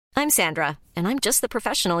I'm Sandra, and I'm just the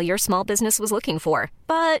professional your small business was looking for.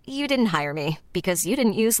 But you didn't hire me because you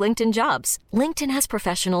didn't use LinkedIn Jobs. LinkedIn has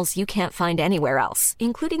professionals you can't find anywhere else,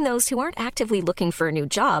 including those who aren't actively looking for a new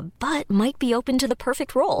job, but might be open to the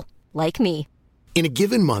perfect role, like me. In a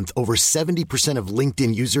given month, over 70% of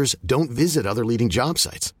LinkedIn users don't visit other leading job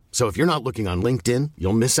sites. So if you're not looking on LinkedIn,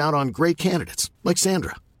 you'll miss out on great candidates like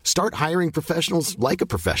Sandra. Start hiring professionals like a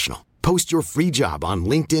professional. Post your free job on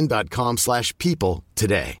linkedin.com/people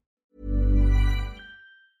today.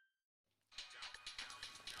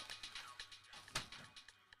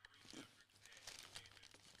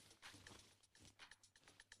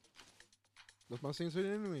 That's my saying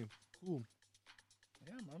something anyway. Cool.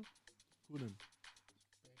 Yeah, man. Cool then.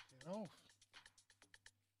 Breaking off.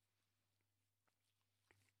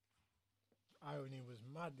 Irony was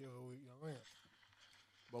mad the other week, you know what I mean?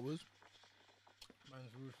 What was?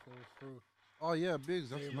 Man's roof fell through. Oh yeah,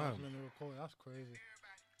 Biggs. That's Dave mad. Hoffman record, that's crazy.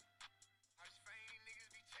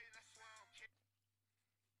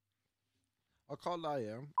 I can't lie,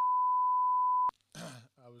 yeah.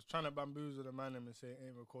 I was trying to bamboozle the man and say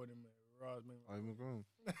ain't recording me. Raz me. I'm going.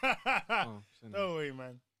 No way,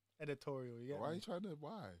 man. Editorial, you get Why are me? you trying to?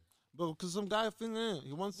 Why? Bro, because some guy thing,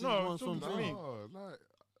 he wants to. No, he wants talking from to me. Oh, like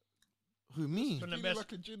Who, me? When the feeling best,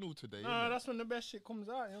 like a ginnel today. nah, innit? that's when the best shit comes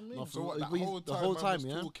out, you know what I mean? No, So what? The The whole whole time, time, man,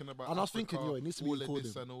 yeah? was talking about And I was thinking, Africa, yo, it needs to be all of recorded.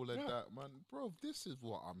 this and all of Yeah. that, man. Bro, this is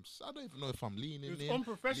what I don't even know if I'm leaning It's in.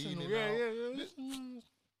 unprofessional, leaning yeah, out. yeah, Li- yeah.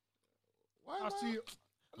 Why? I am see,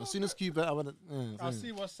 As soon as Cuba, I want to. I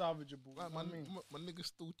see what's salvageable. Like, you know what I mean? my nigga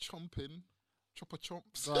still chomping, chopper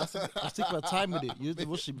chomps. I stick my time with it. You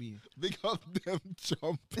what should be. Big up them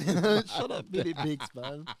chomping. Shut up, Billy Biggs,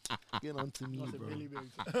 man. Get on to me, What's it, bro. Billy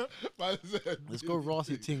Biggs? Man said, Let's go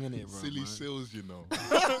Rossi ting in it, bro. Silly man. sills, you know.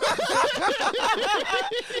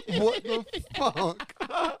 What the fuck?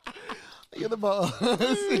 Get about.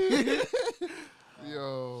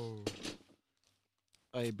 Yo.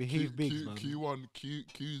 Hey, behave Biggs, man.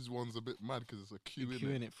 Q's one's a bit mad because it's a Q Q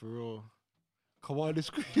in in it. it for real.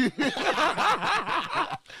 Koalas.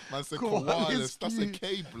 Man said Koalas koalas. That's a Q.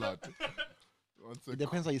 K blood. Man said It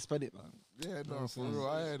depends how you spell it, man. Yeah, no, for Nonsense. real.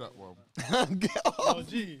 I heard that one. Get off. Oh,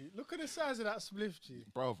 G, look at the size of that spliff, G.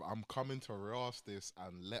 Bro, I'm coming to roast this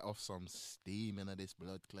and let off some steam into this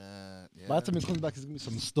blood clot. Yeah. By the time it comes back, it's gonna be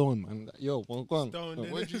some stone, man. Yo, go on. Stone, Go on. innit?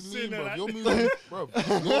 What do you Sitting mean, there bro? like- You're moving, bro.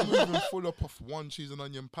 You're moving full up of one cheese and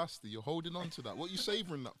onion pasty. You're holding on to that. What you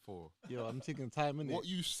savouring that for? Yo, I'm taking time in it. What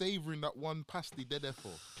you savouring that one pasty dead there for?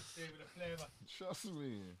 Savor the flavour. Trust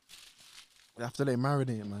me. You have to let it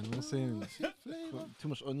marinate, man. You know what I'm saying? Flavour. Too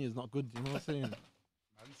much onion is not good. You know what I'm saying? Man said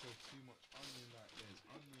too much onion, like there's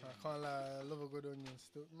onion. I can't lie, I love a good onion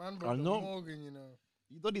still. Man, I bro, know. Morgan, you know.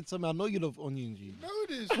 You don't need to tell me. I know you love onion, G. Know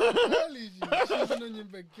this, early, G. Cheese and onion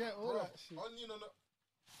baguette, all Bro, that shit.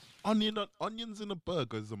 onions in a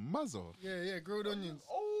burger is a mazza. Yeah, grilled onions.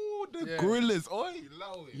 Oh, the Yeah. grillers. Oi,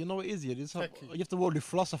 allow it. You know what it is, yeah? This Techie. you have to roll the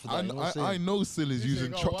floss after that. I, you know what I'm I saying? know Sil is You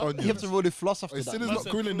using say, chopped what? onions. You have to roll the floss after Sil that. is man. not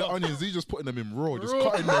grilling the onions. He's just putting them in raw. Just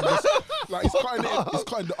Raw. cutting them. Like he's cutting it. He's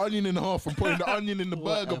cutting the onion in half and putting the onion in the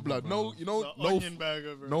burger. Whatever, Blood. bro. No, you know, The no, onion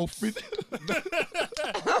burger, bro. no thin,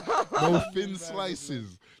 no thin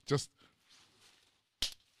slices. Just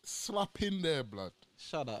slap in there, blood.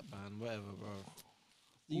 Shut up, man. Whatever, bro.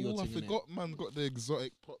 Do Oh, your I thing, innit? forgot, man. Got the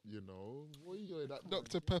exotic pop. You know, what you got? That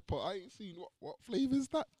Dr Pepper. I ain't seen what flavor is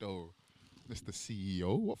that though, Mr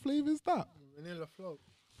CEO. What flavor is that? Vanilla float.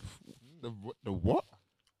 The what?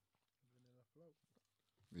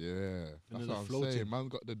 Yeah, that's Vanilla what I'm floating. saying. Man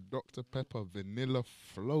got the Dr Pepper vanilla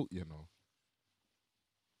float. You know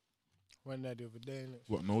Went there the other day, innit?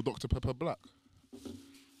 what? No Dr Pepper black.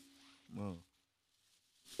 No,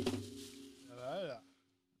 Never heard that.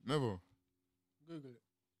 never. Google it.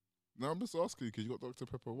 No, I'm just asking because you got Dr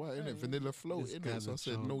Pepper white in Yeah, it, yeah. vanilla float This in it. guy's So I a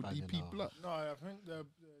said child no by DP now. black. No, I think the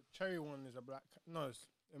cherry one is a black. No,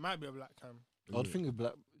 it might be a black cam. I'd think of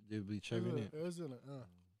black. There'd be cherry in it. It is, isn't it?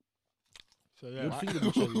 So You'd yeah. think of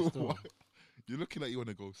the cherry still. What? You're looking like you want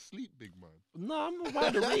to go sleep, big man. No, I'm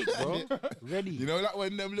wide awake, bro. Ready. You know that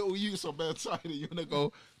when them little youths are bare tired, you wanna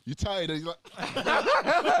go. You tired? And you're like,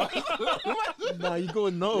 Nah, you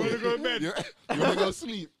going no. Wanna go to bed? you wanna go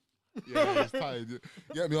sleep? Yeah, he's tired. You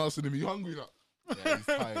get me asking him, you hungry now? Yeah, he's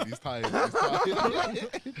tired. He's tired. He's tired.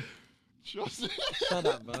 Trust me. Shut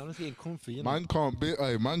up, man. I'm just getting comfy. You know?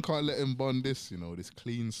 Man can't let him bond this. You know this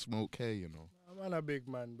clean smoke hair. You know. I'm a big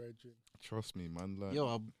man, brethren. Trust me, man. Like,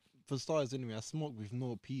 Yo, for starters, anyway, I smoke with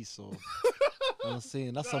no peace, so. You know what I'm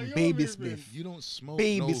saying? That's Nah, some you're baby moving. spliff. you don't smoke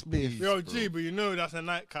Baby no spliff. peace, Yo, bro. G, but you know that's a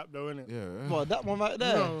nightcap though, innit? Yeah. What, that one right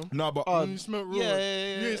there? No. No, but Oh, When you smoke raw.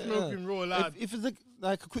 yeah, You ain't smoking raw, lad. If it's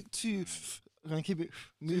like a quick two, gonna keep it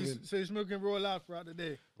moving. So you're smoking raw life throughout the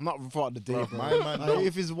day? Not throughout the day, Bruv, bro. my man Like, don't-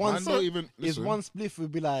 if it's one, Man don't even it's listen. one spliff,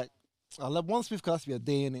 would be like, I love one spliff because be a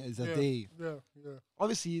day in it. It's a day. Yeah.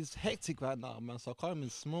 Obviously, it's hectic right now, man. So I can't even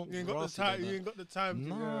smoke. You ain't got the grassy time. like You that. ain't got the time.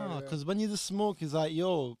 Nah, to, because when you just smoke, it's like,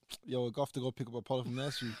 yo, I have to go pick up a poly from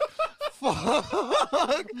nursery.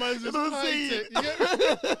 Fuck. Man's You just know what I'm high saying? tech. You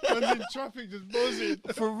get Man's in traffic just buzzing.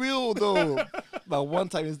 For real though. But one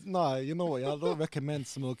time, you know what? I don't recommend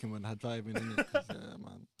smoking when I'm driving in it. Yeah,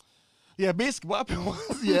 man. Yeah, basically what happened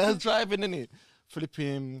was, I was driving in it,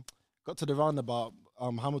 flipping, got to the roundabout,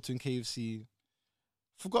 Hamilton KFC.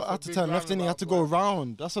 Forgot how to big turn left in. You had to go roundabout,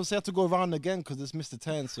 around. That's what I say. I had to go around again because it's missed the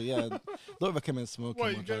turn. So yeah, don't recommend smoking What,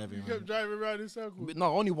 when you driving. kept man. driving around in circles? But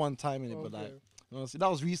no, only one time in it. But Okay. like, you know, see, that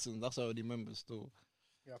was recent. That's what I already remember. Still,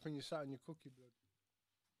 Yeah, I think you sat in your cookie blood.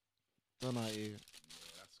 don't I? Yeah.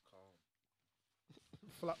 That's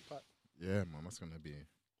calm. Flat pack. Yeah, man, that's gonna be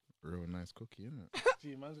a real nice cookie, isn't it?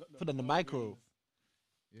 Gee, man's got the Put it in the micro.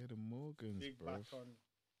 Yeah, the Morgans, Big bro. back on.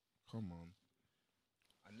 Come on.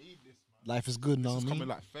 I need this, man. Life is good now, This is man. coming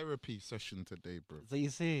like therapy session today, bro. So you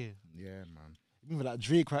say, Yeah, man. even like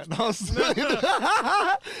Drake right now.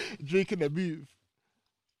 Drake in the booth.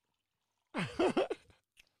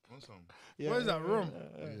 Want some? Yeah. Where's that rum?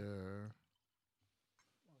 Yeah.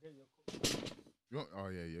 Oh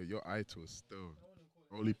yeah, your eye toast still.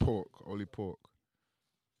 Only pork.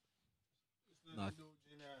 Nah, I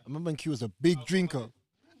remember when Q was a big drinker.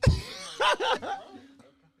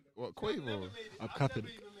 What, Quavo? I'm capping.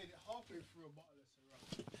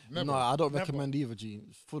 Never. No, I don't Never. recommend either, G.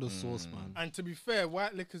 It's for the sauce, man. And to be fair,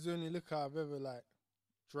 white liquor's the only liquor I've ever like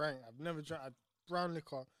drank. I've never drank brown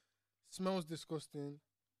liquor. Smells disgusting.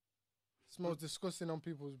 Smells disgusting on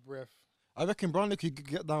people's breath. I reckon brown liquor you could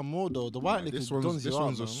get down more though. The white liquor This duns one's you a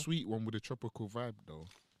out, man. sweet one with a tropical vibe, though.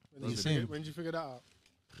 When did you figure that out?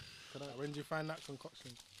 When did you find that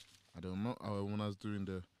concoction? I don't know. When I was doing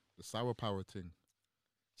the sour power thing.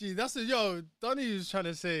 Gee, that's a yo. Donnie was trying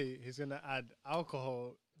to say he's gonna add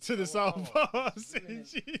alcohol to the sour power.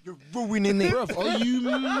 You're ruining it. Bruv, are you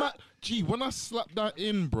mad? Gee, when I slapped that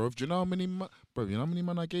in, bruv, do you know how many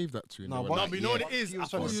man I gave that to? Nah, They were but- No, like, but you know what it Yeah. is? He I was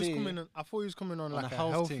thought trying he to was say coming on. I thought he was coming on On like a a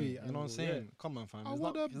health healthy. thing. You know what I'm angle, saying? Come on, fam. I Is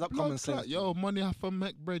want a that blood common clot. sense? Yo, money have a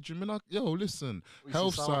make bread. You mean like, yo, listen, see,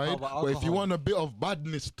 health sour side. power, But if you alcohol. want a bit of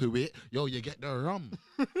badness to it, yo, you get the rum.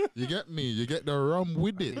 You get me? You get the rum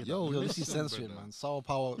with it. Yo, Yo, this is listen, censoring, brother. man. Sour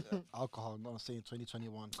power, alcohol. No, I'm saying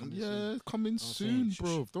 2021. coming soon. Yeah, coming saying? soon,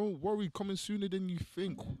 bro. Don't worry, coming sooner than you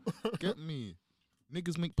think. Get me?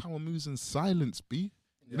 Niggas make power moves in silence, B.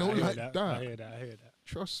 You know, like that. I hear that.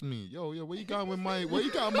 Trust me, yo, where you going with my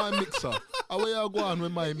mixer? Where you going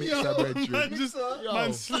with my mixer, brethren?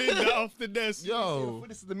 Man slid that off the desk. Yo,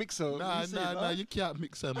 This is the mixer. nah, you can't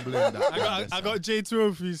mix and blend that. I got J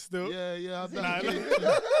trophies still. Yeah, I'm Nah,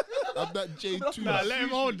 that I'm that J2. Nah, let him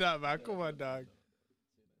hold that, man. Come on, dog.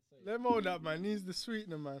 Let him hold that, man. He's the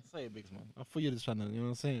sweetener, man. Say it, Biggs, man. I thought you just trying to, you know what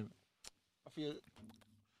I'm saying? I feel.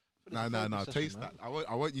 Nah, taste that.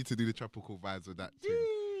 I want you to do the tropical vibes with that too.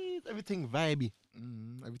 Jeez, everything vibey.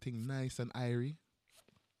 Everything nice and airy.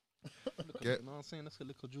 You Get know what I'm saying? Let's get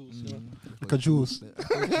little juice. Look at juice.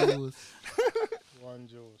 One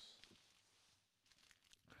juice.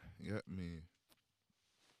 Get me.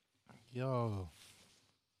 Yo.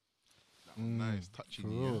 Nice touching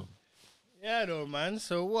for you. real. Yeah, though, man.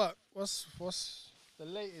 So what? What's the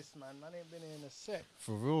latest, man? Man ain't been here in a sec.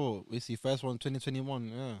 For real. We see first one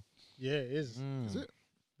 2021. Yeah. Yeah, it is. Is it?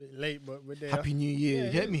 Bit late, but we're there. Happy New Year. Yeah, You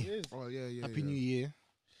it get is, me? it is. Oh yeah. Happy New Year.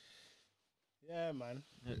 Yeah, man.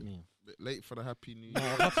 Get me. Bit late for the Happy New Year.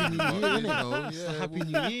 No, Happy New Year, You innit? know, It's a yeah, Happy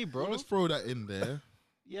New Year, bro. Let's throw that in there.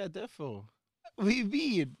 Yeah, defo. What you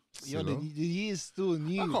mean? Yo, the Silo. year's still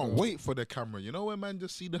new. I can't bro. wait for the camera. You know when man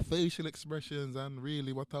just see the facial expressions and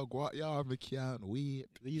really what I got, yeah, I can't wait.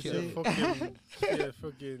 What you Yeah, say?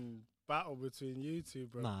 fucking battle between you two,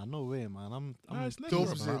 bro. Nah, no way, man. I'm Nah, it's never a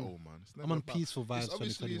Dubs in. battle, man. It's never I'm on a battle. peaceful vibes. It's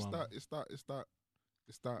obviously 2021.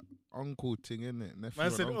 it's that uncle thing, innit? Nephew Man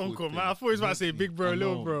and said uncle. thing. Man, I thought he was about to say big bro, I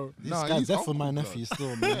little know. bro. This Nah, guy's he's definitely my uncle, nephew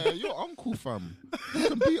still, man. Yeah, you're uncle, fam. You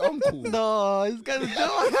can be uncle. No, this guy's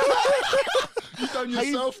joke. You done How you-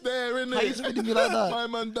 yourself there, innit? How you spinning me like that? My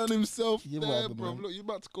man done himself Yeah, there, whatever, bro. man. Look, you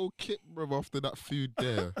about to go kick, bro, after that food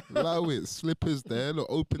there. Allow it. Slippers there. Look,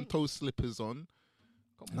 open toe slippers on.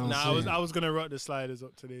 No, Nah, I'm saying. I was gonna rock the sliders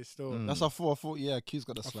up today still. Mm. That's what I thought, yeah, Q's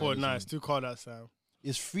got the I slide. thought nice, too cold outside.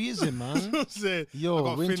 It's freezing, man. I'm saying, Yo, I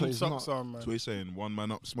got winter thin is socks not. on, man. So you're saying one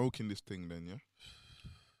man up smoking this thing then, yeah?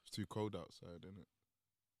 It's too cold outside, innit?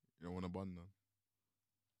 You don't want to bun none.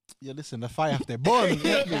 Yeah, listen, the fire after burn.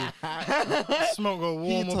 Smoke got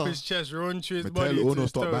warm Heater. up his chest, run to his body. Mattel to Ono his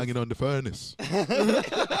stop toes. banging on the furnace.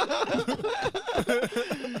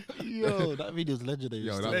 Yo, that video's legendary.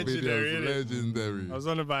 Yo, still. that video Legendary, is innit? legendary. I was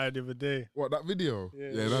on about it the other day. What, that video? Yeah.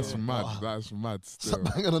 Yeah, that's Yeah. mad. Wow. That's mad Stop still.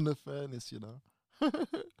 banging on the furnace, you know.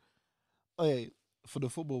 Oh yeah, for the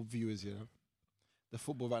football viewers, yeah, the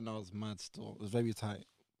football right now is mad. Still, it's very tight,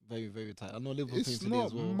 very very tight. I know Liverpool playing It's today not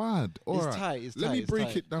as well. mad. All It's right. tight. It's Let tight. me it's break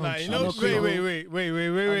tight. it down. Like, you to know, you. not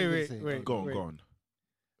gonna wait. Go on.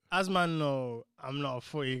 As man, no, I'm not a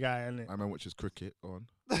footy guy, innit? My man watches cricket. Go on.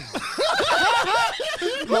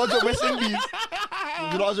 Larger West Indies.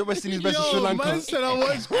 Larger West Indies versus Sri Lanka. Man said I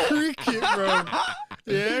watch cricket, bro.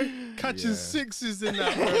 Yeah, catching Yeah. sixes in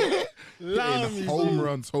that, bro. Allow Hitting me. home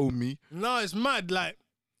runs, homie. No, it's mad. Like,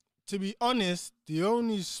 to be honest, the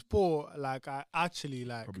only sport like I actually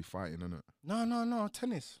like. Probably fighting, innit? No,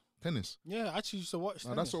 tennis. Tennis. Yeah, I actually used to watch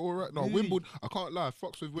No, tennis. that's all right. No, Really? Wimbledon. I can't lie.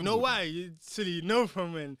 Fox with You Wimbledon. know why? You silly, you know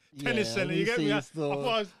from when tennis Yeah, center. we You get see me? I it's the- thought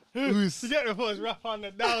I was, you get me? I thought I was rapping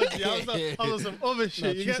the down. I was on some other shit. No,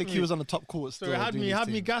 you get Cusack me? was on the top court. So Still it had doing me his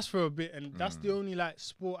thing. gas for a bit, and that's the only like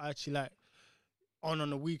sport I actually like on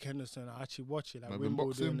the weekend or something. I actually watch it like Not even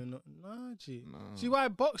Wimbledon boxing? and nah, G. Nah. See why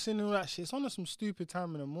boxing and all that shit? It's on at some stupid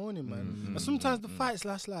time in the morning, man. And sometimes the fights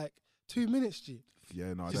last like 2 minutes, G.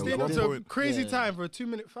 Yeah, no. You There staying up was to one a point. crazy Yeah. time for a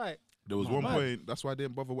 2-minute fight. There was Oh, one mad. point. That's why I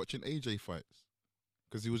didn't bother watching AJ fights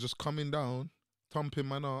because he was just coming down, thumping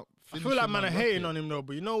man up. I feel like man are hating racket. on him though,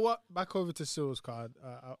 but you know what? Back over to Sills card.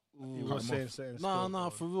 He cut was him saying off. certain No, stuff, bro.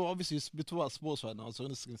 for real. Obviously, we're talking about sports right now, so I'm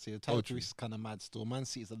just gonna say the title Poetry. race is kind of mad still. Man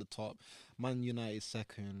City's at the top, Man United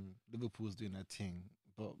second, Liverpool's doing their thing,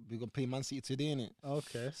 but we're gonna play Man City today, innit?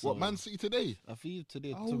 Okay. What, Man City today? I feel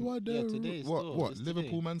today. Oh, what yeah, the- today. What? still, What? just Liverpool,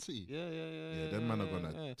 today. Man City? Yeah. them man are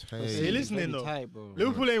gonna yeah. tear But you. City's Hey, listening very though. tight, bro.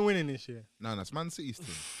 Liverpool ain't winning this year. No, that's Man City's team.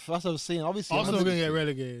 That's what I was saying. Obviously, Arsenal Man gonna City- get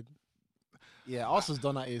relegated. Yeah, Arsenal's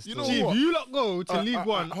done that. You Still. know Gee, what? if you lot go to League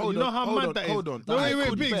One, hold you know on, how hold mad on, that is. hold on. No, I wait,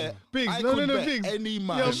 could Biggs. bet- Biggs. I No, could bet Biggs. Any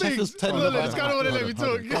man. Yo, Sheffield's Biggs. 10 No, of let's us. kind of want to let me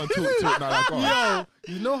talk. Can't talk now. Go on.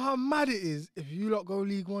 Yo, you know how mad it is if you lot go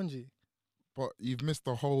League One, G? But you've missed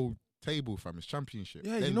the whole table, fam. It's championship.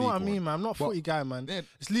 Yeah, then you know what I League mean, One. man. I'm not a But footy guy, man. then-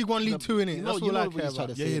 It's League One, League Two, innit? You That's know all I what care he's trying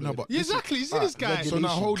about. to Yeah, say, yeah, no, though. but Yeah, exactly. You see Alright, this guy? So now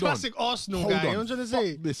hold on. Classic Arsenal Hold guy. You on. know what I'm trying to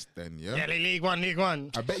say? Fuck this then, yeah. Yeah, League One, League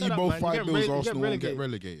One. I bet Shut you up, both man. You 5 get bills you get Arsenal won't get relegated.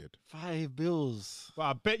 relegated. 5 bills. But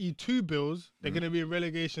I bet you 2 bills, they're going to be in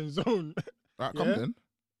relegation zone. Right, come Yeah? then.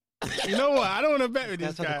 You know what? I don't want to bet with this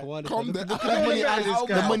Guys had the guy. quality. Come Look then. at the money I ads, this guy.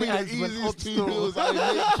 the I'll money be ads the went up easiest 2 still. bills I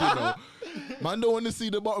make, you know. Man don't want to see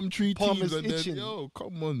the bottom 3 Palm teams is and then, itching. yo,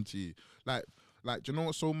 come on, G. Like, do you know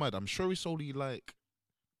what's so mad? I'm sure it's only like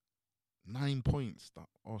 9 points that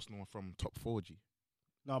Arsenal are from top 4, G.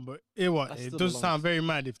 No, but That it still does belongs. sound very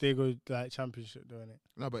mad if they go like championship doing it.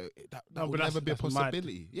 No, but that No, would but never be a that's mad.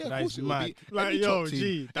 possibility. Yeah, That of course is it will mad. be. Like, Any yo, top team,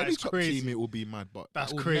 G, any that's top crazy. team, it will be mad, but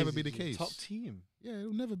That's that will crazy, never be the G. case. Top team. Yeah, it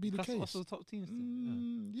will never be the That's case. also the top team.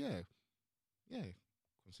 Still. Yeah.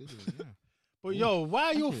 Considering, yeah. But yo, why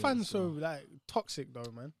are your Okay, fans so- so like toxic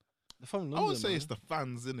though, man? They're from London, I would say man. it's the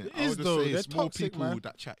fans, innit? It I is would just though, say they're it's more toxic, people man.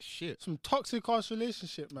 that chat shit. Some toxic ass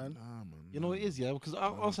relationship, man. Nah, man. You know what it is, yeah? Because I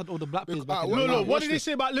also had all the black players Look, back in well, the No, now, day. what watch did they this.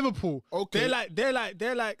 say about Liverpool? Okay.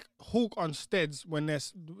 They're like Hawk on Steads when their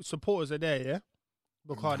supporters are there, yeah.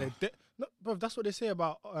 Because they, no, bro, that's what they say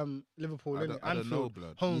about Liverpool. I innit? don't know, Anfield,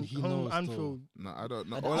 blood. home, He home knows, though. Anfield. No, I don't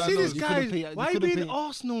know. I All don't- I See know this is you guy. couldn't pay- Why you you couldn't being pay-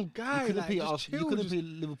 Arsenal You guy? couldn't Like, pay just Arsenal. You chill, couldn't just- pay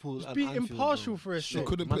Liverpool. just at be Anfield, impartial bro. for a Shook. sec.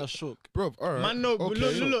 couldn't Man, pay- are shook. Bro, all right. Man, no, but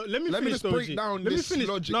okay. look, let me Let me finish just though, break G. down Let me this finish.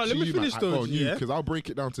 logic No, to let me you, finish man. though, Go on, G, you, yeah? because I'll break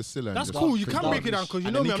it down to Silla. and That's just cool. You break can down break it down this, because you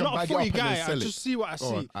and know then me. he I'm can not a bag it up footy and then guy. I sell it. just see what I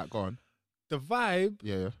Go on, see. go on. The vibe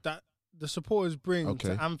Yeah. that the supporters bring Okay.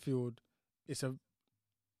 to Anfield, it's a.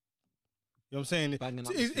 You know what I'm saying? Banging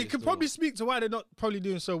up It, the it streets could still. probably speak to why they're not probably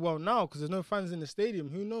doing so well now because there's no fans in the stadium.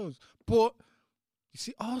 Who knows? But you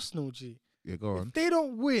see, Arsenal, G, Yeah, go on. if they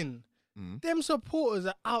don't win, Mm. them supporters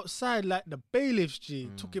are outside like the bailiffs, G,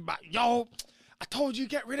 talking about, yo, I told you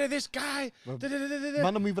get rid of this guy. Bro, Da-da-da-da-da.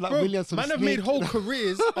 Man are moving like Bro, Williams. man have made whole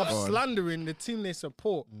careers of Go on. slandering the team they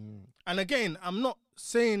support. And again, I'm not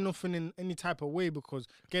saying nothing in any type of way because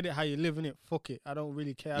get it how you live in it, fuck it. I don't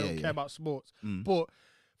really care. I Yeah, don't yeah. care about sports. Mm. But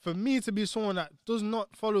for me to be someone that does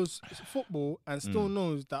not follow football and still Mm.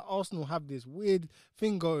 knows that Arsenal have this weird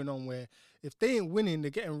thing going on where if they ain't winning, they're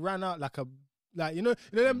getting ran out like you know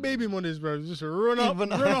them baby mothers, bro, just run off the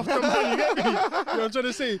man. You get me? You know what I'm trying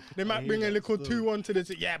to say? They might bring a little 2-1 to the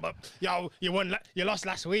team. Yeah, but yo, you lost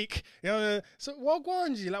last week. You know, so what go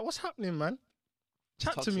on, G? Like, what's happening, man?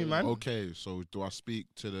 Chat to me, Toxic. man. Okay, so do I speak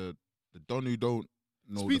to the Don who don't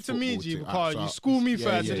know Speak the to me, football G, thing. because So you school me yeah,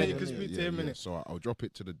 first, yeah, and then yeah, you can yeah, speak to him, innit? So I'll drop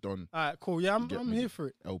it to the Don. All right, cool. Yeah, Get I'm me here for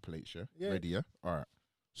it. L plates, yeah? Yeah. Ready, yeah? All right.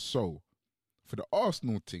 So, for the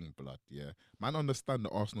Arsenal thing, blood, yeah? Man, understand the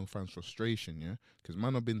Arsenal fans' frustration, yeah? Because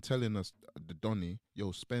man have been telling us, the Donny,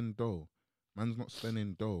 yo, spend dough. Man's not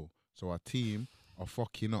spending dough. So our team are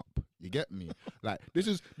fucking up. You get me? Like, this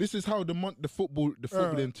is how the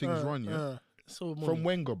footballing things run, yeah? So From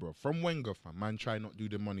Wenger, bro. From Wenger, fam. Man, try not do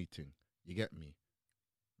the money thing. You get me?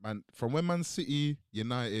 Man, from when Man City,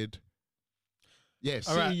 United... Yeah, City,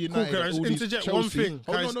 All right, United, cool. Can I just all these interject Chelsea. one thing?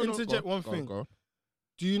 Oh, Can I no, just no, no, interject go one on, thing? Go on.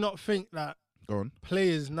 Do you not think that Go on.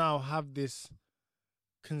 players now have this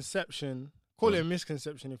conception, call it a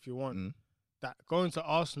misconception if you want, that going to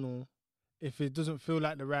Arsenal, if it doesn't feel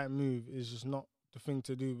like the right move, is just not the thing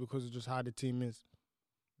to do because of just how the team is?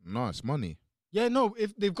 No, it's money. Yeah, no,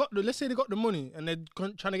 if they've got let's say they got the money and they're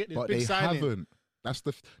trying to get this But big they signing. haven't. That's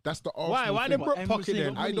the Arsenal Why thing. they broke pocket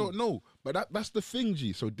then? I don't know. But that's the thing,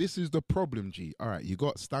 G. So this is the problem, G. All right, you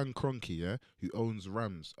got Stan Kroenke, yeah, who owns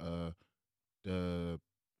Rams, the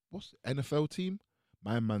NFL team?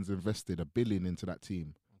 My man's invested $1 billion into that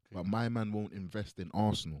team. But my man won't invest in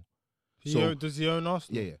Arsenal. Does he own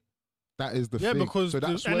Arsenal? Yeah. That is the Yeah, thing. because so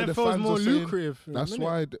that's the where the NFL is fans more are saying, lucrative. that's innit?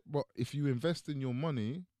 why, but if you invest in your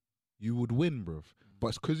money, you would win, bruv. But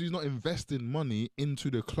it's because he's not investing money into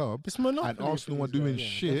the club. It's monopoly And Arsenal are for these doing guys.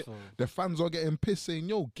 shit. The fans are getting pissed saying,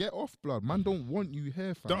 yo, get off, blood. Man don't want you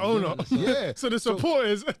here, fam. The owner. Yeah. So the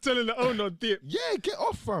supporters are telling the owner, dip. Yeah, get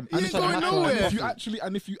off, fam. He ain't going nowhere.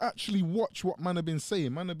 And if you actually watch what man have been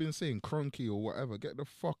saying, Kroenke or whatever, get the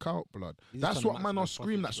fuck out, blood. He's That's trying what to man are maximize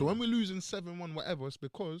screaming at. profits, So bro. when we're losing 7-1, whatever, it's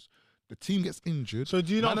because the team gets injured. So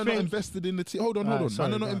do you not man are think... not invested in the team? Hold on. Sorry,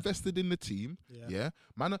 Man are not go on. invested in the team. Yeah.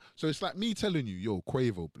 Man so it's like me telling you, yo,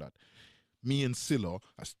 Quavo, blood. Me and Silla,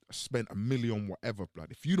 I spent $1 million, whatever, blood.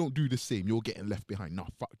 If you don't do the same, you're getting left behind. Nah,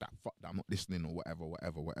 fuck that, I'm not listening or whatever.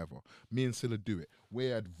 Me and Silla do it.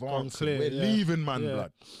 We're advancing. clear, We're yeah. leaving, man, Yeah.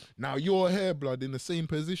 blood. Now you're here, blood, in the same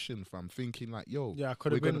position, fam, thinking like, yo. Yeah, I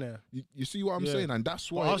could have we're been gonna- there. You see what I'm Yeah. saying? And that's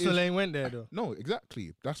But why it Arsenal is- ain't went there, though. No,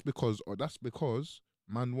 exactly. That's because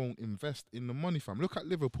man won't invest in the money, fam. Look at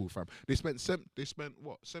Liverpool, fam. They spent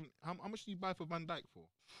what? How much do you buy for Van Dijk for?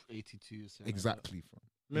 82. Exactly, fam.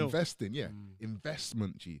 Mil. Investing, yeah.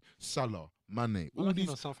 Investment, G. Salah, Mane, All all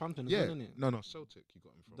these. Southampton, Yeah. isn't it? No, Celtic. You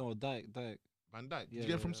got him from No, Dyke. Van Dijk. Did Yeah, you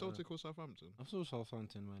get him from yeah, Celtic or Southampton? I'm still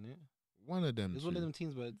Southampton, man. Yeah. One of them. It's one of two. them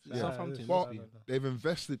teams, but Yeah. Southampton. But must be. they've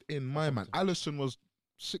invested in my man. Allison was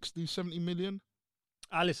 60, 70 million.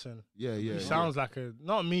 Alisson. Yeah. He sounds like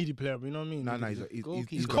not a media player, but you know what I mean? Nah,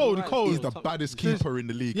 He's cold, right. cold. He's the baddest keeper in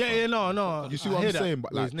the league. Yeah, fam. yeah, no. You see I what hear I'm that, saying?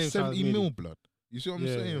 But his like name sounds 70 meaty. mil, blood. You see what I'm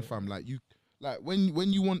Yeah, saying, yeah. fam? Like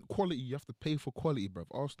when you want quality, you have to pay for quality, bruv.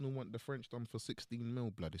 Arsenal want the French done for 16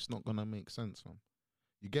 mil, blood. It's not gonna make sense, fam.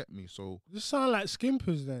 You get me? So This sound like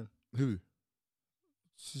skimpers then. who?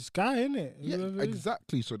 It's this guy, innit? Yeah, Whoever it is.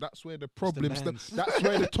 exactly. So that's where the problems. Mans. That's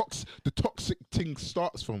where the toxic thing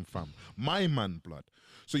starts from, fam. My man, blood.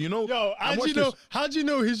 So you know. Yo, and watch how this. do you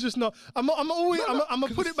know he's just not? I'm always. No, I'm gonna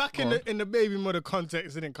 'cause put it it's- back go on. in the baby mother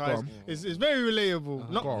context, innit, guys? on. It's very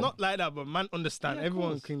relatable. Go on. Not like that, but man, understand. Yeah, of Everyone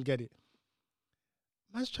course. can get it.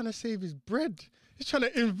 Man's trying to save his bread. He's trying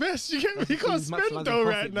to invest. You get me? You can't He's spend maximising dough profit,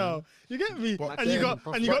 right now. man. You get me? But And you then- got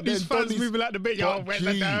these then fans Donny's- moving like the bit. Yo, but run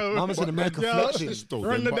the G, dough. Mama's in America Yo, Watch flexing. this though.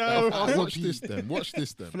 Run then, the but- dough. Watch this then. Watch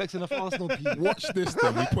this then. Flexing off Arsenal people. Watch this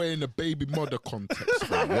then. We put it in the baby mother context,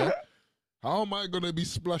 fam, yeah? How am I gonna be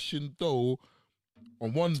splashing dough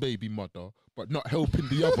on one baby mother, but not helping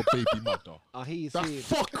the other baby mother? I hear you That's saying.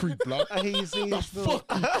 fuckery, blood. I hear you saying. That's still.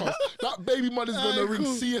 fuckery, cuz. That baby mother's gonna ring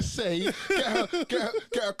cool. CSA,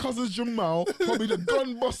 get her cousin Jamal, probably the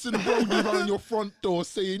gun busting Brody around your front door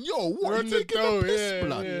saying, yo, what Run you the taking dough, the piss, yeah,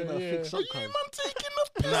 blood? yeah, Nah, yeah. fix Are up, you cuz. man taking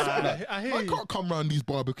the piss, Nah, blood? I hear I you. can't come round these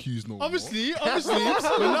barbecues no more. Obviously, but Come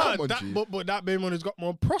nah, on, G. but that baby mother's got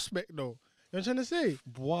more prospect though. You know what I'm trying to say?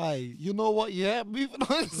 Why? You know what? Yeah, moving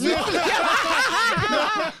on.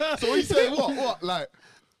 So he said what? Like,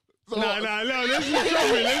 so Nah, let's just drop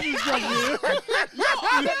it. Let's just drop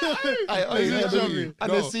it. On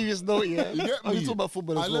No. a serious note, yeah. You get Oh, you me? talk about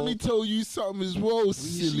football as And well. let me tell you something as well,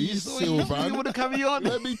 silly You Sylvan. want to carry on?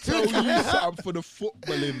 Let me tell you something for the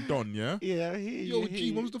footballing done, yeah? Yeah, I hear you. Yo, I hear G,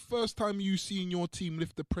 you. when was the first time you seen your team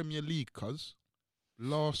lift the Premier League, cuz?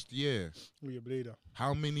 Last year. With your bleeder.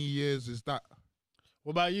 How many years is that?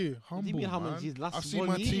 What about you? What do you mean how many man. years? Last I've seen one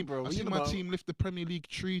my year, team, bro. I've What you seen on my about? team lift the Premier League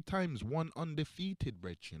 3 times, one undefeated,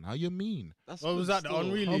 Brechin. How you mean? That's What was that? The still-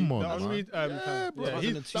 Henri Come League. on, The man. Henri, Yeah, bro. yeah, That he-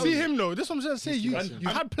 wasn't a see team. him though. This is what I'm trying to say. You Listen.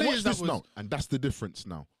 had And players watch that this was. now, and that's the difference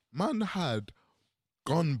now. Man had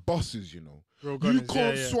gun bosses, you know. Real You gunners,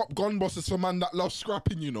 can't yeah. swap gun bosses for man that love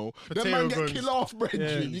scrapping, you know. Them Potato man get guns. kill off, bro.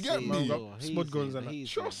 Yeah. You get Man me? got smud guns and that.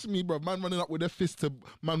 Trust me, bro. Man running up with a fist to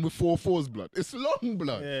man with 4-4s blood. It's long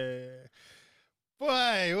blood. Yeah. Boy,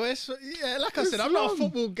 like I It's said, I'm not a long.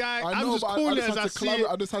 football guy. I I'm know, just but calling it just as I had to see clarify-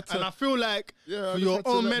 it. I just had to- And I feel like Yeah, I for just your had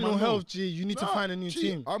to own let mental man know. health, G, you need to Nah, find a new G,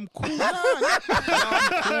 team. I'm cool. I'm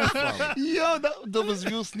cool, fam. Yo, that was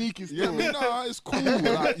real sneaky Yeah, still. nah, it's cool.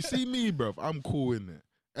 Like, you see me, bruv. I'm cool in it.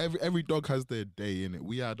 Every dog has their day in it.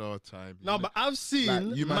 We had our time. No, but I've seen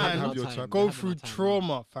Like, you might man have your time. time. go Having through our time,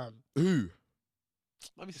 trauma, fam. Who?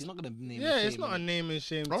 Obviously, not gonna name. Yeah, and it's shame, not a innit? name and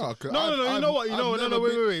shame. Oh, thing. okay. No, you know what? You know, I've no,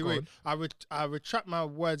 never wait. been- go I retract my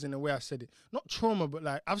words in the way I said it. Not trauma, but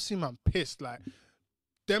like I've seen man pissed. Like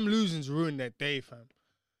them losings ruin their day, fam.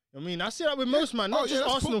 I mean, I see that with most man, not Oh, just yeah,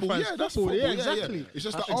 that's Arsenal football. fans. Yeah, that's Football. football. Yeah, exactly. It's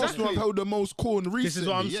just that Exactly. Arsenal have held the most corn recently. This is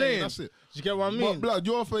what I'm Yeah, saying. that's it. Do you get what I But mean? blood,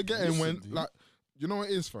 you're forgetting when, Listen, dude. like, you know what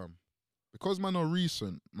it is, fam? Because man are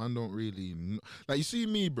recent, man don't really like. You see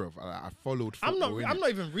me, bruv. I followed. I'm Football, not innit?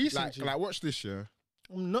 even recent. Like, G. like, watch this, yeah.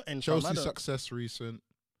 I'm not in Chelsea success recent.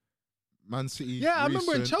 Man City. Yeah, I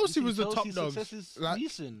remember when recent. Chelsea You was see the top Chelsea's dogs. success is Like,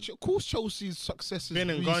 recent. Of course, Chelsea's success is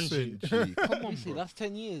Been and gone, recent. G. G. Come on, Obviously, bro. that's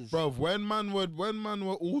 10 years. Bruv, when man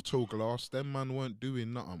were auto glass, them man weren't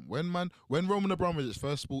doing nothing. When Roman Abramovich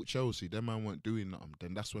first bought Chelsea, them man weren't doing nothing.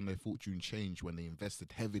 Then that's when their fortune changed, when they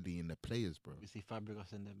invested heavily in the players, bro. You see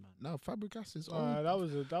Fabregas and them, man. Now Fabregas is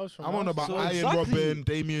That was from. I'm on us. about So Ian exactly. Robin,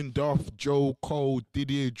 Damien Duff, Joe Cole,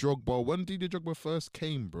 Didier Drogba. When Didier Drogba first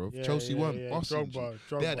came, bro, Yeah, Chelsea yeah, weren't yeah. bossing. Drogba,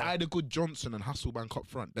 G. They had Drogba. either good Johnson and Hasselbank up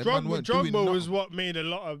front. Them man weren't doing Drogba was nothing. what made a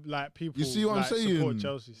lot of like people. You see what I'm like, Support saying?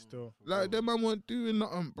 Chelsea still. Like them man weren't doing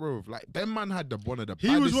nothing, bro. Like them man had one of the. He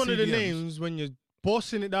was baddest one of the CDMs. names when you're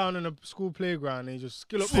bossing it down in a school playground and you just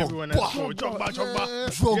skill up Drogba. everyone and go Drogba.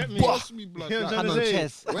 Drogba. Get me? Boss me, blood. You know what Like, I'm on trying to say?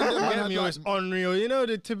 chest. when them man Get had me? Or like, it's unreal. You know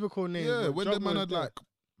the typical names. yeah, but when them man Drogba had was like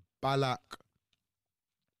Balak,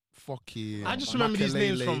 fucking. I just remember these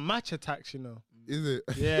names Makelele. from Match Attacks, you know. Is it?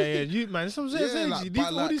 Yeah, you man. That's what I'm saying. Yeah, like, These,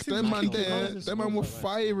 but all these like, things. them man are there, kicked them off. man were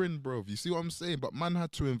firing, bro. You see what I'm saying? But man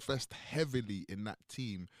had to invest heavily in that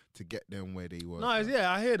team to get them where they were. No, bruv.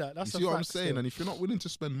 yeah, I hear that. You That's see a what I'm fact saying? still. And if you're not willing to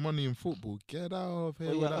spend money in football, get out of here.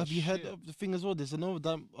 Oh, with yeah, that have you heard shit. of the thing as well? There's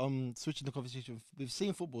another switching the conversation. We've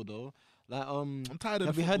seen football though. Like I'm tired of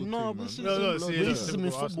have the you heard? football No, thing, racism, man. No, racism see, in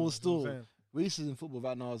Arsenal, football that's what I'm still. saying. Racism in football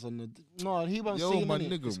right now is on the. No, he won't Yo, say my it.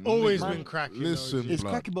 nigga, It's my always nigga. been cracking. though, Listen, G. It's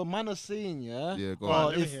blood. cracking, but man are saying, Yeah, go Go on. on,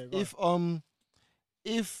 let me hear, go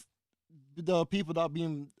if the people that are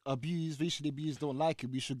being abused, racially abused, don't like it,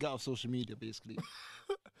 we should get off social media, basically.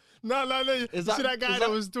 No. You Is see that- that guy is that that-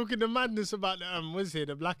 was talking the madness about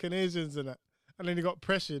the black and Asians and that, and then he got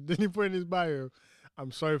pressured. Then he put in his bio,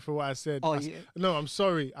 "I'm sorry for what I said." Oh, yeah. No, I'm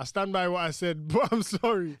sorry. I stand by what I said, but I'm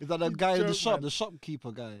sorry. Is that the You guy in the joke, shop, man. the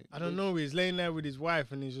shopkeeper guy? I don't know. He's laying there with his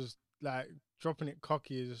wife and he's just like dropping it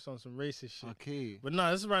cocky, just on some racist shit. Okay. But no,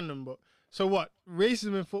 that's random. But so what?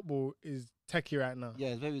 Racism in football is techie right now. Yeah,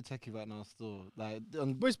 it's very techie right now still. Like,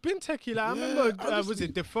 But it's been techie. Like I Yeah, remember, was obviously.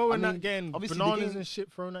 it Defoe and I mean, that getting obviously the bananas game- and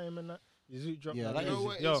shit thrown at him and that. Yazoo dropped Yeah, that. that You know is-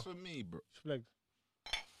 what it Yo, is for me, bro? flag.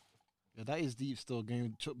 yeah, that is deep still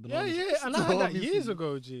going. Yeah, and I Still, had that obviously. years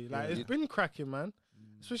ago, G. Like Yeah. it's been cracking, man.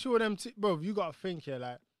 Especially with them, bro. You gotta think here,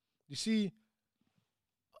 like you see.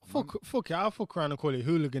 Fuck it, I'll fuck around and call it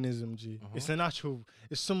hooliganism, G. It's an actual,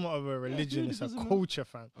 it's somewhat of a religion, it's a hooliganism, man. culture,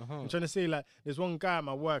 fam. Uh-huh. I'm trying to say, like, there's one guy at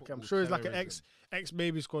my work, I'm Football sure he's like an terrorism. ex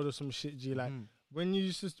baby squad or some shit, G. Like, Mhm.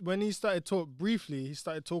 when he started briefly, he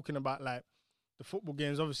started talking about like the football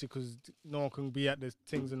games, obviously, because no one can be at the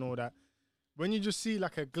things and all that. When you just see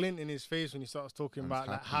like a glint in his face when he starts talking Man's about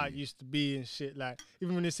like how it happy. used to be and shit, like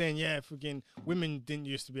even when they're saying, yeah, freaking women didn't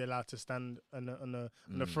used to be allowed to stand on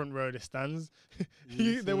the front row of the stands,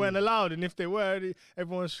 they weren't allowed, and if they were,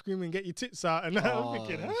 everyone was screaming, "Get your tits out!" And Oh, I'm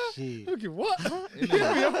thinking, huh? shit. I'm thinking, what? I'm thinking,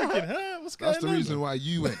 huh? What's going That's the on? reason why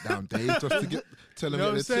you went down, Dave, just to get tell them You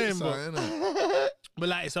know that what the I'm tits saying, out, innit? But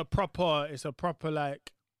like, it's a proper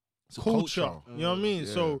like It's a culture. You know what I mean?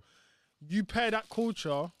 Yeah. So you pair that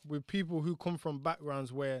culture with people who come from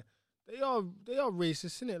backgrounds where they are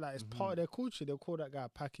racist, innit? Like it's part of their culture. They'll call that guy a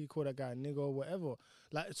packy, call that guy a nigger or whatever.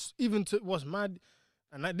 Like it's even to what's mad.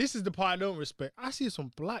 And like this is the part I don't respect. I see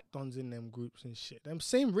some black dons in them groups and shit. Them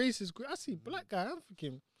same racist groups. I see black guy. I'm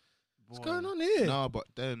thinking, what's going on here? No, but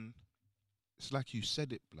then it's like you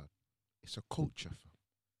said it, blood. It's a culture, fam.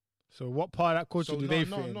 So what part of that culture do they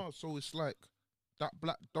fit in? No. So it's like that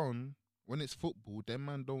black don. When it's football, them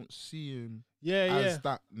man don't see him Yeah, as yeah.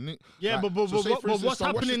 that. Yeah, like, but so say, for instance, what's I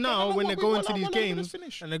watch happening it- now no, when wait, they're going wait, to these let me just games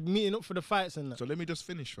finish. and they're meeting up for the fights and that? So let me just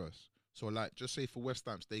finish first. So like, just say for West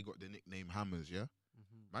Ham, they got the nickname Hammers, yeah.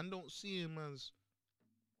 Man don't see him as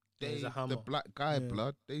He's a the hammer. black guy, Yeah.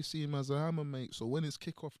 blood, they see him as a hammer, mate. So when it's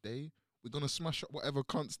kickoff day, we're gonna smash up whatever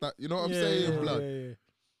cunts that, you know what I'm saying, blood. Yeah.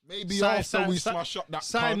 Maybe Side- after side- we side- smash up that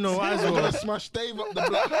side cunt, note as we're well. gonna smash Dave up the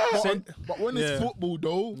block. But when it's Yeah. football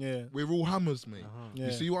though, Yeah. we're all hammers, mate. Yeah.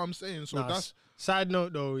 You see what I'm saying? So Nah, that's side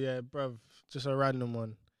note though, yeah, bruv, just a random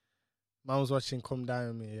one. Man was watching Come Down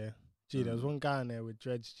With Me, yeah. Gee, there was one guy in there with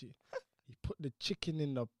dreads, G. He put the chicken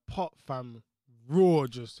in the pot, fam. Raw,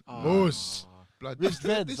 just muss. blood. With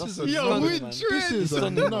dreads, This that's is a another Yo, stunning, with man. This dreads. is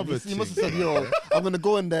Stunning, man. another He must have thing. said, yo, I'm going to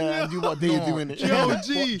go in there and do what they do in it. Yo, But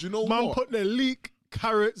G, do you know man what? put the leek,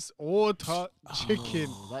 carrots, water, chicken.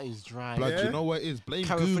 Oh, that is dry. Blood, Yeah. you know what it is? Blame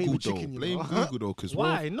Carrot Google flavoured though. chicken, you Blame know. Google though, because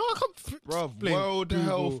Why? No, I can't. Bruv, blame World Google.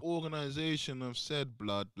 Health Organization have said,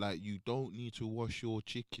 blood, like you don't need to wash your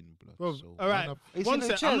chicken, blood. Bruv, So, all right. man, You One seen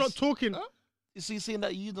the sec, I'm not chest? talking. So you're saying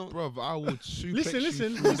that you don't... bruv, I would suplex Listen, you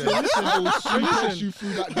listen, through listen, there. listen. I would suplex Listen. you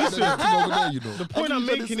through that goddamn thing over there, you know. The point you I'm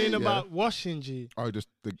trying to making say? in Yeah. about washing, G, I just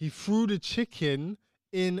the he threw the chicken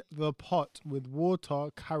in the pot with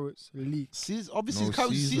water, carrots, leeks. Obviously, No it's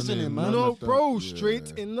carrot seasoning, seasoning, man. none No, of that, bro, yeah.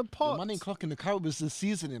 straight in the The pot. man ain't clocking the carrot with the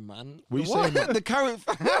seasoning, man. What you The saying, man? The carrot...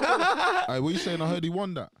 Aye, what you saying? I heard he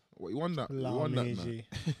won that. What he won that? He Allow won that, me, man.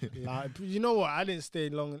 G. Like, you know what? I didn't stay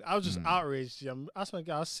long. I was just outraged. G. That's my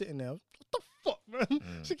guy. I was sitting there. What the fuck, man?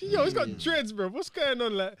 She's like, yo, he's got dreads, bro. What's going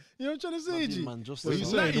on? Like, you know what I'm trying to say, G? Man, just What you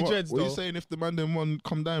It's saying? natty dreads, What you though. saying? If the man then won,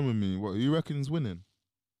 come down with me. What you reckon's winning?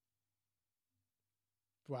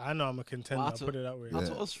 Well, I know I'm a contender. Well, I I'll thought- put it that way. I Yeah.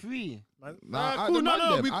 thought it was free. Man, Nah, nah, I cool. demand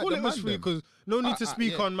No, them, we I call it was demand free them. because no need to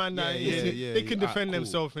speak yeah, on man that yeah, is- yeah, they can yeah, defend cool.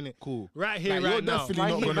 themselves in it. Cool. Right here, Like, right now. definitely Right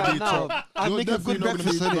not here, gonna right be now. top. I'll You're make a definitely good not gonna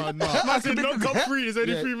be breakfast, top. Nah. I said not top three. There's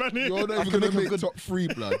only Yeah, three man here. You're not even can gonna make a make good- top 3,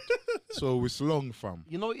 blood. So it's long, fam.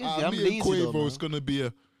 You know what it is? Yeah, I'm Me lazy and though, Quavo, it's man. gonna be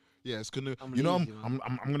a. Yeah, it's gonna. I'm you know, lazy, I'm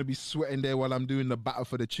gonna be sweating there while I'm doing the battle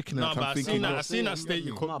for the chicken. No, and but I'm I thinking, seen that. I what- seen that state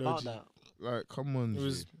you I'm cooked, not though, about G. that. like, come on, It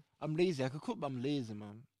was. G. I'm lazy. I could cook, but I'm lazy,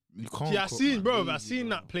 man. You can't. Yeah, I cook, seen, man. bro. I Lazy, seen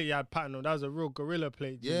bro. that plate you had pattern on. That was a real gorilla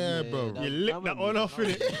plate. G. Yeah, bro. that- You licked that wouldn't one be- off that in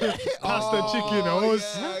it. wouldn't Past the chicken. I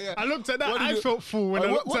was. yeah. I looked at that. What did I you- felt full when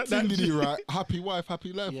I looked what at that. thing did he G. write? Happy wife,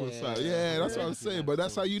 happy life or Yeah, something? yeah, Yeah, that's yeah, what I'm happy saying. life, But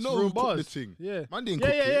that's so- how you It's know real who cooked the bars. thing. Yeah. Man didn't Yeah,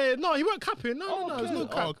 cook yeah, it. yeah. No, he weren't capping. No, no, it was no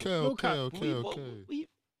cap. Okay, No okay, cap. okay, What okay.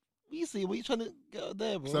 you see? What you trying to get out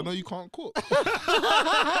there, bro? Because I know you can't cook.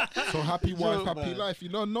 So happy wife, Joke, happy man. life. You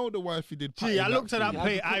don't know the wife you did. Gee, I looked at that Yeah, I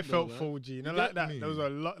plate. could I cook felt though, full, G. You know, You like get that. me? There was a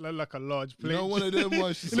lot, like a large plate. You know, one of them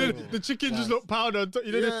ones. She You know, said, the chicken just Yes. looked powdered.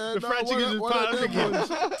 You know, Yeah, the no, fried chicken just one of powdered. them I'm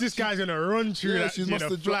thinking, this guy's gonna run through yeah, that she in must a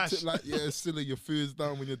have dropped flash. it like, yeah, silly, your food's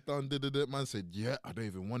down when you're done. Man said, yeah, I don't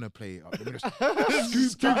even want to play it up. Let me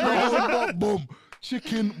just scoop that, boom,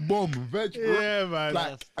 chicken, boom, veg, Yeah, man.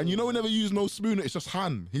 like, and you know, we never use no spoon. It's just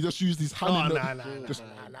hand. He just used his hand. Oh, in the, nah. just-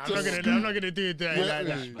 I'm not gonna do it there like Yeah.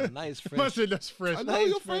 that. Man, that is Man fresh. said that's fresh. I know Nice,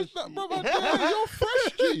 you're fresh, fresh. that brother. Yeah, you're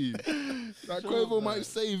fresh, G. Like Sure, Quavo man. might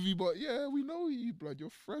save you, but yeah, we know you, blood. You're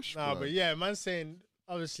fresh, Nah, blood. but yeah, man saying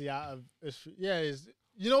obviously out of is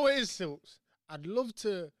you know what it is, Silks? I'd love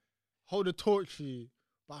to hold a torch for you,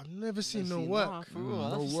 but I've never seen no work. Nah, for real. No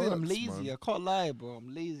That's just saying I'm works, lazy. man. I can't lie, bro.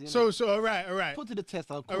 I'm lazy. So all right. put to the test.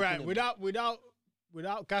 I'll cook All right, innit?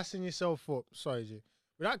 without gassing yourself up, sorry, G.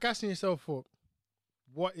 Without gassing yourself up,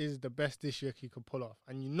 what is the best dish you could pull off?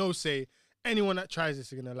 And you know, say anyone that tries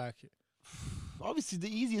this is gonna like it. Obviously,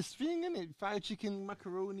 the easiest thing, innit? Fried chicken,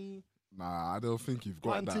 macaroni. Nah, I don't think you've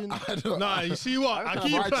got Plantain. that. I don't, Nah, you see what? I reckon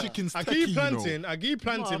keep, fried chicken's I techie, keep you know. planting. I keep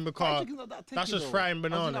planting Nah, fried because chicken's not that that's techie, just though. frying I was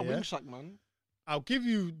in banana, that yeah? Wing Shack, man. I'll give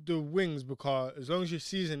you the wings because as long as you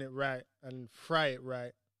season it right and fry it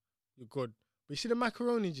right, you're good. But you see the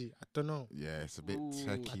macaroni, G? I don't know. Yeah, it's a bit Ooh.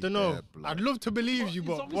 techie. I don't know. there, blood. I'd love to believe you, It's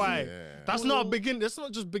but obviously- why? Yeah. That's not a begin. That's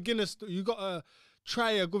not just beginner. You gotta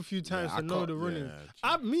try a good few times Yeah, to I know can't- the running.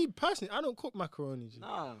 yeah, Me personally, I don't cook macaroni. G.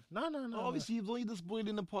 Nah. No. Obviously, you've only just boiled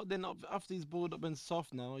in the pot. Then after it's boiled up and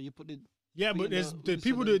soft, now you put it Yeah, but Put there's in the the-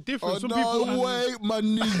 people do it different. Oh, Some no, people. wait, my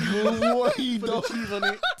nigga. What he put the done? cheese on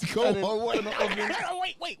it. Go and then on, put it in the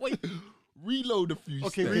oven. Wait. Reload a few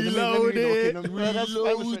Okay, steps. Reload it.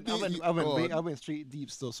 Reload I it. went straight deep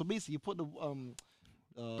still. So basically, you put the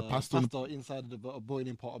pasta in pasta inside of the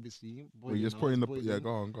boiling pot, obviously. Well, you just put in the... Yeah, go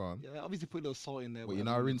on. Yeah, obviously put a little salt in there. But you're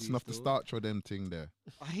whatever not you rinsing do off the still. starch or them thing there.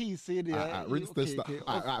 I hear you say that. Rinse the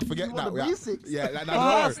starch. Forget You want that. the basics? Yeah, like, no,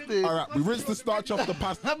 Bastard. don't worry. All right, we rinse the starch off the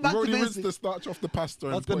pasta. Back We've to already rinsed basics. the starch off the pasta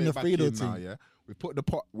and That's put good in it the back in Fredo now, thing. yeah? We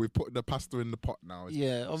put the pasta in the pot now. It's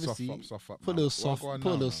Yeah, obviously. Soft up. Put a now. little Well, soft, go on put a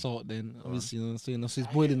now, little man. salt then. Obviously, you know what I'm saying? So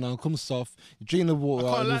it's boiling now, comes soft. You drain the water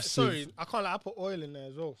out. with sieve. I can't lie. I put oil in there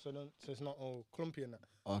as well, so it's not all clumpy in that.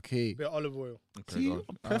 Okay. Bit of olive oil. Okay, See, go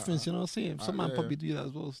on. preference, you know what I'm saying? Some man yeah, probably do that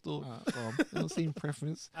as well still. You know what I'm saying?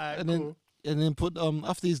 Preference. Alright, and cool. then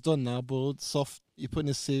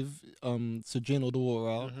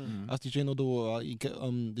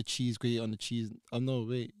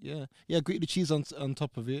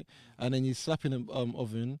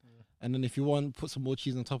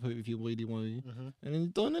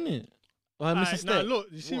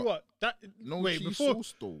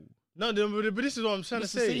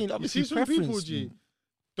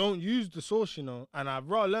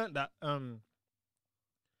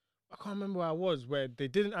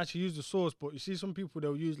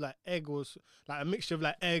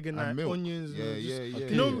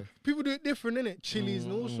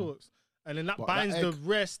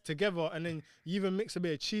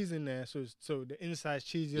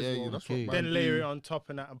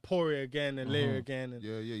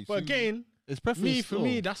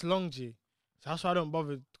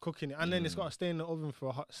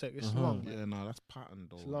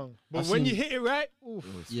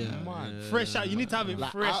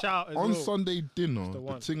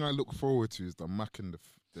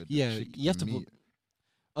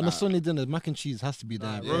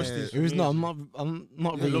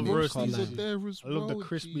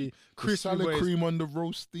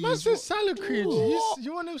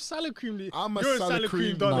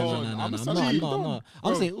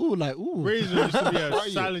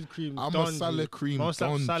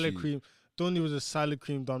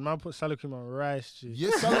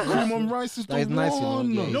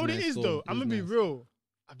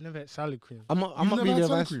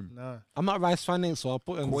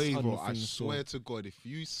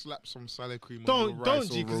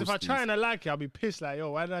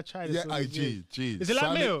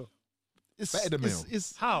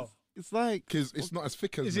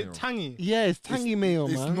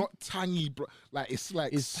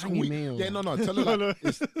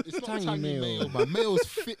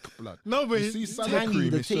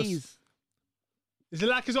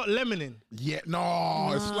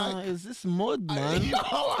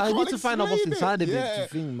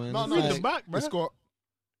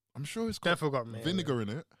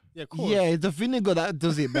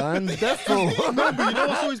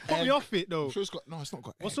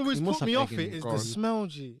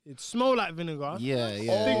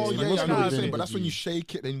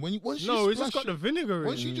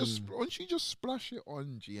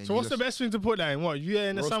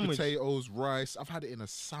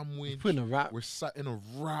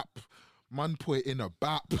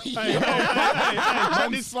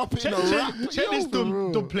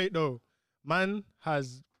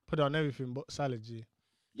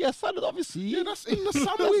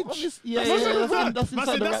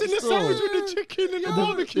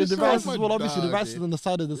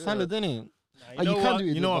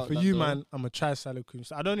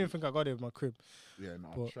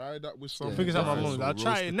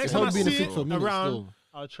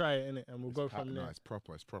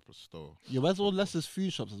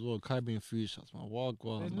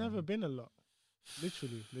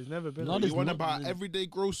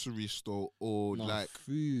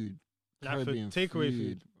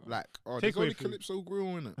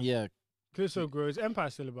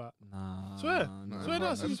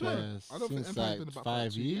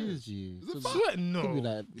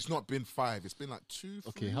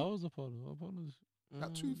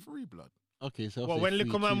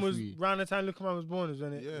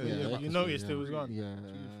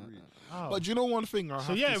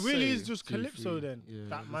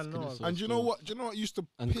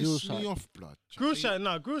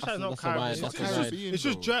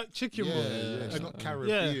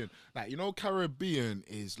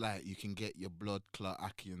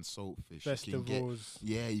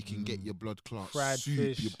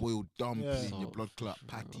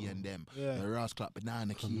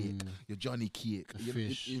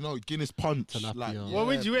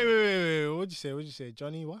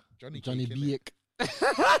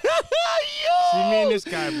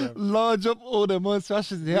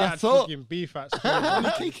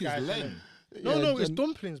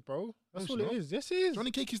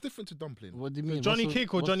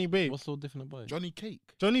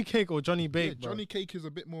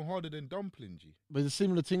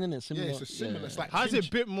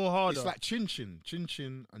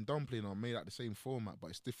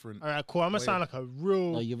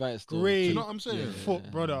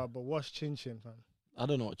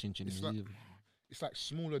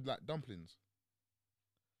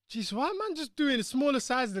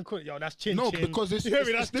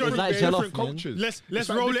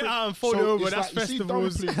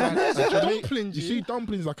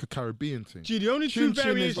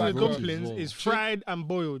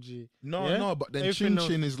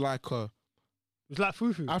is like a It's like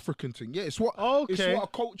fufu. African thing. Yeah, it's what Okay. it's what a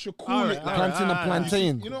culture call Alright, it. Like, Planting a alright.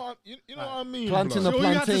 plantain. you know what I mean? Planting blood? a So all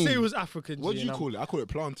you had to plantain. say was African. What do G, you and call it? I call it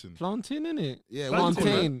planting. Plantain, innit? Yeah,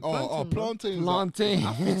 Plantain. Oh, plantain. Plantain.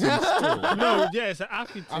 No, yeah, it's an Affi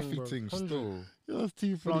thing, Affy bro. thing 100. still. That's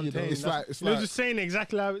too funny, you know. Plantain. It's that's- like- it's You're like- just saying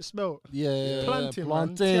exactly how it's spelled. Yeah, Plantain, man.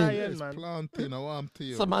 plantain. TIN, It's man. planting. I want to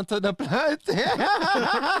you. Samantha the plantain.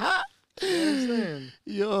 You know what I'm saying?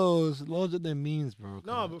 Yo, it's larger than means, bro.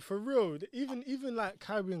 No, but for real, even like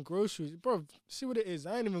Caribbean groceries, bro. See what it is.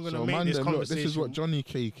 I ain't even gonna So make man, this look, conversation. this is what Johnny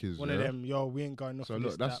Cake is. one yeah? of them. Yo, we ain't got enough. So of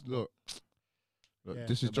look, this, that. look. Yeah.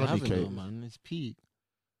 This is They Johnny haven't Cake. though, man. It's peak.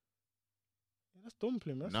 That's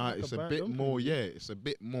dumpling. That's Nah, like it's a burnt bit dumpling. more. Yeah, it's a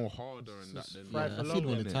bit more harder and that It's than fried Yeah, for I've seen it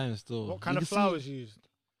all long, the innit? time still. What kind You of can flour is used?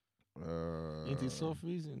 Ain't it soft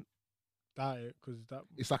freezing? That it, because that.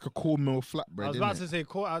 It's like a cornmeal flatbread. I was about innit? to say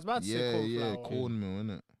corn. I was about to say Yeah, corn yeah, flour. cornmeal,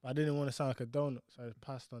 innit? I didn't want to sound like a donut, so I just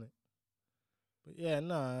passed on it. But yeah,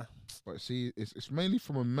 nah. But see, it's mainly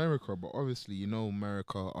from America, but obviously, you know,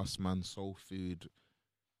 America, us man, soul food.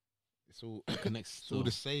 It's all Connects it's all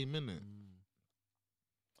the same, innit?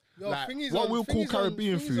 Yo, Like, thingies what on- we'll call thingies on-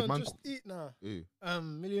 Caribbean thingies food, on man. Just eat now. Yeah,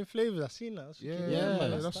 Million flavors. I've seen that. That's yeah, wicked. Yeah,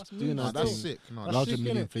 man, that's that's doing nah, that that's thing. sick. No, That's Larger sick,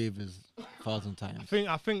 million innit? flavors, 1,000 times. I think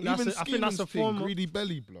that's even I think that's a thing, form. Of, greedy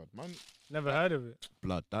belly blood, man. never heard of it.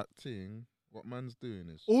 Blood, that thing. What man's doing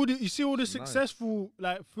is All the you see all the Nice. successful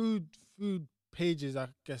like food pages. I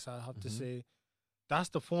guess I have to Mhm. say. That's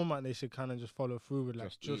the format they should kind of just follow through with,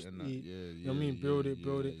 like just eating that. eat. Yeah, You know what I mean? Build it.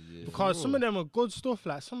 yeah. Because some of them are good stuff.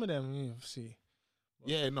 Like some of them, you see,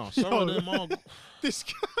 Yeah, no, some Yo. of them are. this.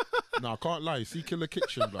 No, I can't lie. See Killer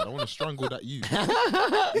Kitchen, blood. I want to strangle that you.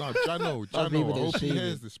 No, Jano. I'll be I with hope that he shame.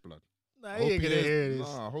 hears this, blood. Nah, he ain't gonna hear this.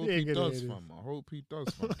 Nah, I hope He he ain't gonna does, hear fam. I hope he does,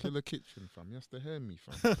 fam. Killer Kitchen, fam. He has to hear me,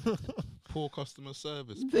 fam. Poor customer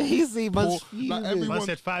service. Easy, Poor- man. like Man everyone-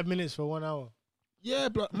 said 5 minutes for 1 hour. Yeah,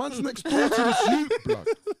 blood. Man's next door to the youth, blood.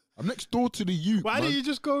 I'm next door to the youth. Why man. didn't you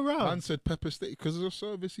just go around? Man said pepper steak because of the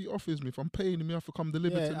service he offers me. If I'm paying him, he have to come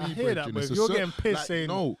deliver Yeah, to me. I hear that, brethren. but It's if a you're ser- getting pissed like, saying-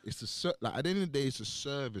 no, it's a like at the end of the day, it's a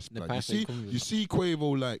service. The Blood. price they come with. You see,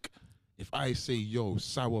 Quavo, like if I say, "Yo,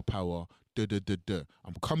 sour power,"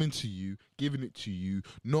 I'm coming to you, giving it to you,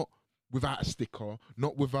 not without a sticker,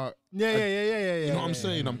 not without. Yeah. You know what I'm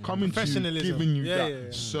saying? I'm coming to you, Professionalism. giving you Yeah, that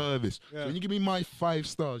yeah. service. Yeah. So when you give me my 5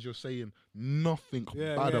 stars, you're saying nothing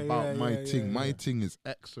Yeah, bad yeah, about yeah, my yeah, thing. yeah, My yeah. thing is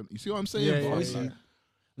excellent. You see what I'm saying? Yeah, bro? yeah, It's yeah. like-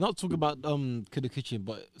 Not talk about Killer Kitchen,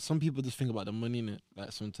 but some people just think about the money in it.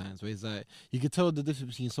 Like sometimes, where it's like you can tell the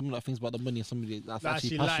difference between someone that thinks about the money and somebody that's That actually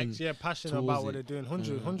she passionate. likes, passionate towards about what it. they're doing.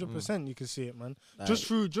 100%. You can see it, man. Like, Just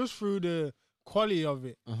through the quality of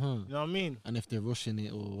it. uh-huh. You know what I mean? And if they're rushing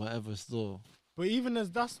it or whatever, still. But even as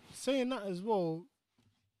that's saying that as well.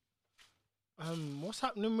 What's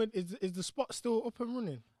happening with is the spot still up and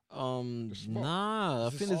running? The spot. Nah, I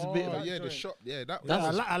Is think this- it's a bit. Oh, that yeah, the joint. shop. Yeah, that. Yeah, I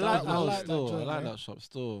was- like- I that like- was- I house like that still. joint, I like yeah. that shop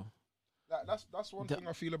still. That's one The- thing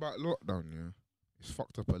I feel about lockdown. Yeah, it's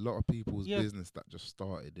fucked up a lot of people's Yeah. business that just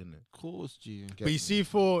started, innit? Of course, G. But you see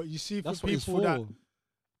for That's what it's people that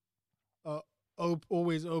for.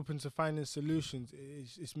 always open to finding solutions,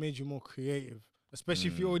 it's made you more creative. Especially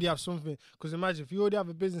if you Mm. already have something. Because imagine if you already have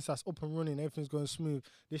a business that's up and running, everything's going smooth,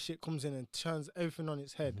 this shit comes in and turns everything on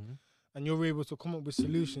its head. Mhm. And you're able to come up with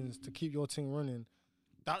solutions to keep your thing running.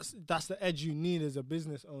 That's the edge you need as a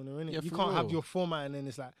business owner, innit? Yeah, You for can't have real. your format and then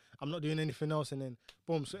it's like, I'm not doing anything else, and then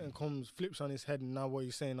boom, something comes, flips on its head, and now what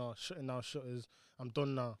you're saying, shutting down shutters, I'm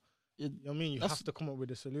done now. It- You know what I mean? You That's- have to come up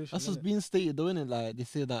with a solution. That's what's innit? being stated, though, innit? Like they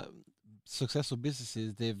say that successful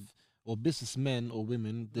businesses, or businessmen or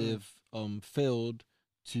women, they've failed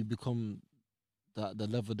to become the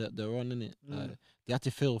level that they're on, innit? Like they have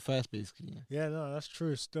to fail first, basically. Yeah, no, that's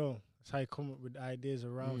true still. That's how you come up with ideas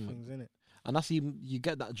around Mm. things, innit? And that's you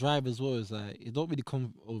get that drive as well. It's like it don't really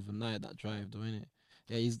come overnight, that drive, though, innit?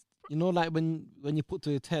 Yeah, like when you put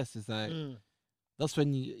to a test, it's like that's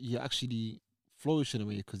when you actually flourish in a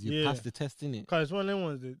way because you Yeah. pass the test, innit? Because one of them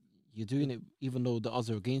ones that You're doing it even though the odds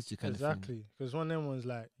are against you, kind of thing. exactly. Because one of them ones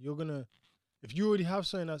like if you already have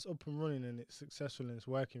something that's up and running and it's successful and it's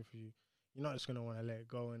working for you, you're not just gonna want to let it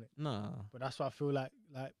go, innit? Nah. But that's what I feel like,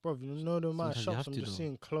 bro, you know the amount of Sometimes you shops have I'm to, just though.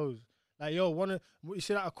 seeing closed. Like, yo, you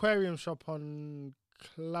see that aquarium shop on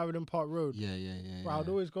Clarendon Park Road? Yeah. Bro, I'd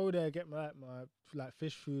always go there and get my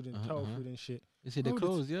fish food and turtle food and shit. They say they're Bro, the-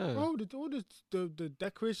 closed, yeah. Bro, all the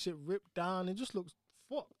decoration shit ripped down. It just looks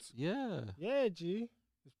fucked. Yeah. Yeah, G.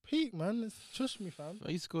 It's peak, man. Trust me, fam.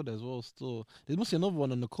 I used to go there as well still. There must be another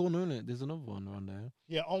one on the corner, innit? There's another one around there.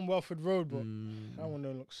 Yeah, on Welford Road, but Mm. that one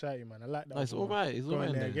don't look shitty, man. I like that. No, it's one, man. alright. It's Go in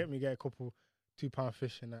alright there, there. get a couple £2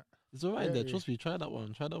 fish and that. It's alright Yeah, there. yeah. Trust me. Try that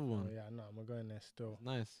one. Try the other Oh one. yeah, no, I'm going there still. It's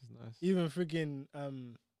nice. It's nice. Even freaking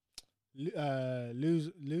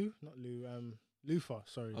Lufa,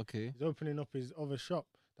 sorry. Okay. He's opening up his other shop.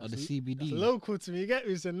 Oh, the That's CBD. local to me. You get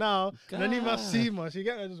me? So now, no need my see much. You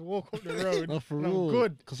get me? I just walk up the road. Not for and I'm real.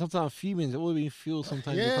 good. Because sometimes females, it always been feel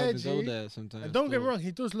sometimes you Yeah, can't even go G. there sometimes. And don't get me still. wrong,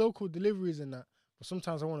 he does local deliveries and that. But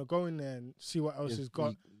sometimes I want to go in there and see what else Yes, he's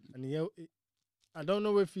got. we- And I don't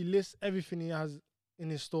know if he lists everything he has in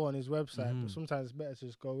his store on his website, Mhm. but sometimes it's better to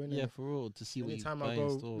just go in. Yeah, innit? for real. To see what you Anytime buy I in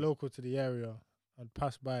go store. local to the area, I'd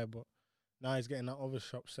pass by. But now he's getting that other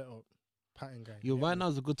shop set up. Patting guy. Yo, you get right me? now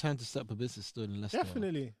is a good time to set up a business still in Leicester.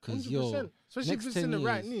 Definitely. 'Cause, 100%. yo, Especially if next it's 10 in the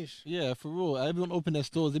right years, niche. Yeah, for real. Everyone open their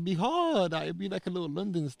stores. It'd be hard. It'd be like a little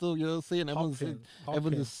London still. You know what I'm saying?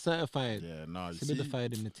 Everyone's certified, Yeah, nah, you see,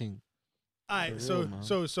 solidified in the thing. Alright, For so real,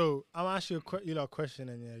 man. so I'm asking you a question,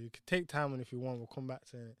 and yeah, you can take time, and if you want, we'll come back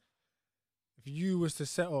to it. If you was to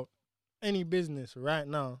set up any business right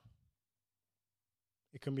now,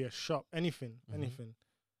 it can be a shop, anything, Mhm. anything.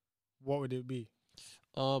 What would it be?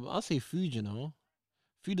 I'll say food. You know,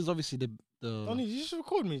 food is obviously the. Donnie, you just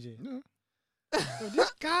record me, G. Yeah. Yo,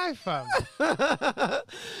 this guy, fam.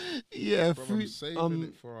 Yeah, Bro, I'm food. saving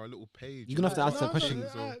it for our little page. you're gonna have to ask No, that no, question. no,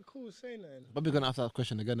 alright, cool, say nothing. But we're gonna have to ask that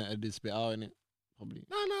question again and edit this bit out in it. Probably.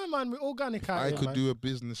 No, man, we're organic out I here, could man. do a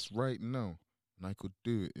business right now, and I could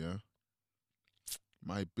do it. Yeah,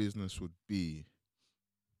 my business would be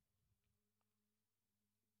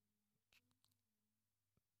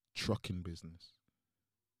trucking business.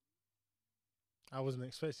 I wasn't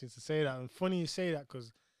expecting to say that. And funny you say that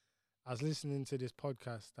because I was listening to this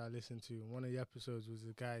podcast I listened to. One of the episodes was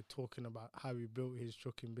a guy talking about how he built his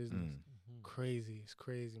trucking business. Mm. Crazy. It's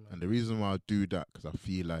crazy, man. And the reason why I do that because I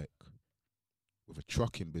feel like with a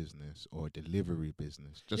trucking business or a delivery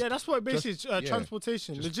business, just yeah, that's what it basically is. yeah,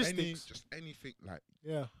 Transportation, just logistics. just anything like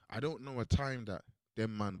Yeah. I don't know a time that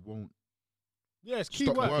them man won't Yeah, it's key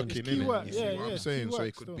stop work. working. It's key innit? work. You Yeah, see yeah. what I'm it's saying? key So work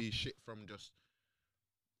it could still. be shit from just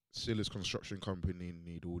Silla's construction company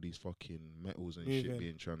need all these fucking metals and shit Moving.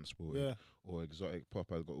 being transported. Yeah, Or Exotic Pop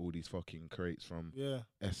has got all these fucking crates from yeah.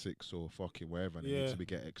 Essex or fucking wherever, and they Yeah. need to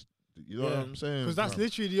be you know what I'm saying? Because that's fam?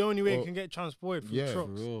 literally the only way Or- it can get transported through yeah, for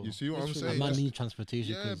trucks. real. You see what I'm Literally. saying? Man Just- need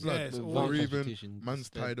transportation. Yeah, 'Cause blood. it's without always- Or even transportation, man's it's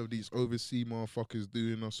dead. tired of these overseas motherfuckers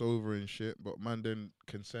doing us over and shit, but man then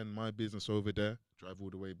can send my business over there, drive all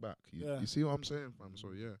the way back. Yeah. You see what I'm saying, fam?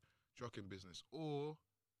 So yeah, trucking business or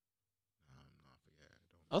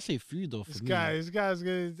I'll say food though. For This me. guy's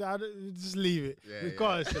gonna just leave it. Yeah,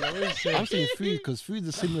 Regardless, like, what you say. I'm saying food because food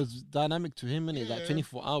is similar dynamic to him, innit? Like Yeah.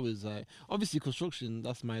 24 hours. Like obviously construction,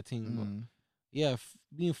 that's my thing. But Mm. yeah,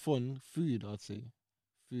 being fun, food. I'd say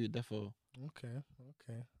food, therefore, Okay.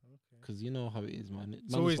 because you know how it is, man.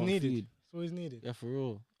 It's always about needed. food. It's always needed. Yeah, for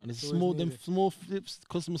real. And it's It's always small, them needed. small flips,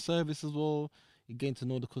 customer service as well. You're getting to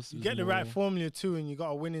know the You customers. get the right more, formula too, and you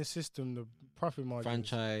got a winning system. The profit margin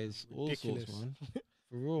franchise, all ridiculous. sorts, man.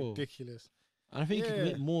 For real. ridiculous. And I think you can Yeah.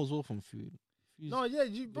 make more as well from food. Food's- No,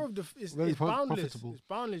 yeah, bro, it's Very boundless. profitable. It's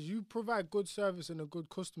boundless. You provide good service and a good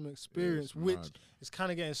customer experience, it's which mad. is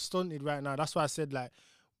kind of getting stunted right now. That's why I said like,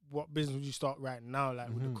 what business would you start right now, like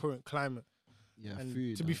with Mhm. the current climate? yeah, And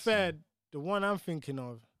food. to be I'd say. fair, the one I'm thinking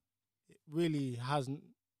of, it really hasn't.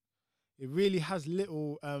 It really has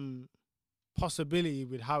little possibility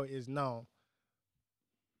with how it is now.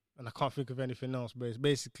 And I can't think of anything else, but it's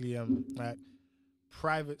basically like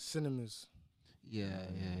private cinemas. Yeah,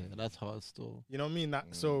 that's hard still. You know what I mean?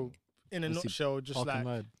 That so in a Obviously, nutshell, just Parking like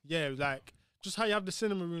mad. yeah, like just how you have the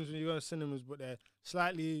cinema rooms when you go to cinemas, but they're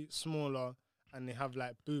slightly smaller and they have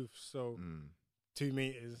like booths, so 2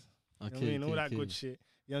 meters. You know what I mean? All that good shit.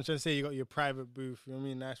 You know what I'm trying to say? You got your private booth, you know what I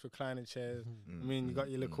mean? Nice recliner chairs. I mean, you got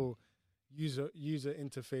your little user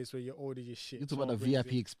interface where you order your shit. You talk about the someone brings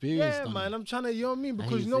VIP it. experience. Yeah, done. man, I'm trying to, you know what I mean? I hear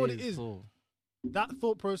Because you know what say it is? still. That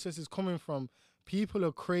thought process is coming from people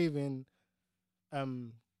are craving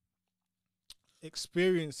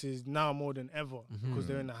experiences now more than ever because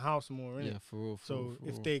they're in the house more, innit? Yeah, for real. For So real, for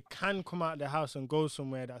if real. they can come out of the house and go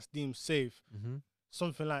somewhere that's deemed safe,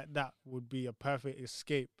 something like that would be a perfect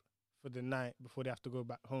escape for the night before they have to go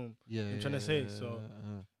back home. Yeah, I'm trying to say, so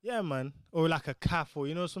yeah, man, or like a cafe, or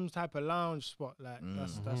you know, some type of lounge spot, like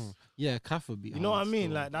that's yeah, cafe would be. you know what I hard mean,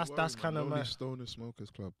 still. like that's kind of Lonely my. Stoner Smokers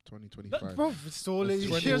Club 2025. Bro, it's all That's you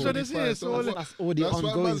know what I'm saying, it's all That's already That's why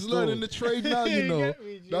ongoing. man's learning the trade now, you know. get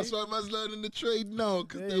me, G? That's why man's learning the trade now,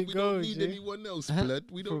 because There then you we go, don't need G. anyone else, blood.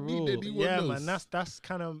 We For don't need real. anyone Yeah, else. man, that's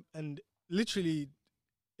kind of, and literally,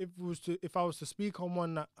 if I was to speak on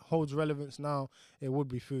one that holds relevance now, it would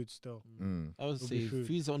be food still. I would It'll be say food.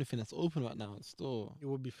 food's the only thing that's open right now. Still, It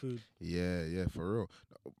would be food. Yeah, for real.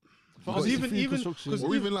 For Because us, it's even food even construction. because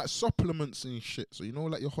Or even like supplements and shit. So you know,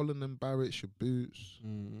 like your Holland and Barrett's, your Boots.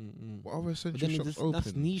 What other But essential then shops that's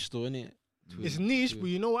open? niche though, isn't it? it's niche, but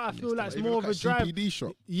you know what I feel like it's more of a drive. CPD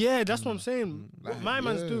shop. Yeah, that's what I'm saying. What Like, my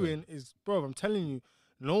man's yeah. doing is, bro, I'm telling you,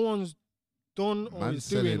 no one's done or Man's is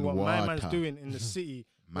doing selling what my man's water. doing in the city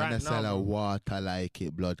Man, right now. Bro. water like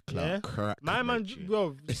it, blood clot. Yeah? Crack. My man, brethren.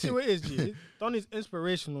 bro, you see what it is, G? Don is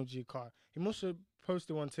inspirational, G, car. He must have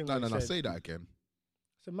posted one thing. No, where no, he no. said, Say that again.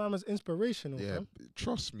 So my man's inspirational, Yeah, fam.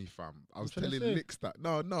 trust me, fam. I was trying to telling say. Licks that.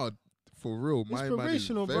 No, for real. My man is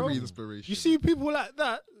Inspirational, very bro. inspirational. You see people like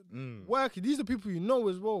that Mm. working. These are people you know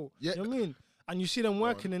as well. Yeah. You know what I mean? And you see them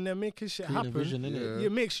working and they're making shit Creating a happen. vision, innit? Yeah.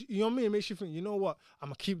 It makes you know what I mean. It makes you think. You know what? I'm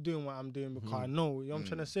gonna keep doing what I'm doing because I know. You know what I'm Mm.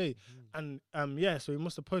 trying to say. And yeah. So he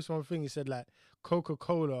must have posted one thing. He said like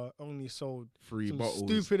Coca-Cola only sold 3 some bottles.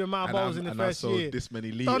 stupid amount of And bottles I'm- in the and I first sold year. this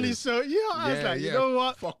many Donny, liters. so yeah, I was like, you yeah, know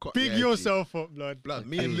what? fuck up, Big yeah, G. yourself up, blood. Blood.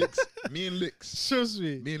 Me and Licks. Trust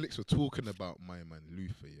me. Me and Licks were talking about my man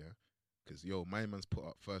Luther, yeah, because yo, my man's put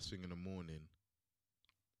up first thing in the morning,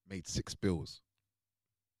 made 6 bills.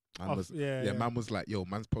 Man was, yeah. man was like, yo,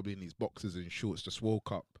 man's probably in his boxes and shorts, just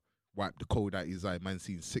woke up, wiped the cold out his eye, man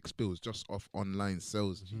seen 6 bills just off online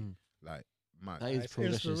sales, G. Like, man. That is It's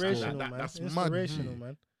progression. inspirational, That- man. that's mad, Inspirational, G.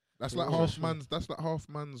 man. That's like Trust half me. man's. That's like half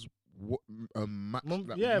man's.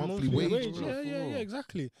 Yeah, monthly wage. bro. Yeah,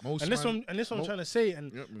 exactly. Most And this man- one, and this one I'm mo- trying to say,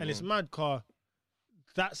 and Yep, and it's go on. mad, car.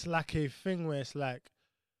 That's like a thing where it's like,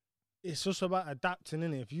 it's just about adapting,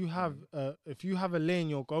 innit? If you have a lane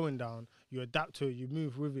you're going down, you adapt to it, you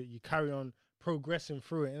move with it, you carry on progressing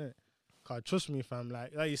through it, innit? Cause trust me, fam.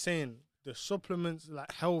 Like you're saying, the supplements,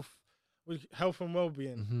 like health and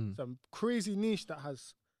well-being, some crazy niche that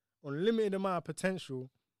has unlimited amount of potential,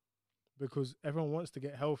 because everyone wants to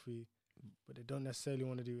get healthy, but they don't necessarily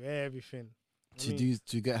want to do everything. To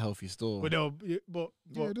get healthy still. But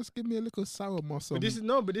Yeah, just give me a little sour muscle. But this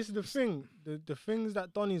is the thing. The things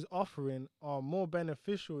that Donny's offering are more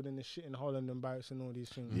beneficial than the shit in Holland and Barrett's and all these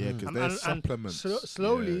things. Yeah, because And- there's and supplements.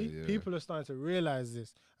 slowly, Yeah, yeah. people are starting to realize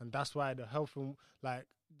this, and that's why the health and like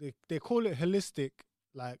they call it holistic,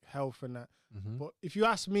 like health and that. But if you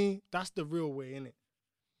ask me, that's the real way, innit?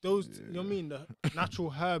 Those, you know what I mean? The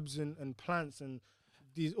natural herbs and plants and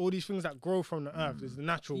all these things that grow from the earth is the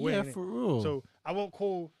natural way. Yeah, innit? for real. So I won't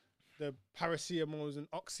call the paracetamols and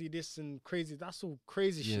oxy this and crazy. That's all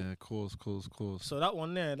crazy shit. Yeah, course. So that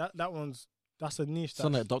one there, that's a niche.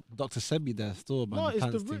 Sound That's, like Dr. Sebi there still, man. No, the it's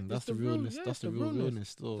pants the re- thing. it's That's the the real- realness. yeah, That's it's the the real realness. realness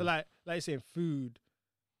still. so like you saying food,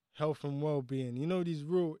 health and well-being. You know, these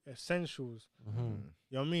real essentials. You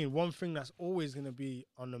know what I mean? One thing that's always gonna be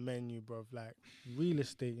on the menu, bruv, like real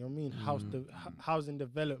estate. You know what I mean? Housing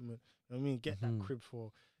development. You know what I mean? Get that crib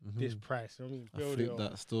for this price. You know what I mean? I Build flip it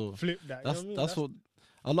that up, still. flip that. That's you know what I mean? that's what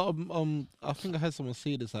a lot of I think I heard someone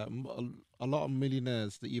say this, like a lot of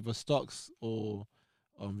millionaires, that either stocks or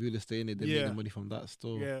real estate, in it, they make Yeah. their money from that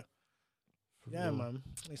still. Yeah. For Yeah, real. man.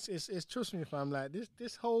 It's trust me, fam. Like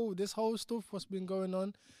this whole stuff what's been going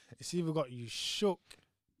on, it's either got you shook,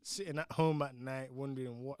 sitting at home at night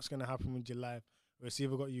wondering what's gonna happen with your life, or it's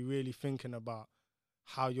either got you really thinking about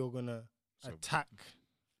how you're gonna attack.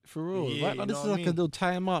 For real, Yeah, right now you this know is what I like a mean? little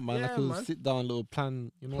time out, man. Yeah, like a man. sit down, little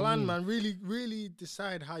plan. You know, what I Plan, mean? man. Really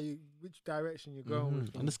decide which direction you're going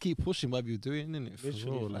with. And just keep pushing whatever you're doing, innit? For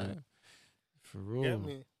Literally, real, fam. like for real. Get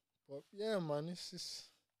me? But yeah, man. It's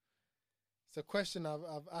a question I've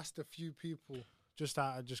asked a few people just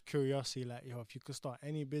out of just curiosity. Like, yo, if you could start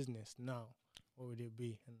any business now, what would it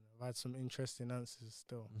be? And I've had some interesting answers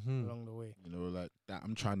still along the way. You know, like that.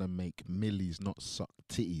 I'm trying to make millies, not suck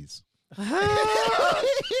titties. I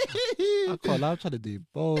can't lie, I'm trying to do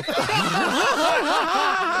both.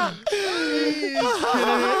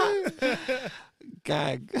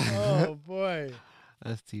 Gag. Oh boy.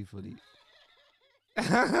 That's too funny.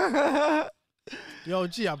 Yo,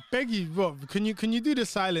 G, I beg you, Rob, can you do the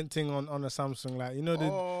silent thing on a Samsung, like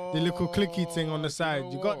the little clicky thing on the side?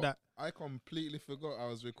 You got that? I completely forgot I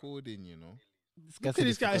was recording. You know. Look at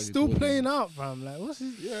this guy still playing out, fam. Like, what's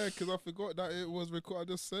his? Yeah, because I forgot that it was recorded.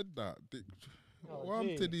 I just said that. Oh, What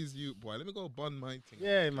happened to gee. these youth boy? Let me go bun my thing.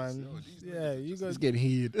 Yeah, Because, man. yo, these Yeah, niggas you just- guys It's getting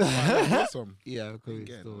heated. Get some. Yeah, I'm Ain't coming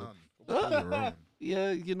getting still. none. Put your own.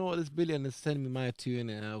 Yeah, you know what? This billion is sending me my two in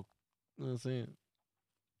it. You know what I'm saying?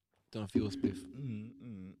 Don't feel spiff.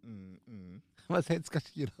 My head's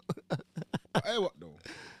scratching, you know. Hey, what though?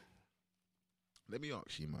 Let me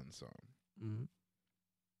ask you, man. So,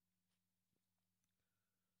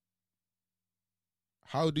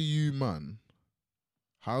 how do you, man,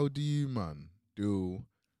 deal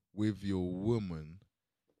with your woman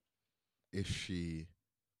if she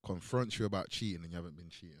confronts you about cheating and you haven't been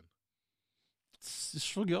cheating? just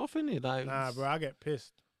shrug it off, innit? Like, Nah, bro, I get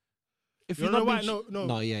pissed. if You you're know not why? being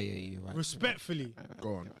No. yeah, you're right. Respectfully,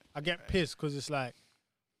 Go on. I get pissed because it's like,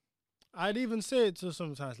 I'd even say it to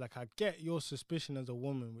sometimes, like, I get your suspicion as a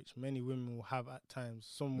woman, which many women will have at times,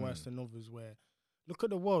 some worse than others, where look at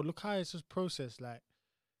the world, look how it's just processed. Like,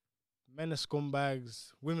 men are scumbags,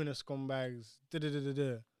 women are scumbags,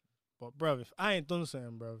 da-da-da-da-da. But, bruv, if I ain't done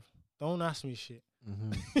something, bruv, don't ask me shit.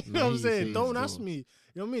 You know what I'm saying? Don't ask me. You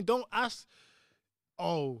know what I mean? Don't ask,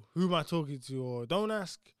 oh, who am I talking to? Or don't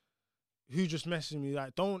ask who just messaged me.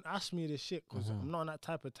 Like, don't ask me this shit because I'm not on that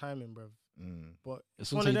type of timing, bruv. But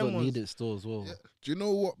it's one of Sometimes you them don't ones. need it still as well. Yeah. Do you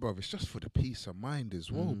know what, bruv? It's just for the peace of mind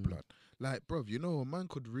as well, Mm. blood. Like, bruv, you know, a man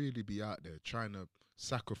could really be out there trying to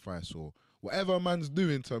sacrifice or whatever a man's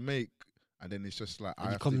doing to make, and then it's just like, And I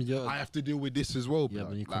you have, come to, your- I have to deal with this as well, Yeah, blood.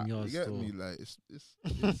 when you come Like, yours you get still. me? Like, it's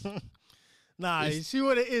Nah, It's- you see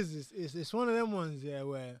what it is? It's one of them ones, yeah,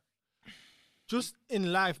 where just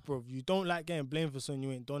in life, bro, you don't like getting blamed for something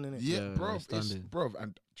you ain't done, innit? yeah, Yeah, bruv. It's, understanding. bruv,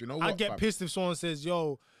 and do you know what? I get fam? pissed if someone says,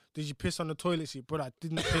 yo, did you piss on the toilet seat? Bro, I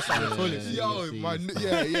didn't piss on the Yeah, toilet yeah, seat. yeah. Yo, see, my, it's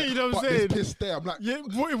yeah, yeah. You know what I'm but there's saying? piss there. I'm like, Yeah,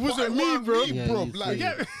 but it but wasn't me, what I bro. mean, Yeah, bro. you Like,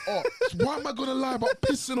 see. oh, so why am I gonna lie about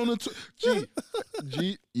pissing on the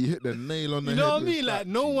G, you hit the nail on the You head. know what I with mean? Like, that,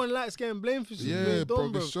 no G. one likes getting blamed for shit you Yeah, ain't done,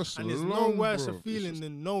 bruv, bro. it's just And there's no long, worse bruv. a It's feeling just-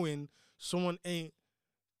 than knowing someone ain't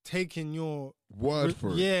taking your Word for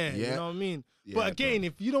it. Yeah, you know what I mean? Yeah, But again, bruv.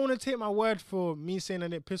 if you don't want to take my word for me saying I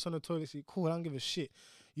didn't piss on the toilet seat, cool, I don't give a shit.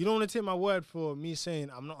 You don't want to take my word for me saying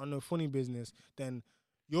I'm not on no funny business, then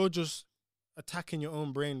you're just attacking your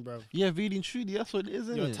own brain, bro. Yeah, really and truly, that's what it is,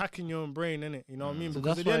 isn't You're it? attacking your own brain, innit? You know what I mean? So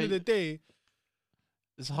Because that's at the end why of the day,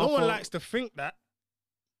 It's no hard one for- likes to think that.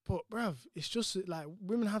 But bruv, it's just like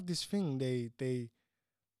women have this thing. They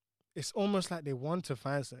it's almost like they want to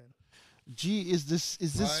find something. G, is this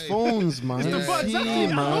Right. phones, man? It's the Yeah, bug, It's exactly. here,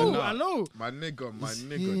 I man. know, I know. My nigga, It's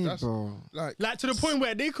nigga. here, That's bro. like To the point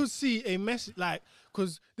where they could see a message, like,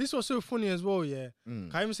 because this was so funny as well, yeah.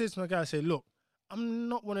 Mm. I even say to my guy, I say, look, I'm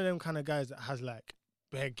not one of them kind of guys that has like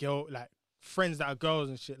bare girl, like friends that are girls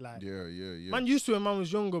and shit. Like, yeah. man used to when man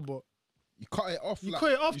was younger, but You cut it off. you like,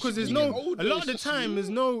 cut it off you because see, there's when you no, get older, a lot it's of the just time, you. there's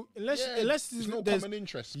no, unless Yeah, there's no there's, common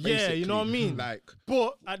interest. yeah, you know what I basically. mean? Like,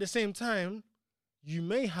 but at the same time, you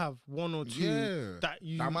may have one or two yeah, that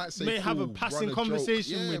you that might say, may have a cool, passing run a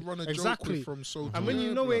conversation joke. Yeah, with. run a Exactly. joke with from so to And when you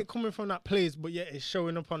there, know blood. it ain't coming from that place, but yet it's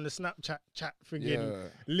showing up on the Snapchat chat friggin' Yeah.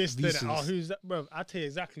 list that, Decent. oh, who's that, bro? I'll tell you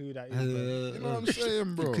exactly who that is, bro. You know what I'm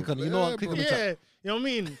saying, bro? Click on it. You know what? Yeah, Click on bro. the chat. Yeah, you know what I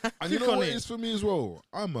mean? And Click you know on what it. it is for me as well?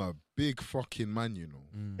 I'm a big fucking man, you know.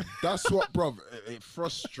 Mm. That's what, bruv, it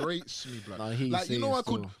frustrates me, blood. Nah, I hear you Like, you saying know,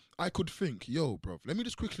 still. I could think, yo, bruv, let me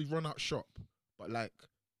just quickly run out shop. But like,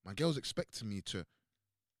 my girl's expecting me to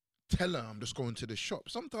tell her I'm just going to the shop.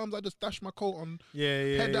 Sometimes I just dash my coat on, Yeah,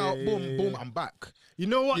 yeah. head yeah, out, yeah, boom, yeah, boom, yeah. I'm back. You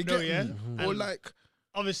know what You though, get yeah? me? Mhm. Or And like,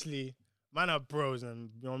 obviously, man are bros, and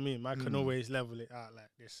you know what I mean. Man can Mm. always level it out like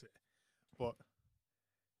this. But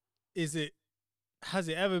has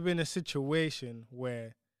it ever been a situation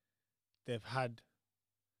where they've had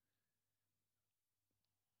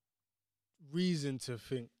reason to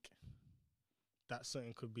think that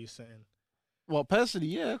something could be something? Well, personally,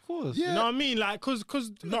 yeah, of course. Yeah. You know what I mean? Like, cause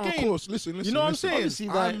no, again, of course, listen. know what I'm listen. saying? Obviously,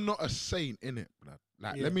 like- I'm not a saint, innit, blood.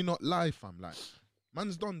 Like, Yeah. let me not lie, fam. Like,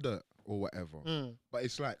 man's done dirt or whatever. Mm, But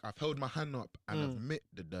it's like I've held my hand up and Mm. admit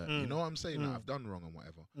the dirt. Mm. You know what I'm saying? Mm. Like, I've done wrong and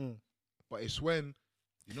whatever. mm. But it's when,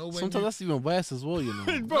 you know, when Sometimes that's even worse as well, you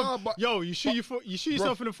know. Bro, Nah, but- yo, you shoot your foot, you shoot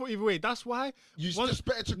yourself in the foot either way. That's why. you once- just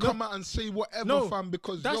better to no. come out and say whatever, No, fam,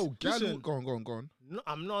 because that's- yo, gal, listen. go on. No,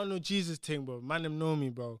 I'm not on no Jesus thing, bro. Man, them know me,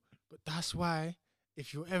 bro. But that's why,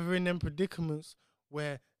 if you're ever in them predicaments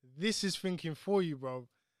where this is thinking for you, bro,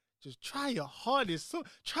 just try your hardest. So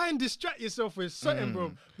try and distract yourself with something,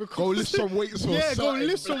 bro. Because Go lift some weights or yeah, go something.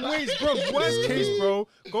 lift some weights, bro. Worst case, bro,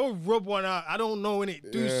 go rub one out. I don't know, innit?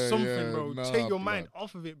 Do Yeah, something, yeah, bro. nah, Take your mind blood.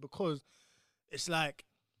 off of it because it's like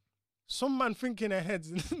some man think in their heads.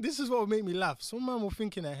 This is what will make me laugh. Some man will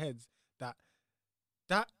think in their heads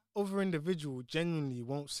that other individual genuinely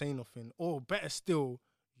won't say nothing, or better still,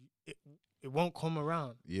 it won't come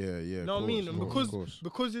around. Yeah. You know what I mean? And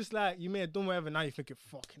because it's like you may have done whatever, now you're thinking,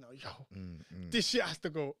 fucking hell, yo, this shit has to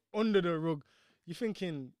go under the rug. You're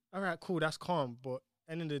thinking, all right, cool, that's calm, but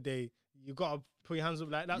end of the day, you gotta put your hands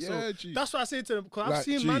up like that. Yeah, So G. that's what I say to them, because I've Like,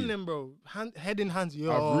 seen G. man them, bro, head in hands,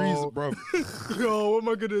 yo, I've reason, bro. yo, what am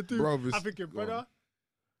I gonna do? Bruv, it's I'm thinking, gone. brother,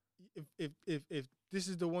 if this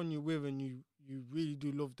is the one you're with and you really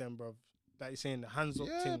do love them, bro, like you're saying, the hands up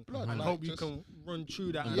Yeah, thing, blood, and like, hope you just- can run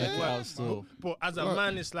through that And and back it work. out still. But as a Blood.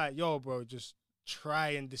 man, it's like, yo, bro, just try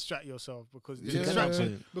and distract yourself because the Yeah.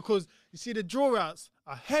 distraction, because you see the draw outs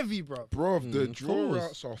are heavy, bro. Bruv, the of draw course.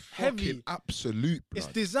 outs are Heavy. fucking absolute. It's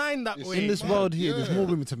blood. designed that It's way. In this mad, world here, there's yeah. more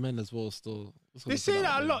women to men as well. Still, Let's They put say out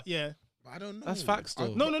that a there. lot, yeah. I don't know. That's facts,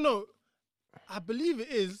 though. No. I believe it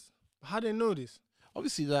is. How do they know this?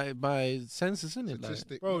 Obviously, like by census, isn't it? Like,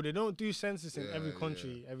 Statistic. Bro, they don't do census in Yeah, every yeah.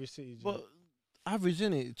 country, every city. G. but average,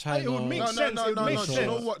 innit? China. it would make No, sense. no, It no, no, makes no. Do you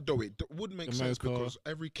know sense. what though? It would make sense America. because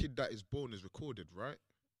every kid that is born is recorded, right?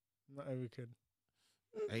 Not every kid.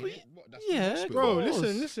 Ain't it? What, that's the Yeah, hospital. Bro, course.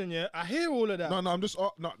 listen, yeah. I hear all of that. No, I'm just.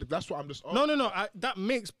 No, that's what I'm just. No. That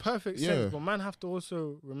makes perfect Yeah. sense. But man have to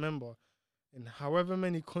also remember, in however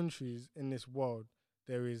many countries in this world,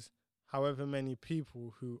 there is however many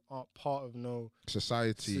people who aren't part of no.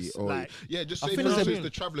 Society Soc- or like- yeah, just I say think for there's instance a- the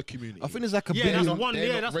traveller community. I think there's like a Yeah, billion. that's one. they're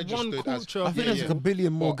Yeah, not that's one registered as- culture. I think there's yeah. like a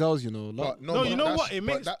billion more But- girls, you know. Like, but No, you know that's- what? It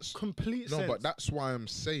but makes that's complete no, sense. but that's why I'm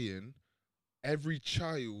saying every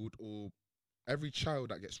child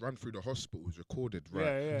that gets run through the hospital is recorded, right?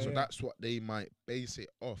 Yeah, so yeah. that's what they might base it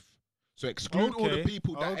off. So exclude all the Okay.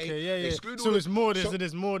 people that ain't. Okay, yeah. Exclude all So the, it's more than. so- So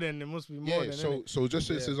there's more than. There must be more yeah. than. So innit? so just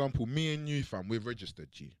as Yeah. example, me and you, fam, we're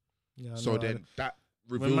registered, G. Yeah, I So know, then that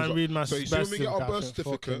when reveals. man read my So you see when we get our certificate, I birth think,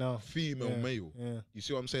 fucking certificate, hell. female, Yeah, male. Yeah. You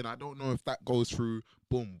see what I'm saying? I don't know if that goes through.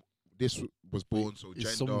 Boom, this was born so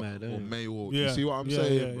It's gender so mad, or eh? male. Yeah. You see what I'm yeah,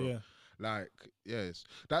 saying, yeah, bro? Yeah. Like, yes,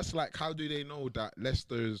 that's like how do they know that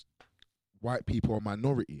Leicester's white people are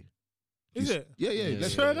minority? Is You it? Yeah, yeah. Yeah,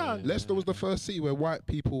 Leicester, Swear down. Leicester was the first city where white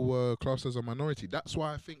people were classed as a minority. That's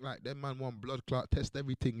why I think like them man want blood clot test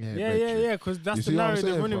everything here. Yeah. Because You that's the see what I'm narrative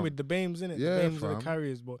saying, running fam? with the BAMEs, innit? Yeah, The BAMEs are fam. the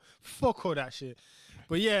carriers, but fuck all that shit.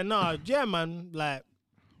 But yeah, man. Like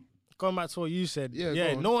going back to what you said. Yeah,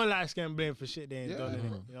 Yeah, go on. no one likes getting blamed for shit they ain't Yeah. done,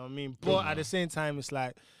 innit? You know what I mean? But at the same time, it's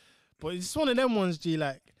like, but it's one of them ones, G.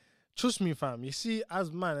 Like, trust me, fam. You see, as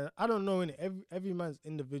man, I don't know, innit? Every man's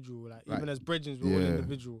individual. Like even as brethren, we're all yeah.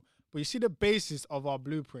 individual. But you see the basis of our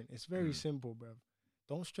blueprint. It's very simple, bruv.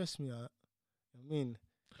 Don't stress me out. I mean,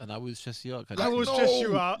 and I will stress you out. I will stress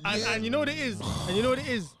you out. yeah. And you know what it is.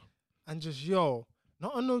 And just,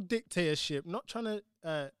 not on no dictatorship, not trying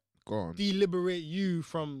to Go on. deliberate you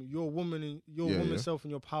from your woman and your Yeah, woman yeah. self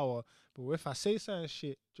and your power. But if I say certain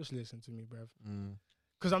shit, just listen to me, bruv. Mm.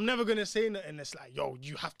 Because I'm never going to say nothing that's like, yo,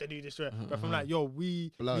 you have to do this. Right? But if I'm like, yo,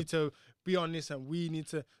 we Blood. need to be on this and we need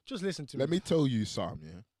to just listen to Let me. me tell you something,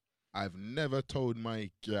 yeah. I've never told my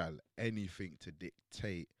girl anything to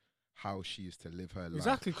dictate how she is to live her life.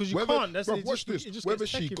 Exactly, because you Whether- can't. That's bruv, it. watch It this. just Whether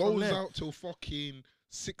gets she techie from goes there. out till fucking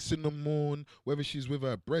 6 in the morning, whether she's with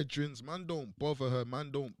her brethrens, man don't bother her,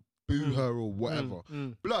 man don't boo her or whatever.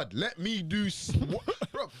 Blood, let me do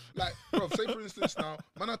bro. Like, bro, say for instance now,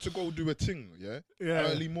 man had to go do a thing, yeah, Yeah.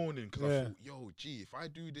 early morning because Yeah. I thought, yo, gee, if I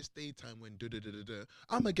do this daytime when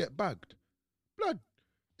I'ma get bagged. Blood.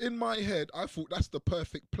 In my head, I thought that's the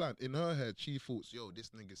perfect plan. In her head, she thought, yo, this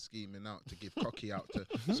nigga's scheming out to give cocky out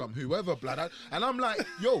to some whoever, blood. And I'm like,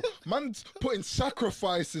 yo, man's putting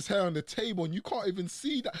sacrifices here on the table and you can't even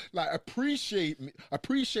see that. Like, appreciate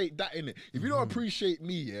that, innit? If you don't appreciate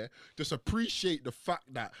me, yeah, just appreciate the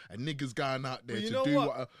fact that a nigga's going out there But you to know do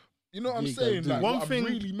what? you know what I'm You saying? gotta do Like, One what thing-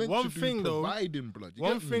 I'm really meant one to do, thing though- providing, blood. You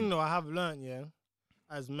One get me? thing though I have learned, yeah,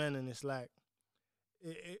 as men, and it's like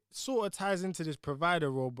it sort of ties into this provider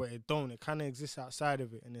role, but it don't. It kind of exists outside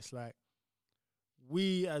of it, and it's like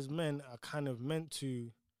we as men are kind of meant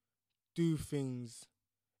to do things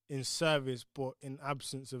in service, but in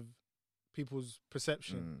absence of people's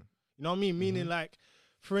perception. You know what I mean? Meaning, like,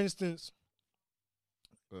 for instance,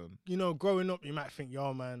 you know, growing up, you might think,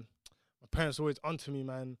 yo, man, my parents always onto me,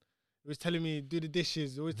 man. Always telling me do the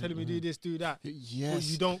dishes, always telling me do this, do that. Yes. But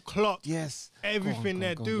you don't clock Yes. everything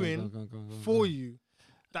they're doing Go on. for you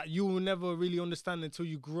that you will never really understand until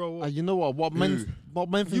you grow up. You know what men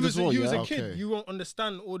think You as as a, well, you as yeah? a kid, Okay. you won't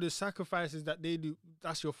understand all the sacrifices that they do.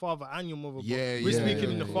 That's your father and your mother. But Yeah, we're yeah,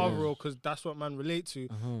 speaking in the yeah, father yeah. role because that's what man relate to.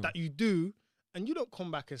 That you do, and you don't come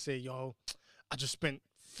back and say, "Yo, I just spent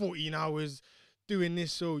 14 hours doing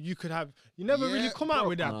this, so you could have." You never really Yeah, come out bro.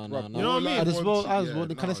 with that. No. You know what I mean? And as well,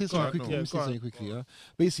 Yeah, can I say go something on, quickly? no. Let me say Go on. something quickly, yeah.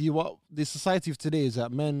 Basically, what the society of today is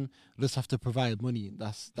that men just have to provide money.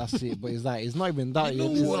 That's it. But it's like it's not even that. You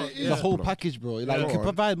know It's what it the is, whole bro? package, bro. Like Go you can on.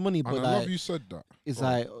 provide money, but And I love like you said that. it's Go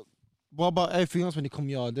on. like what about everything else when you come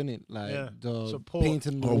yard, isn't it? Like Yeah. the Support.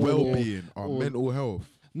 painting, the Our wall, well-being, our or- mental health.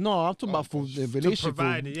 No, I'm talking about for the relationship,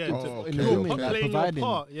 provide for- it, yeah, to- to- Oh, in the okay, woman, okay. like Playing your providing.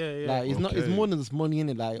 part. Yeah, yeah. Like it's not. It's Okay. more than just money in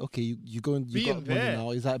it. Like okay, you Being got money there. now.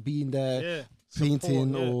 It's like being there, yeah. painting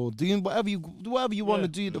Support, yeah. or doing whatever you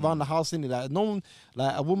want to Yeah. do around the house. In it, like no one,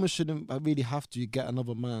 like a woman shouldn't really have to get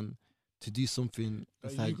another man to do something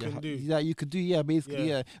That inside you can do. that you could do, yeah, basically,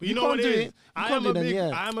 yeah. But If you know can't what it do is? it, you I can't am do a it, then, big, yeah.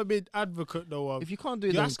 I am a big advocate though of. If you can't do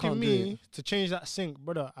it, You're then you asking can't do me it. to change that sink,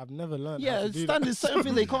 brother. I've never learned. how Yeah, to do standard certain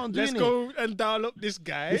things they can't do. Let's innit? go and dial up this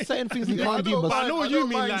guy. There's certain things they Yeah, can't do, But I know what you don't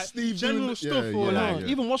mean, mind like Steve general doing it. stuff Yeah, or yeah, like. yeah.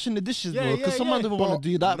 even washing the dishes, Yeah, bro. Because yeah, some man yeah. don't want But to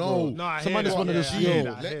do that, no. bro. No, I Some hear man just that. want to Yeah, just I hear yo.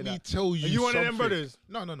 that. I hear Let me that. tell you Are you one of something. them brothers?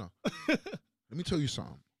 No. Let me tell you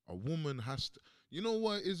something. A woman has to. You know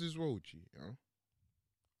what it is as well, G? You know?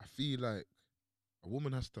 I feel like a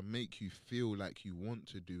woman has to make you feel like you want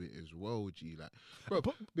to do it as well, G. Like, bro,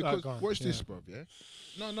 because go on, watch this, yeah. bro. Yeah.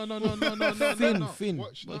 No. Thin.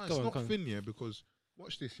 Watch, no, Go it's on, not go on. thin, yeah. Because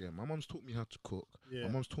watch this, yeah. My mum's taught me how to cook. Yeah. My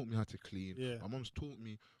mum's taught me how to clean. Yeah. My mum's taught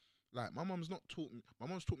me. Like, my mum's not taught me. My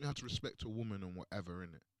mum's taught me how to respect a woman and whatever,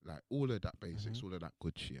 innit? Like, all of that basics, all of that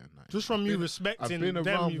good shit. And like, Just from I've you been- respecting I've been them,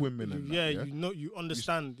 around you, women you, and that, yeah, yeah? you know, you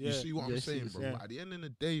understand. You Yeah. see what I'm Yes, saying, yes, bro? yeah. But at the end of the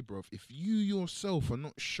day, bro, if you yourself are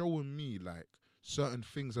not showing me like certain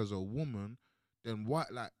things as a woman, then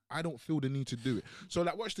what? Like, I don't feel the need to do it. So,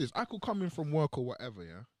 like, watch this. I could come in from work or whatever,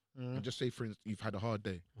 yeah, and just say, for instance, you've had a hard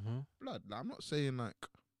day. Blood. Like, I'm not saying like,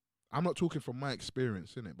 I'm not talking from my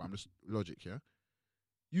experience, innit? But I'm just logic, yeah.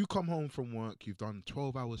 You come home from work, you've done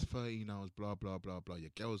 12 hours, 13 hours, blah blah blah blah.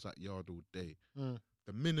 Your girl's at yard all day.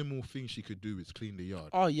 The minimal thing she could do is clean the yard.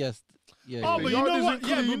 Oh yes, yeah. Oh, yeah. but The you yard know what? isn't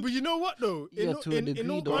Yeah, clean. but you know what though? Yeah, to a In degree,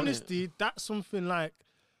 all though, innit? honesty, that's something like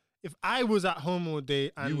if I was at home all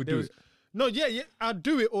day and You would there do was, it. No, yeah, I'd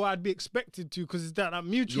do it or I'd be expected to because it's that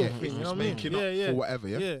mutual Yeah, thing. it's You know just what I mean? making Yeah, up yeah, for whatever,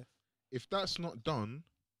 yeah? yeah. If that's not done,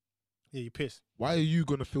 Yeah, you piss. why are you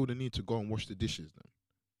gonna feel the need to go and wash the dishes then?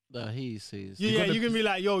 He says. Yeah, gonna- you're gonna be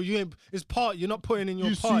like, yo, you ain't. It's part. You're not putting in your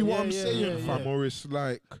You part. see what Yeah, I'm yeah, saying, yeah, fam? yeah. Or it's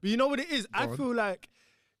like, But you know what it is? I Go on. feel like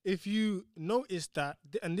if you notice that,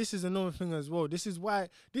 and this is another thing as well, this is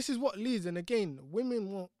what leads, and again,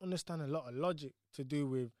 women won't understand a lot of logic to do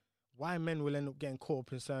with why men will end up getting caught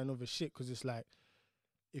up in certain other shit, because it's like,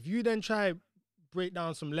 if you then try break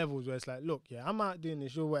down some levels where it's like, look, yeah, I'm out doing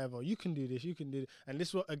this, you're whatever, you can do this, you can do it, and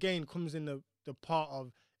this what again comes in the part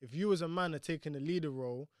of, if you as a man are taking the leader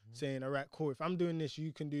role, saying, all right, cool, if I'm doing this,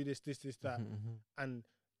 you can do this, that, and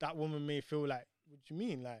that woman may feel like, what do you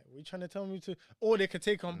mean? Like, what are you trying to tell me to? Or they could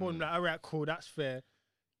take on board and be like, all right, cool, that's fair.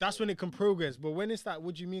 That's when it can progress. But when it's that,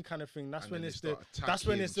 what do you mean kind of thing, that's and when then it's they the, start that's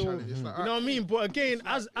when attacking, it's all, challenging. It's like, you know what I mean? But again,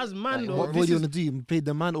 as man Like, though, what this do you is, want to do? You play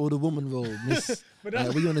the man or the woman role, miss? But Like,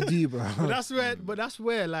 that's- what you want to do, bro? but that's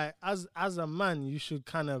where, like, as a man, you should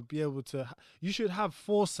kind of be able to, you should have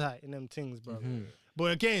foresight in them things, bro.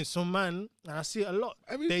 But again, some man, and I see it a lot,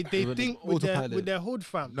 I mean- they With think autopilot. with their hood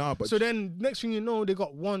fam. Nah, but so then next thing you know, they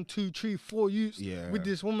got 1, 2, 3, 4 youths Yeah. with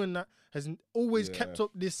this woman that has always Yeah. kept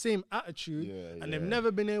up this same attitude, Yeah, and they've yeah.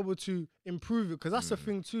 never been able to improve it. Because that's the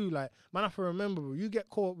thing too. Like, man, I have to remember, bro, you get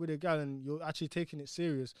caught up with a gal and you're actually taking it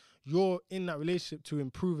serious. You're in that relationship to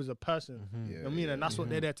improve as a person. You know what I mean? And that's what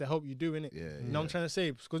they're there to help you do, innit? Yeah, You know what I'm trying to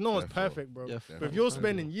say? Because no one's Therefore. perfect, bro. Yeah, But if you're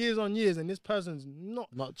spending years on years and this person's not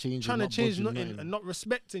Not changing. trying to not change budging, nothing nothing. and not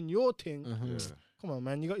respecting your thing, yeah. come on,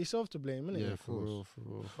 man, you got yourself to blame, innit? Yeah, for real, for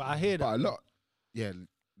real. But I hear that. But a lot, yeah.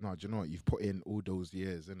 No, do you know what? You've put in all those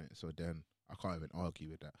years, innit? So then I can't even argue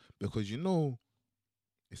with that, because you know,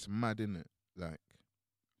 it's mad, innit? Like,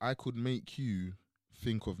 I could make you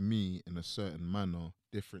think of me in a certain manner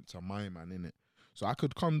different to my man, innit? So I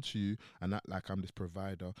could come to you and act like I'm this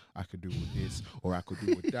provider. I could do with this, or I could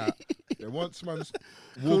do with that. Then once man's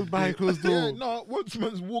walked behind it- closed yeah, door. no, once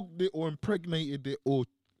man's walked it or impregnated it or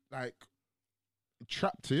like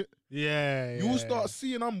trapped it, Yeah, you'll start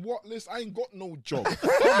seeing I'm whatless. I ain't got no job.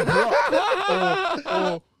 I'm broke.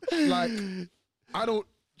 or like I don't.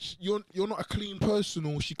 You're not a clean person,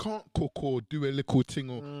 or she can't cook or do a little thing,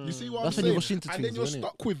 or you see what That's I'm when you saying. rush into And then things, you're innit?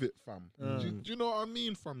 stuck with it, fam. Do you know what I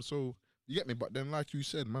mean, fam? So you get me. But then, like you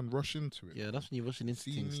said, man, rush into it. Yeah, that's when you're rushing into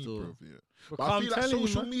See things me, still. bro. Yeah. But But I I'm feel like telling you,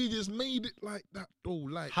 social man. media's made it like that, though.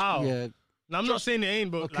 Like How? Yeah. Now, I'm not saying it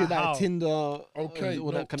ain't, but Okay, like, like how? Tinder. okay,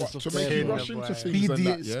 all that kind of what, stuff. to make there, you bro. rush into boy. things Speed, and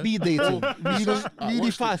that, yeah? speed dating. really, Watch really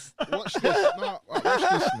this. fast. Watch this. Nah, watch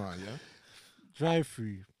this now, yeah. Drive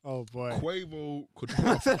through. Oh boy. Quavo could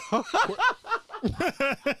put a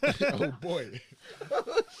oh boy.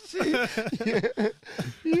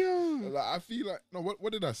 Like, I feel like no.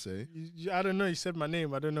 What did I say? I don't know. You said my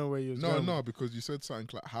name. I don't know where you was No, going. no, because you said something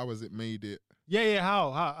like, "How has it made it?" Yeah.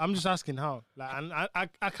 How? I'm just asking how. Like, and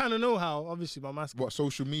I kind of know how. Obviously, but I'm asking. What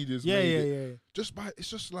social media's Yeah, made yeah, it? yeah. Just by it's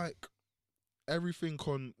just like everything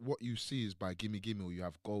on what you see is by gimme, or you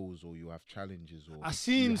have goals, or you have challenges, or I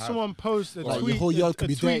seen you have- someone post a Like tweet. your whole yard a could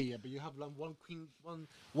be there, tweet. yeah, but you have like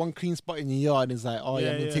one clean spot in your yard. And it's like, oh yeah,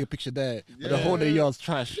 Yeah, I'm gonna yeah. take a picture there, but the Yeah. whole of the yard's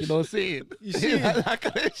trash. You know what I'm saying? You see it? That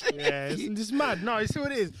kind of shit. Yeah, it's mad. No, you see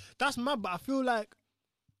what it is? That's mad, but I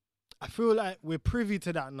feel like we're privy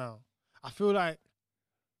to that now. I feel like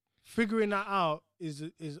figuring that out is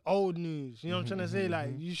old news. You know what I'm trying to say?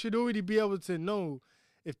 Like, you should already be able to know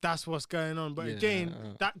if that's what's going on. But Yeah.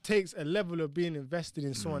 again, that takes a level of being invested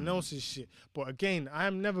in someone else's shit. But again,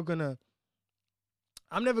 I'm never gonna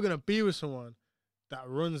be with someone that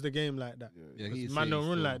runs the game like that. Yeah, 'Cause he's man don't saying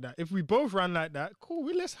run so. like that. If we both ran like that, cool.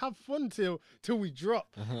 Let's have fun till we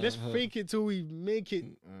drop. Let's fake it till we make it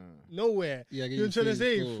nowhere. Yeah, I get you know what I'm trying to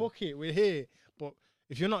saying, say? so. Fuck it, we're here. But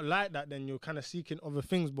if you're not like that, then you're kind of seeking other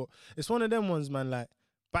things. But it's one of them ones, man. Like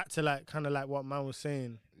back to like kind of like what man was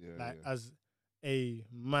saying, like as a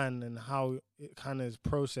man and how it kind of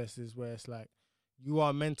processes, where it's like you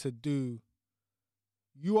are meant to do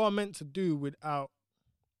without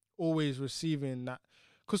always receiving that.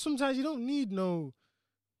 Because sometimes you don't need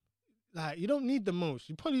you don't need the most.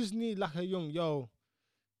 You probably just need like a young, yo,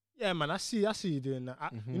 yeah, man, I see you doing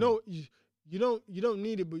that. You know, you don't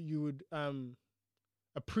need it, but you would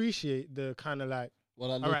appreciate the kind of like,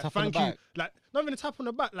 Well, all right, thank you. Like, not even a tap on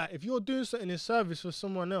the back. Like, if you're doing something in service for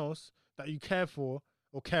someone else that you care for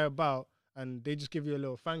or care about, and they just give you a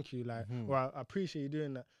little thank you, like, or I appreciate you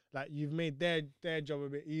doing that. Like, you've made their job a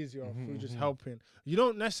bit easier through just helping. You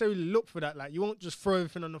don't necessarily look for that. Like, you won't just throw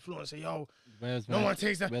everything on the floor and say, yo, no one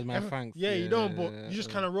takes that. Where's my thanks? Yeah, you don't, but you just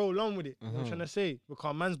kind of roll on with it. You know what I'm Uh-huh. trying to say?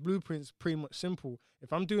 Because man's blueprint's pretty much simple.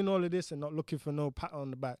 If I'm doing all of this and not looking for no pat on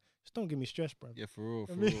the back, just don't give me stress, bro. Yeah, for real, I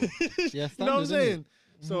for mean, real. Yeah, you know what I'm standard, innit? saying?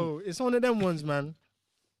 So it's one of them ones, man.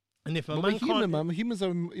 And if a But man we're human, can't, man. Humans are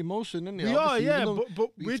emotion, innit? we are, Obviously, yeah. we don't- But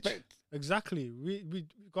we which expect. exactly? We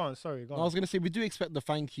go on. Sorry, go I on. was gonna say we do expect the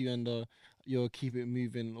thank you and your keep it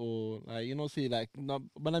moving, or like, you know, say like, not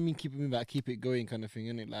when I mean keep it moving, like keep it going kind of thing,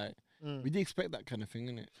 innit? Like we do expect that kind of thing,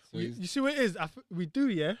 innit? So You see what it is? We do,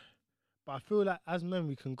 yeah. But I feel like as men,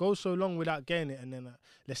 we can go so long without getting it, and then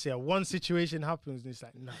let's say one situation happens, and it's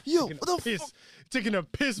like, nah, Yo, taking what a the piss, taking a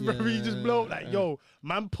piss, bro. You just blow up like, Yeah. yo,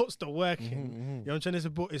 man puts the work in. You know what I'm trying to say?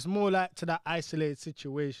 But it's more like to that isolated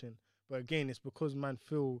situation. But again, it's because man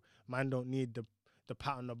don't need the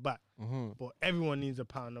pat on the back, but everyone needs a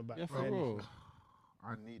pat on the back. yeah, for right? real.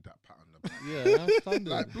 I need that pat on the back. Yeah, that's standard.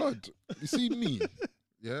 Like blood. You see me?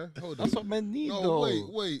 Yeah, hold on. That's what men need, No, though.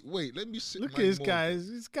 wait. Let me sit. Look at my this mode. guy.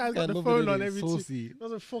 This guy's got Yeah, the nobody phone on needs every saucy. He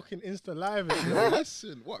doesn't fucking Insta live it. Yo,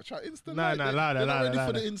 listen, watch out, Insta Nah, live. nah, They're ladder, not ready for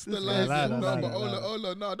ladder. the Insta Nah, live. ladder, No, ladder, but hold ladder.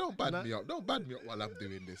 on, no, don't bad me up. Don't bad me up while I'm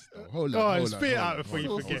doing this. Though. Hold Go on, on, hold spit it hold out before you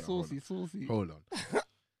hold on, forget. hold on, Saucy. Hold on.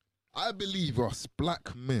 I believe us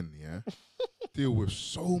black men, yeah, deal with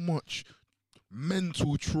so much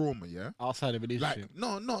mental trauma, yeah. Outside of relationship. Like,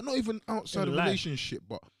 no, not even outside In of life. relationship,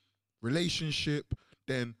 but relationship.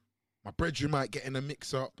 Then my brethren might get in a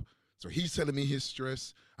mix up. So he's telling me his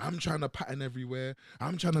stress. I'm trying to pattern everywhere.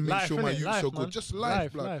 I'm trying to make Life, sure my innit? youth's Life, so good. man. Just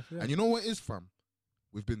life, blood. Life, yeah. And you know what it is, fam?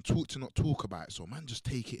 We've been taught to not talk about it. So man, just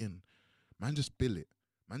take it in. Man, just bill it.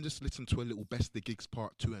 Man, just listen to a little Best the Gigs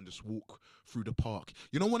Part 2 and just walk through the park.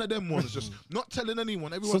 You know, one of them ones, just not telling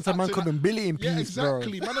anyone. Everyone's Sometimes man acting come in Billy in yeah, peace,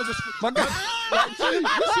 exactly. bro. Man, I just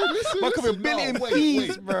Man, listen. Man come in Billy in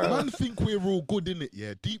peace, bro. Man think we're all good in it,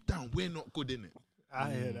 yeah. Deep down, we're not good in it. I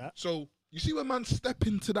hear that. So you see when man step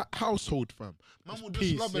into that household, fam, man will just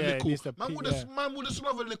peace, love a yeah, it little. needs to Man pe- will just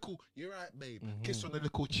love a little. You're right, babe. Kiss on a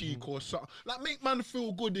little cheek or something. Like make man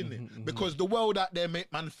feel good in it, because the world out there make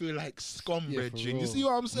man feel like scum, Yeah, for brethren. You real. see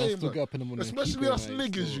what I'm Man saying, still bro? get up in the morning and Especially keep us going,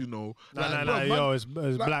 like, niggas, so- you know. Nah, Like, nah, bruv, man- yo, it's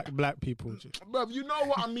like- black people. Bruv, you know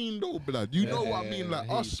what I mean, though, blood. You know what I mean, like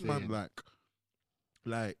Yeah, us, he's man. saying.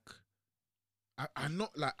 Like, I'm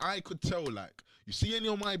not like I could tell. Like, you see any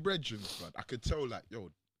of my brethren, blood, I could tell. Like, yo,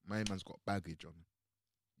 my man's got baggage on him.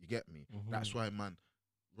 You get me? That's why, man,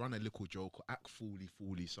 run a little joke or act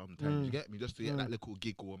fooly sometimes. You get me? Just to get that little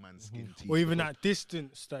giggle, man's skin teeth. Or even because- that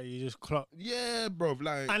distance that you just clock. Yeah, bruv.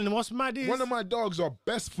 Like, And what's mad is one of my dogs are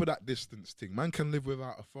best for that distance thing. Man can live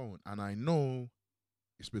without a phone, and I know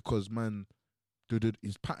it's because man, dude,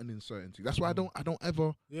 he's patterning certain things. That's why I don't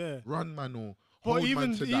ever yeah. run man or But hold even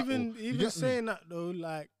man to that. Or, you even get me? saying that though,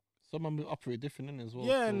 like Some man will operate different in as well.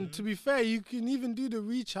 yeah, so- and to be fair, you can even do the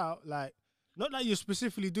reach out, like not that you're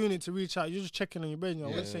specifically doing it to reach out. You're just checking on your brain.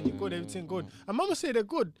 You're saying you're good, everything good. And mama say they're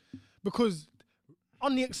good because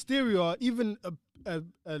on the exterior, even a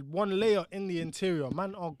one layer in the interior,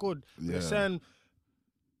 man are good. But they're Yeah. saying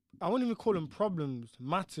I won't even call them problems,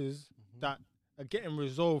 matters that are getting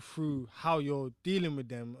resolved through how you're dealing with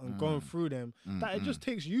them and going through them, that it just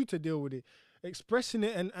takes you to deal with it. Expressing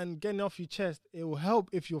it and getting off your chest, it will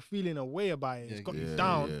help if you're feeling a way about it. It's got you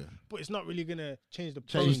down, but it's not really gonna change the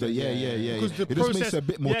process. Because the it process, just makes it a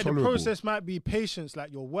bit more tolerable. The process might be patience.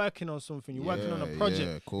 Like you're working on something, you're working on a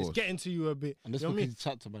project. It's getting to you a bit. And this you know because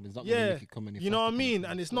chapter, man, is not yeah, gonna make it come any you know what I faster, mean.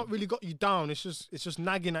 And it's not really got you down. It's just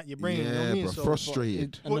nagging at your brain. You know what I mean? Bro, So,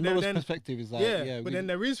 frustrated. And another perspective is like, but then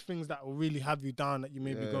there is things that will really have you down that you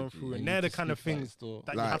may be going through, and they're the kind of things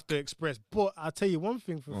that you have to express. But I'll tell you one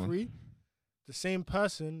thing for free. The same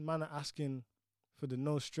person, man, are asking for the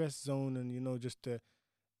no stress zone and, you know, just the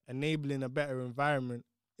enabling a better environment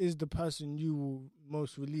is the person you will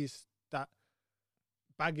most release that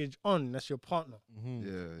baggage on. That's your partner.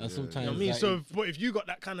 And sometimes, you know what I mean? So, but if you got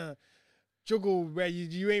that kind of juggle where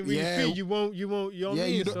you ain't really free, you won't, you know what I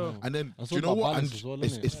mean? So, and then, do you know what? And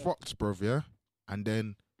it's fucked, bruv, yeah? And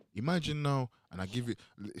then, imagine now, and I give it,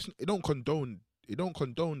 it don't condone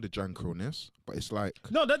the jankroness, but it's like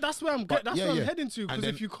that's where I'm where I'm heading to, because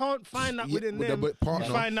if you can't find that within them, you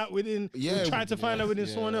find that within you try to find that within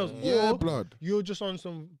someone else, or blood, you're just on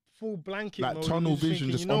some full blanket like mode, tunnel vision,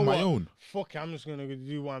 thinking, just on my own. Fuck it, I'm just gonna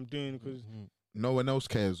do what I'm doing because no one else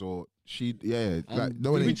cares, or like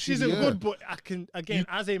no one. Which isn't good, but I can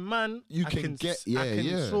as a man, I can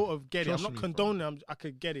sort of get it. I'm not condoning. I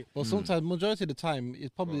could get it. But sometimes, majority of the time,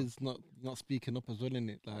 it probably is not speaking up as well,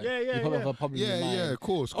 innit? Like, you probably have a problem. Of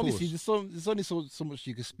course. Obviously, there's only so much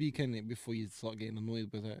you can speak in it before you start getting annoyed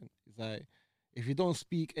with it. It's like, if you don't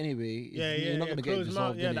speak anyway, you're not gonna get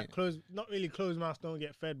resolved. Not really closed mouths don't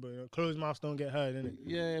get fed, but closed mouths don't get heard, innit?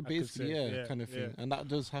 Yeah, basically, kind of thing, and that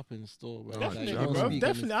does happen still. Definitely, bro.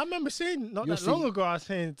 Definitely. I remember saying not that long ago. I was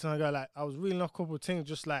saying to my guy, like, I was reading off a couple of things,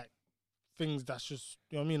 just like things that's just,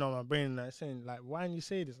 you know what I mean, on my brain, and like saying like, why didn't you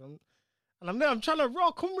say this? I'm trying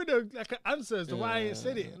to come with an answer as to why I ain't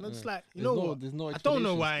said it, and I'm just like, you know what? I don't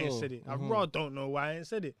know why I ain't said it. I don't know why I ain't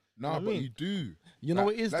said it. No, but you do. You know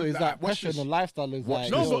what it is though? Is that pressure and the lifestyle is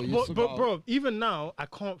like. No, but bro, even now I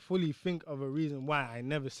can't fully think of a reason why I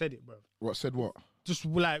never said it, bro. What said what? Just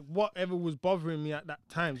like whatever was bothering me at that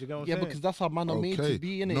time. You get what I'm saying? Yeah, because that's how man are made to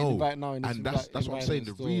be in it right now. And that's what I'm saying.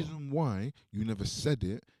 The reason why you never said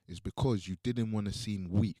it is because you didn't want to seem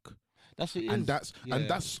weak. That's what it is. And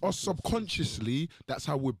that's us subconsciously. That's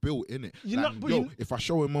how we're built in it. If I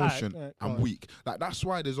show emotion, I'm weak. Like that's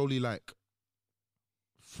why there's only like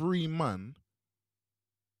 3 man.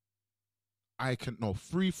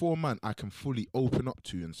 3-4 man I can fully open up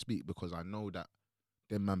to and speak, because I know that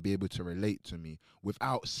them man be able to relate to me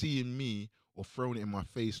without seeing me or throwing it in my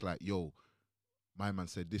face like, yo, my man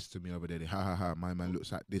said this to me over there. My man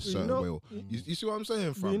looks at this certain way. You see what I'm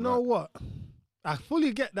saying, fam? You know what? I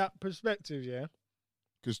fully get that perspective, yeah.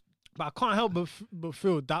 But I can't help but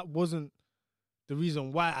feel that wasn't the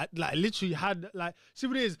reason why I literally had see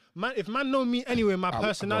what it is, man. If man know me anyway, my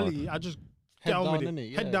personality, I just get on with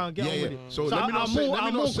it. Head down, get on with it. So let me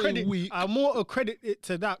not say weak. I more accredit it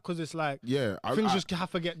to that, because it's like things just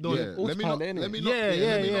have to get done. Let me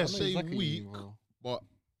not say weak, but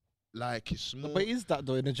like it's more. But is that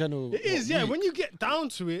though in the general? It is, yeah. When you get down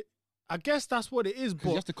to it, I guess that's what it is. But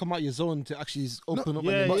you have to come out your zone to actually open up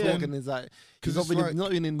and talk, and it's like because you're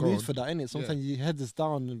not really in the mood for that, innit? Sometimes your head is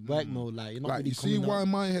down in work mode, like you're not really. You see why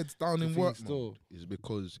my head's down in work mode is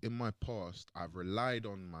because in my past I've relied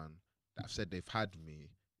on man that said they've had me.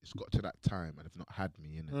 It's got to that time and they've not had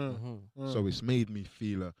me, innit? So it's made me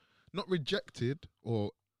feel not rejected,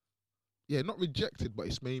 not rejected, but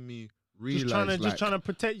it's made me realize just trying to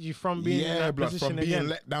protect you from being in that position from being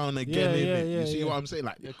let down again. You see what I'm saying?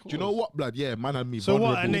 Like, do you know what, blood? Yeah, man had me. So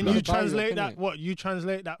vulnerable, what? And then blood. you translate that. What you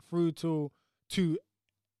translate that through to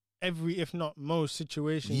every, if not most,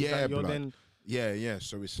 situations. Yeah, that you're then. Yeah.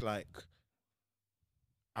 So it's like,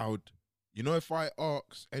 I would, if I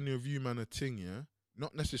ask any of you man a thing,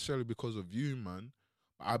 not necessarily because of you, man,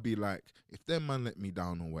 but I'd be like, if them man let me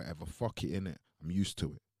down or whatever, fuck it, innit? I'm used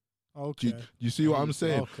to it. Okay. You see what I'm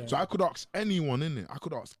saying? Okay. So I could ask anyone, innit? I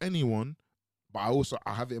could ask anyone, but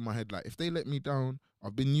I have it in my head, like, if they let me down,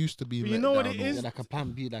 I've been used to being let down. You know what it is? Like a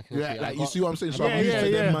plan B, you see what I'm saying? So I'm used to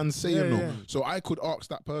them man saying no. So I could ask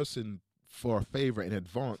that person for a favour in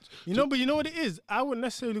advance. But you know what it is? I wouldn't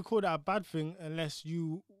necessarily call that a bad thing unless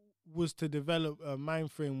you was to develop a mind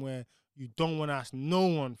frame where you don't want to ask no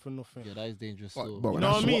one for nothing. Yeah, that is dangerous. But you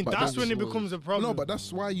know what I mean? That's when it becomes a problem. No, but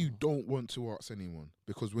that's why you don't want to ask anyone.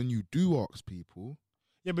 Because when you do ask people...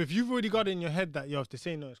 Yeah, but if you've already got it in your head that, if they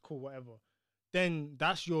say no, it's cool, whatever, then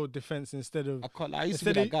that's your defense instead of... I used to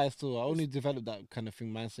be that guy still. I only developed that kind of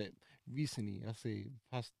thing mindset recently. I say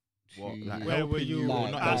past... What, like where were you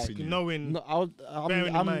not asking, knowing,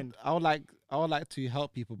 bearing in mind? I would like... I would like to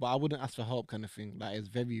help people, but I wouldn't ask for help, kind of thing. Like it's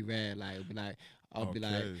very rare. Like it'd be like I'll be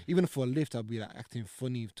like, even for a lift, I'll be like acting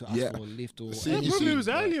funny to ask for a lift or. See, Yeah, you bro, see, it was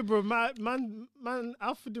earlier, bro. Man, I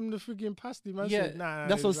offered him the freaking pasty. Man said, nah,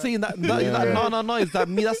 that's what I'm saying. That, Yeah. no, it's that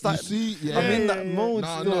me. That's you like see, yeah. I'm in that yeah. mode.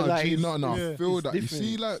 No, still, no, like, G, it's- no, yeah, I feel it's that. You see,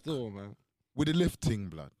 different like still, man. with the lifting,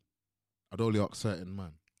 blood, I'd only ask certain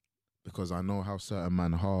man because I know how certain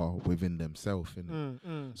man are within themselves,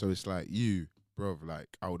 innit? So it's like you, bro.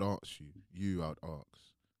 Like I would ask you, I would ask.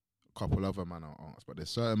 A couple other man I'll ask, but there's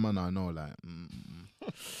certain man I know like,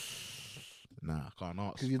 nah, I can't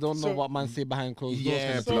ask. Because you don't know So- what man say behind closed doors. Yeah,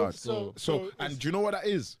 kind of blood. stuff, So, and do you know what that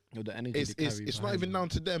is? With the energy It's they carry it's not behind even them. down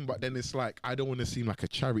to them, but then it's like I don't want to seem like a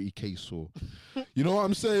charity case or, you know what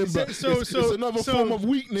I'm saying? So- But so- it's so- another so- form of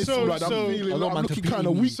weakness, so- blood. so- I'm feeling A lot like of I'm man to looking beat kind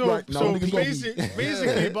of me. weak So, right now. so Niggas got me-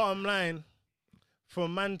 basically, bottom line, for a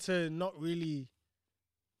man to not really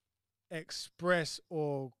express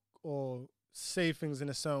or say things in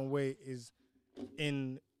a certain way is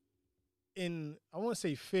in I won't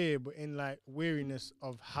say fear, but in like weariness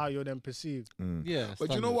of how you're then perceived. Yeah,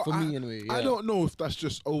 But you know standard. what? For me, anyway. Yeah. I don't know if that's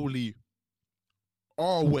just only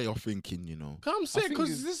our way of thinking, you know. I'm saying think because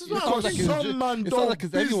it's- this is it what sounds I'm like saying. it's Some man it sounds don't like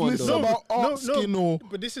it's anyone, business though. about art skin or,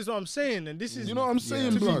 But this is what I'm saying, and this is you know what I'm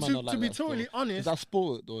saying, Yeah, blood? man, not to like be that totally still. honest. Is that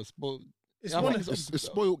sport though? Sport. It's Yeah, I one think of It's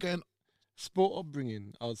spoiled getting sport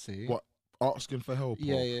upbringing. I would say. what asking for help.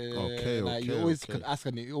 Yeah, or- yeah, yeah. Okay, Like okay, you always okay. could ask,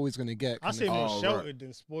 and you're always gonna get. I kind say of more Oh, right. sheltered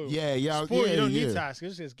than spoiled. Yeah, yeah, Spoiled, yeah, you don't yeah. need to ask.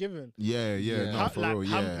 It's just given. Yeah, Yeah. no, for Like real, yeah.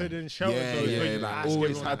 hampered and sheltered. Yeah, though, is yeah, when you like ask always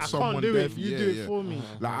everyone, had I someone can't do there it. for- You yeah, do it yeah. for me.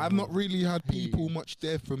 Like I've not really had Hey. people much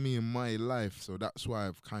there for me in my life, so that's why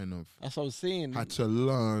I've kind of That's what I was saying. had to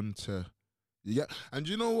learn to, yeah. And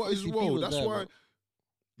you know what as Obviously, well? people That's there, why but-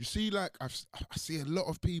 you see, like I see a lot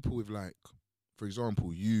of people with like, for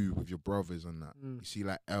example, you with your brothers and that. Mm. You see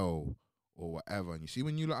like L or whatever, and you see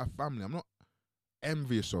when you like a family. I'm not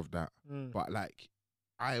envious of that, Mm, but like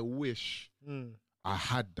I wish mm. I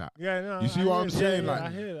had that. Yeah, no. You see I what hear I'm it. saying? Yeah, Like-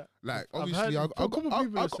 I hear that. Like I've obviously, heard I a got, couple people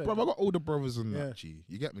have got, said bro, I that. got older brothers and Yeah. that. G,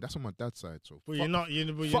 you get me? That's on my dad's side. So But fuck- you're not.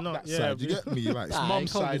 But fuck you're not. that Yeah, side. You but- get me? Like it's Nah,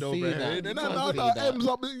 mum's you can't side be over saying here. that. No, You no, can't no, say no. that. M's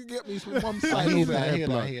up. You get me? It's mum's I side hear over that. I here, hear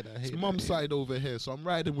that. I blood. hear that. I It's hear mum's that. side over here. So I'm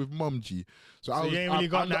riding with mum, G. So I So was. you ain't really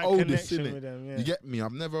got I'm the that oldest, connection innit? with them. Yeah. You get me?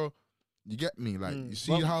 I've never. You get me? Like Mm. you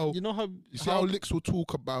see Well, how you know how you see how Licks will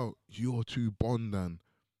talk about you're too bond and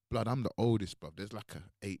blood. I'm the oldest, bruv. There's like a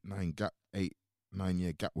 8-9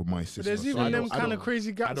 year gap with my But sister. there's so even I them don't- I kind of don't-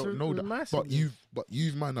 crazy gaps. I don't know with that. my But siblings.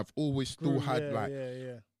 you've man, I've always still True, had yeah, like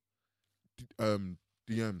DM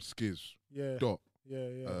Skiz, yeah, Dot,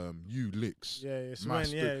 yeah. you Licks. Yeah, it's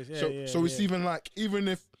Master. when, yeah, so yeah, so it's yeah. even like even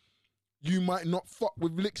if you might not fuck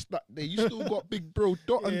with Licks that day, you still got big bro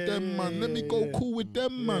Dot and Yeah, them yeah, man. Let me yeah, go yeah. cool with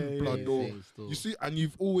them man, Yeah, blood. yeah, Or yeah, still. you see, and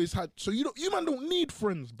you've always had. So you man don't need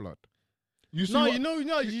friends, blood. You see No, what- you know, you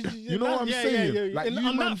know what I'm yeah, saying? Yeah, yeah. Like, And you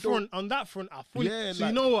on man that front, I fully. Yeah, so like-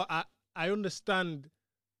 you know what? I understand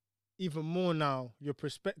even more now your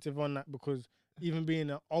perspective on that, because even being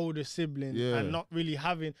an older sibling Yeah. and not really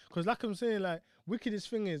having, because like I'm saying, like wickedest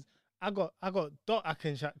thing is I got Dot I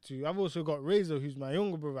can chat to. I've also got Razor, who's my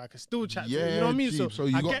younger brother. I can still chat to. You know what I mean? G. So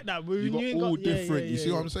you I got, get that. But you when got you ain't all got, yeah, different. yeah, you see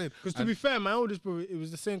yeah, what yeah. I'm saying? Because to And- be fair, my oldest brother, it was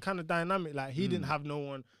the same kind of dynamic. Like he didn't have no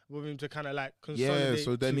one with him to kind of like consolidate. yeah,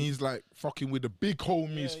 so then to. he's like fucking with the big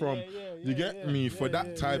homies from. You get me for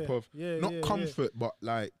that type of not comfort, but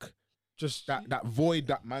like just that void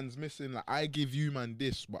that man's missing. Like I give you man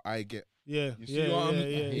this, but I get. yeah, You see what I'm?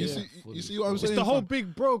 You see what I'm It's saying? the whole fam?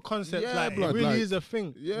 big bro concept. Yeah, like blood, it really like- is a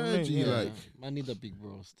thing. Yeah, You know what I mean? G, Yeah, like I need a big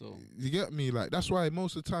bro still. you get me. Like that's why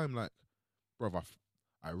most of the time, like, brother,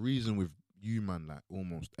 I reason with you man, like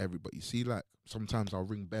almost everybody. You see, like sometimes I'll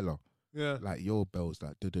ring Bella, Yeah. like your bells,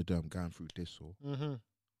 like I'm going through this or Mm-hmm.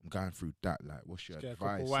 I'm going through that. Like, what's your Get a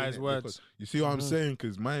advice? couple wise innit? words. Because you see what I'm Mhm. saying?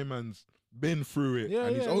 Because my man's been through it, Yeah,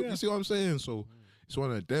 and he's yeah, old. yeah. You see what I'm saying? So it's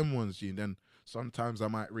one of them ones, G. And then sometimes I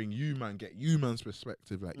might ring you, man, get you man's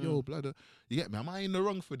perspective. Like, yo, blood, you get me? Am I in the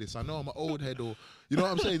wrong for this? I know I'm an old head, or you know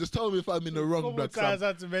what I'm saying? Just tell me if I'm in the wrong, Couple blood. times Sam. I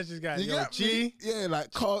had to message guys. You Yo, get G, me? Yeah, like,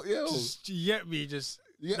 yo. just you get me. Just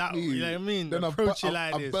You get that. me? You know what I mean? Then Approach it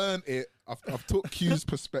like I've this. burnt it. I've took Q's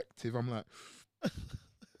perspective. I'm like,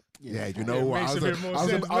 yeah, you know It what? makes a bit more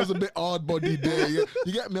sense, I was a bit hard body there. You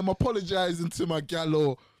get me? I'm apologizing to my gal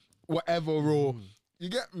or whatever, or you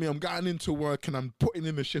get me? I'm getting into work and I'm putting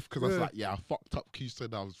in the shift because I was Yeah. like, yeah, I fucked up. Q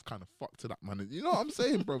said I was kind of fucked to that man. You know what I'm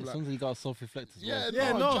saying, bro? Like, Sometimes you gotta self-reflect as well.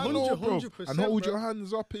 yeah, Yeah, no, I know, bro. 100%, And hold bro. your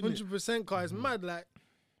hands up in it. 100%, cause it's mad. Like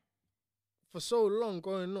for so long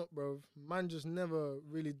growing up, bro, man just never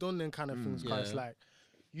really done them kind of things. Cause it's Yeah. like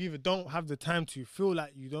you either don't have the time to, feel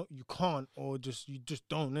like you can't, or you just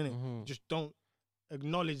don't, innit? Mhm. Just don't.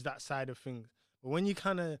 acknowledge that side of things. But when you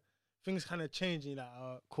things kind of change, and you're like,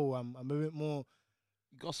 oh, cool, I'm a bit more.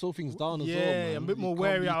 You got to slow things down as well, Yeah, man. I'm a bit You more can't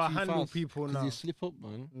wary be how I too handle fast, people 'cause now. you slip up,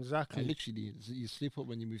 man. Exactly. Like, literally, you slip up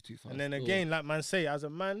when you move too fast. And then still. again, like man say, as a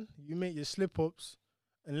man, you make your slip ups,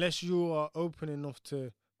 unless you are open enough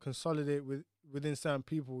to consolidate within certain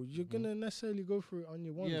people, you're gonna necessarily go through it on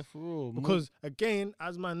your own. yeah, for real. Because again,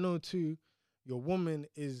 as man know too, your woman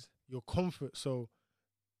is your comfort. So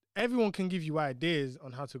everyone can give you ideas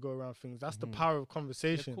on how to go around things. That's the power of Yeah,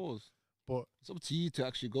 conversation. of course. But It's up to you to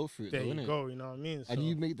actually go through it, there though, you innit? go, you know what I mean? And So-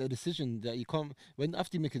 you make the decision that you can't. When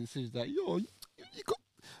after you make a decision that you got.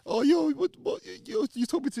 Oh, yo, what you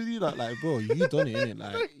told me to do that, like, bro, you done it, innit?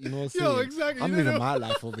 Like, you know what I'm saying? Yo, exactly. I'm you know living the- my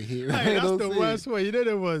life over here. Hey, you know that's what the I'm saying? worst way. You know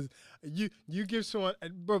there was you give someone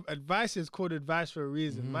bro, advice is called advice for a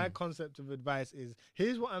reason. Mm-hmm. My concept of advice is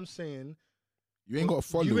here's what I'm saying. You ain't got to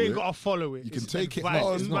follow You ain't it. got to follow it. You can It's take it advice.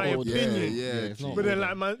 on. It's It's my not order. opinion. Yeah, it's not But then,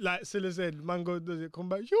 order. like Silla said, man does it come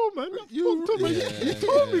back? Yo, man, You- you, man, you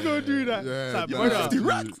told me go do that. Yeah, It's like, yeah. brother, 50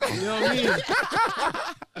 racks. you know what I mean?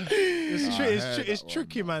 It's I heard it's that one,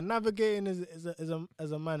 tricky, man. Navigating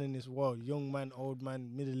as a man in this world, young man, old man,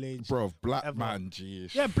 middle aged. Bro, black Ever. man, G.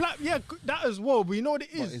 Yeah, black, yeah, that as well. But you know what it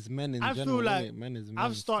But is? it's men in I general. feel like innit? Men is men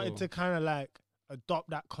I've started still. to kind of like adopt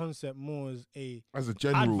that concept more as a As a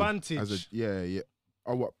general. advantage. As a, yeah.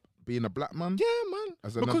 Oh, what? Being a black man? yeah, man.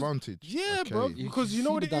 As an Because- advantage? Yeah, bro. Okay. Because you know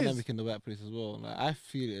see what the it is. dynamic in the workplace as well. Like, I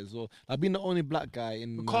feel it as well. Like being the only black guy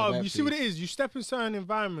in the Because you see what workplace, it is. You step in certain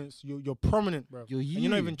environments, you're prominent, bro. You're And you're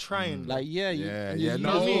not you. even trying. Like, yeah, Yeah, you yeah, you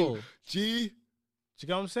no. as well. G. Do you get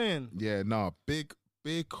what I'm saying? Yeah, nah, big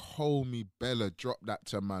homie Bella dropped that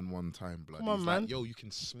to man one time, blood. Come on, He's man. like, yo, you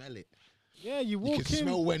can smell it. Yeah, you You walk can in.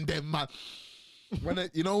 smell when them man. When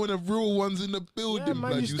when a real one's in the building,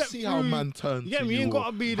 man, blood, you you step see how through, man turns. You get to me? You ain't or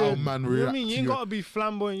gotta be how the. man You know what I react mean? You to ain't you. gotta be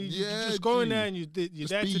flamboyant. You Yeah, just go in G. there and you're Just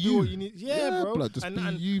there be to do you. what you need. Yeah, Yeah, bro. blood, just and be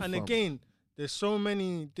and, you, and fam. again, there's so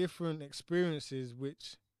many different experiences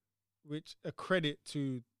which a credit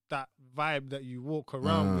to that vibe that you walk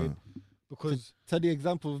around with, because Tell the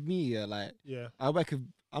example of me, like, yeah,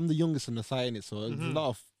 I'm the youngest on the site, innit? So there's Mhm. a lot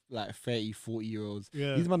of like 30, 40-year-olds.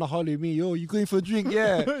 Yeah. These men are hollering me, yo, you going for a drink?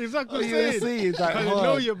 Yeah. exactly what You know what I'm I'm saying. saying? It's like Because you know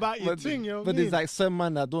hard. you're about your But- thing, you know what I But mean? there's like some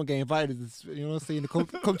man that don't get invited. You know what I'm saying? They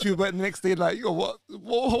come to you, but the next day, like, yo, what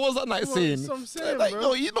was that night Well, saying? that's what I'm saying, like, bro.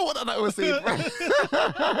 no, you know what that night was saying, bro.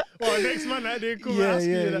 Well, next man that they come Yeah, ask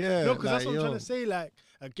you yeah, that. yeah. No, because that's Like, what I'm trying yo. to say. Like,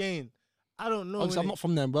 again, I don't know. Obviously, I'm innit? not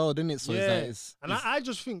from them world, innit? So Yeah. it's like, it's And I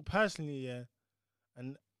just think personally, yeah,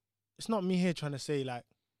 and it's not me here trying to say like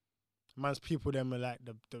man's people them are like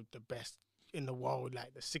the best in the world,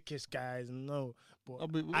 like the sickest guys. No, but Oh,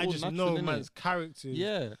 but we're I all just natural, know innit? man's characters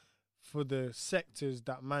yeah. for the sectors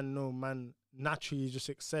that man know man naturally just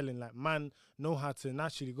excelling. Like man know how to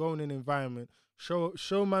naturally go in an environment,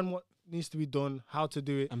 show man what needs to be done, how to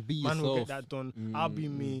do it. And be Man will get yourself. that done. I'll be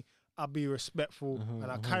me. I'll be respectful,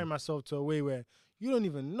 and I carry myself to a way where you don't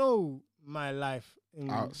even know my life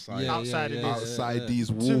Outside. Yeah, outside yeah, of yeah, this. Outside these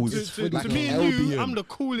To, walls. to, to, like to me an and you, Albion. I'm the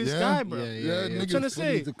coolest Yeah? guy, bro. Yeah, Yeah, yeah, niggas I'm trying to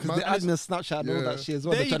say. Because Man, the admin Snapchat and all yeah. that shit as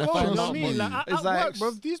well. There They're you trying go. to You find know out what I mean? money. Like, It's at like, work,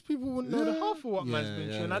 bro, these people wouldn't know the half of what man's been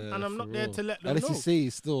through, and I'm for not there real. to let them Unless know. you say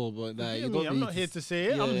it still, but You like, get you me? got I'm not here to say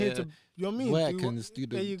it. I'm here to, you know what I mean? work Do and what- just do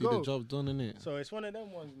there you the go. job done, innit? So it's one of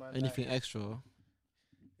them ones, man. Anything like, extra.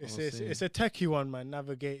 it's I was it's a techie one, man.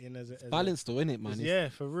 Navigating as a Balanced though, innit, man? It's, yeah,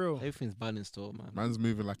 for real. Everything's balanced though, man. Man's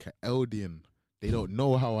moving like an Eldian. They don't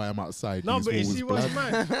know how I am outside. No, these but you walls, see what's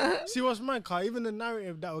blood. mad? See what's mad, Car? Even the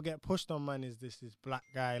narrative that will get pushed on man is this black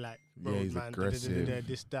guy, like, bro, Yeah, he's man, aggressive.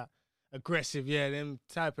 this, that. Aggressive, yeah, them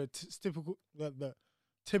type of typical, the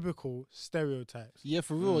typical stereotypes. Yeah,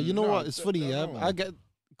 for real. You know no, what? It's funny, yeah. no. I get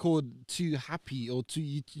called too happy or too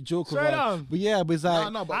you joke Straight about. on. But yeah, but it's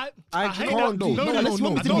like No, but I hate can't that. do. No, unless you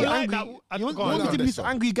want me I to don't be like angry. that. You want Go on, me to be this Nessa.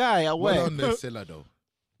 angry guy at Well work. done there, Silla, though.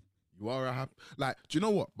 You are a happy. Like, do you know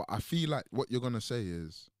what? But I feel like what you're gonna say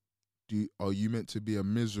is, are you meant to be a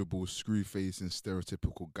miserable, screw face and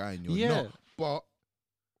stereotypical guy? And you're Yeah. not. But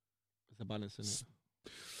It's a balance, innit?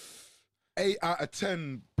 8 out of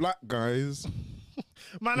 10 black guys.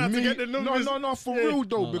 Man, I have to me- get the numbers. No, for Yeah. real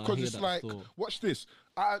though, No, I because hear it's that like, still. watch this.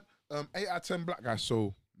 8 out of 10 black guys.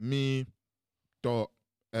 So me, Dot,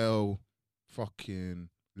 L, fucking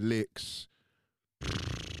Licks.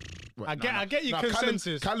 Wait, I get your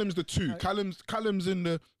consensus. Callum's the 2. Callum's in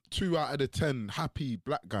the 2 out of the 10 happy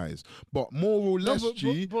black guys. But more or No, less,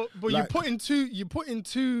 G. but like- you're putting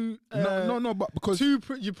two. No, but because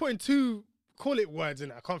You're putting two. Call it words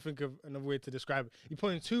in it. I can't think of another way to describe it. You're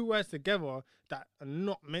putting two words together that are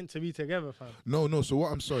not meant to be together, fam. no. So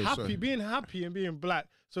what I'm sorry. Happy, being happy and being black.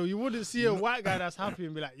 So you wouldn't see a white guy that's happy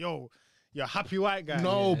and be like, yo, you're a happy white guy.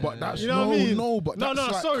 No, but that's you know what I mean? no, but no,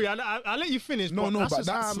 that's like, sorry, I'll let you finish. No, but no, that's but just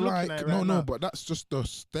how that's I'm looking like at it right now. but that's just the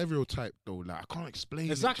stereotype though. Like I can't explain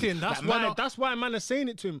Exactly, it. and that's Like, why that's why man are saying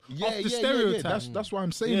it to him. Yeah, off the yeah, stereotype. yeah. That's why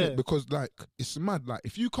I'm saying Yeah. it, because like it's mad. Like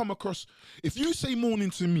if you come across, if you say morning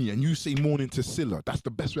to me and you say morning to Silla, that's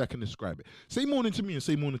the best way I can describe it. Say morning to me and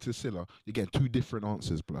say morning to Silla, you get two different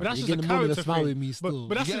answers, blood. But that's You just a get the moment character to smile thing. with me still.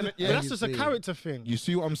 But that's You get it? but Yeah. that's just a character thing. You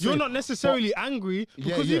see what I'm saying? You're not necessarily angry Yeah,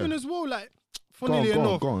 because yeah. even as well, like funnily Go on,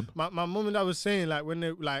 enough, go on. my mum and dad was saying like when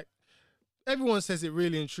they like everyone says it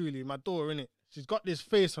really and truly. My daughter, innit, she's got this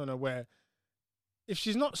face on her where if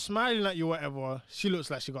she's not smiling at you, or whatever, she looks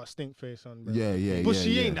like she got a stink face on. Bro. Yeah, But yeah,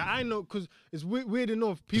 she yeah. ain't. That I know because it's weird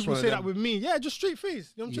enough. People one of say that them. with me. Yeah, just straight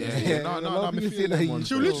face. You know what I'm trying to Yeah, say? no, A no, lot no. of I'm people feeling say that them ones,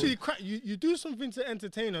 She'll bro. literally crack. You do something to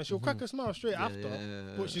entertain her. She'll crack a smile straight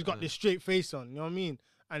after. But she's got this straight face on. You know what I mean?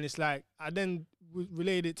 And it's like I then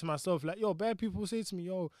relayed it to myself. Like, yo, bad people say to me,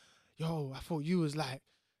 yo, I thought you was like.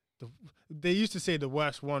 They used to say the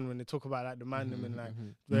worst one when they talk about like the man them and like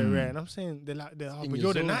very rare. And I'm saying they're but your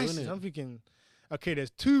you're the zone, nicest. innit? I'm thinking, okay,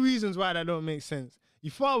 there's two reasons why that don't make sense.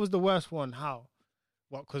 You thought I was the worst one. How?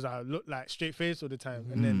 What? Because I look like straight face all the time,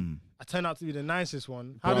 and then I turn out to be the nicest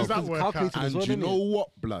one. How Bro, does that it's work out? calculated as And well, you innit? know what,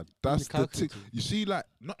 blood? That's the thing. calculated. You see, like,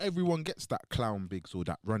 not everyone gets that clown bigs or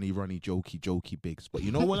that runny, jokey bigs. But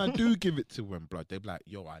you know, when I do give it to them, blood, they're like,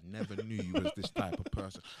 yo, I never knew you was this type of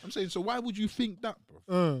person. I'm saying, so why would you think that,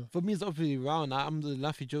 bro? For me, it's obviously round. I'm the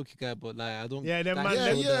laughy, jokey guy, but like I don't. Yeah, them that man. show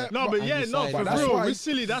them- yeah, No, but- but yeah, no, But for that's real. why- It's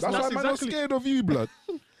silly. That's why I'm not exactly. scared of you, blood.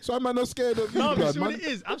 So I'm not scared of you, No, but blood, see what man. it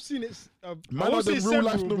is. I've seen it. I Man are won't the say real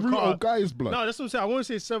life, several the real because- old guys, blood. No, that's what I'm saying. I won't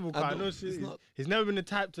say several. Cause I don't- know it's not- he's never been the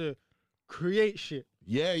type to create shit.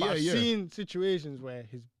 Yeah, But yeah, I've yeah. seen situations where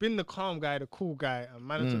he's been the calm guy, the cool guy, and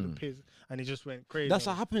man took the piss, and he just went crazy. That's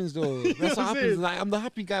what happens though. That's what what I'm happens. saying? Like I'm the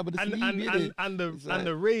happy guy, but it's and me, and, innit? and, and the It's and like-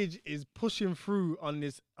 the rage is pushing through on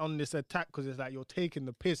this attack because it's like you're taking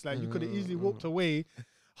the piss. Like you could have easily walked away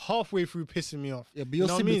halfway through pissing me off. Yeah, but You you're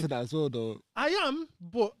know what I similar mean? to that as well, though. I am,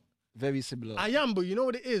 but Very similar. you know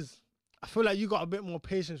what it is? I feel like you got a bit more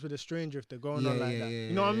patience with a stranger if they're going on like that.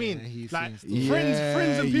 You know what I mean? he's Like saying stuff.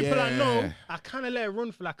 friends and people I know, Yeah. I kind of let it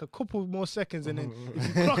run for like a couple more seconds, and then if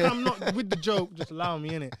you clock I'm not with the joke, just allow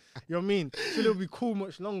me in it. You know what I mean? So it'll be cool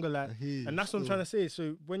much longer, like. And that's what I'm trying to say.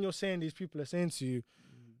 So when you're saying these people are saying to you,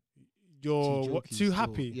 you're too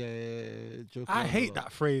happy. Yeah, joking I around hate a lot.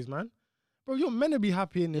 that phrase, man. Bro, you're meant to be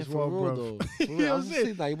happy in this Yeah, for world, real, bro. though. For You real. know I what was I'm saying,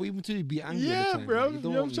 saying? like, even to be angry. all Yeah, the time, bro. like, You don't know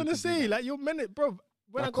what I'm want me trying to be say? that. Like you're meant it, bro.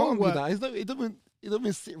 When I I go can't to be work, that. It don't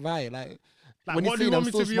even sit right. Like what when do you're you saying want I'm me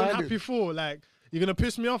still to be smiling. unhappy for? Like, you're gonna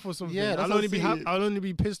piss me off or something? Yeah, that's I'll what only I'm be saying. I'll only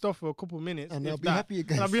be pissed off for a couple minutes, And if I'll be that. happy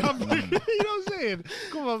again. And I'll be happy. You know what I'm saying?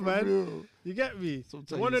 Come on, man. real. You get me?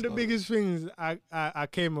 Sometimes One of it's the hard. biggest things I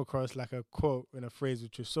came across, like a quote and a phrase,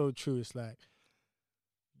 which was so true. It's like,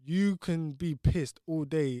 you can be pissed all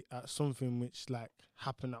day at something which like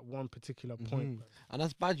happened at one particular point. bro. And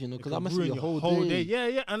that's bad, you know, It because can that must be ruin your whole day. Yeah,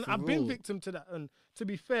 yeah. And For I've been real. victim to that. And to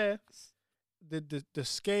be fair, the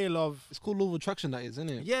scale of It's called law of attraction, that is, isn't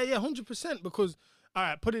it? yeah, 100%. Because all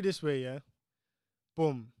right, put it this way, yeah.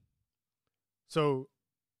 Boom. So,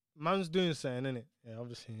 man's doing something, innit? Yeah,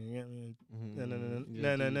 obviously, you get me.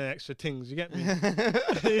 No, extra things. You get me?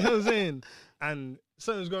 You know what I'm saying? And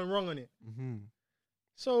something's going wrong on it.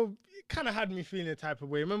 So it kind of had me feeling a type of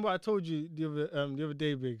way. Remember I told you the other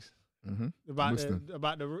day, Biggs, about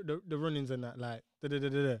the run-ins and that, like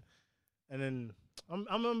da. And then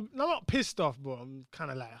I'm not pissed off, but I'm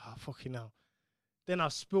kind of like, oh, fucking hell. Then I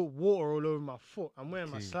spilt water all over my foot. I'm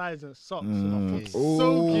wearing my slides and socks, and my foot's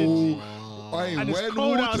soaking. G. Hey, And it's when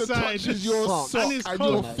cold water outside. touches your Fuck. sock And it's and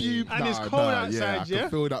cold. your feet, And it's cold outside, I yeah? can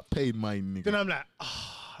feel that pain, my nigga. Then I'm like,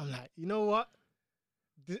 you know what?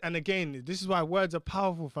 And again, this is why words are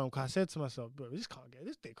powerful, fam. Because I said to myself, bro, this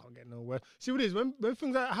day can't get no worse. See what it is? When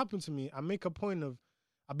things like that happen to me, I make a point of,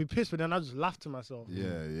 I'll be pissed, but then I just laugh to myself.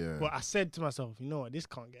 Yeah. But I said to myself, you know what? This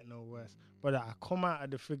can't get no worse. But I come out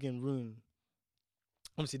of the frigging room.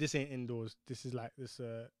 Obviously, this ain't indoors. This is like this.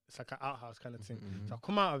 It's like an outhouse kind of thing. So I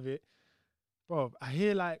come out of it, bro. I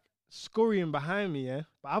hear like scurrying behind me, yeah.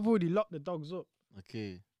 But I've already locked the dogs up.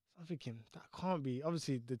 Okay. I'm thinking that can't be.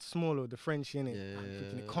 Obviously, the smaller, the French in it. I'm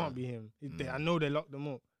thinking it can't be him. I know they locked them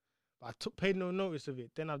up, but I paid no notice of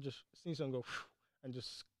it. Then I've just seen someone go and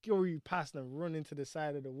just scurry past and run into the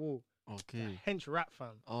side of the wall. Okay. Hench rat, fam.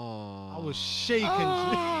 Oh. I was shaking.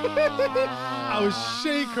 I was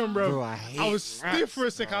shaking, bro. Bro, I hate I was stiff for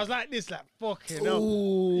a second. I was like this, like fucking hell.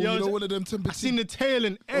 Oh, you know know what one of them I temperatures. seen the tail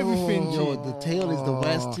and everything. G. Yo, the tail is the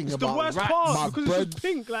worst thing It's the about worst rats. part My because bread- it's just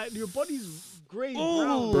pink. Like your body's grey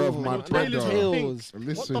Oh, brown. Bruv, my and the tail is brother.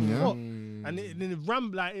 pink. Listen, the yeah. fuck? And then it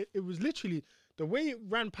ran like it was literally the way it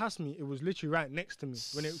ran past me. It was literally right next to me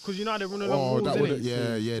when it because you know how they run along Oh, walls, that innit? would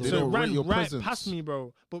yeah. They So it don't rate ran your right presence. past me,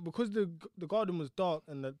 bro. But because the garden was dark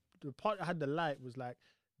and the part that had the light was like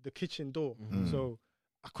the kitchen door, so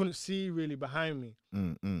I couldn't see really behind me.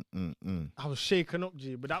 I was shaken up,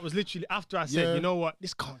 G. But that was literally after I said, Yeah. you know what,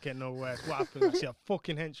 this can't get no worse. What happened? I see a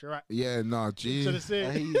fucking hench, right? Yeah, nah, G. So to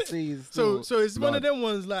say, He's so it's one of Blood. them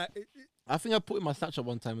ones like. I think I put in my Snapchat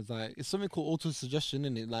one time. It's like it's something called auto suggestion,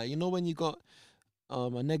 in it. Like you know when you got a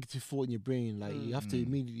negative thought in your brain, like you have to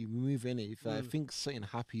immediately remove it. If I think something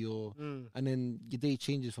happy or and then your day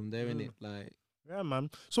changes from there, innit? Like Yeah, man.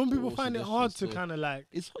 Some people Auto find it suggestion, hard to so- kind of like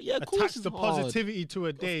it's of course attach it's the hard. positivity to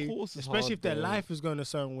a day, course it's especially hard, if their though. life is going a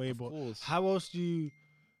certain way. Of But course. how else do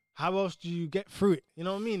you get through it? You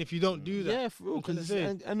know what I mean? If you don't do that, Yeah, for real, I'm trying to because say.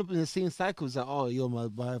 it's end up in the same cycles. Like, oh, yo,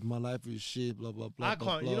 my life is shit, blah blah blah. I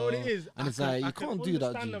blah, can't. You know what it blah. is? And I it's can- like I you can can't do that,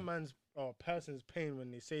 understand G. a man's or person's pain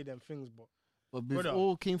when they say them things, but But we've Brother.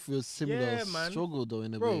 all came through a similar Yeah, man. struggle, though,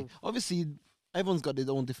 in a Bro. way. Obviously, everyone's got their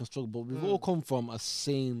own different struggle, but we've all come from a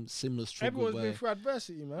similar struggle. everyone's been where, through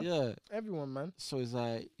adversity, man. yeah. Everyone, man. So it's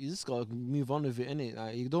like you just gotta move on with it, innit?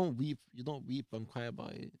 Like you don't weep and cry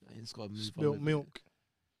about it. Like, you just gotta move on. Spilt with milk. It.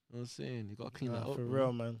 You know what I'm saying? You gotta clean Nah, that up, for bro.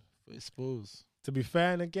 real, man. For expose. To be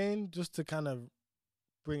fair, and again, just to kind of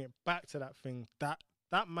bring it back to that thing,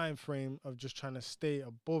 that mind frame of just trying to stay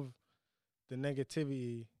above the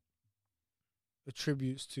negativity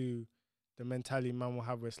attributes to the mentality man will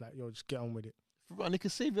have where it's like, yo, just get on with it. And it can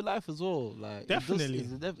save your life as well. Like Definitely. it's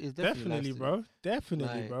definitely, Definitely, life- bro.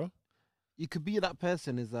 Definitely, Like, bro. You could be that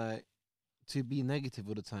person is like to be negative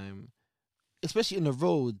all the time, especially in the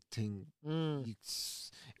road thing. Mm.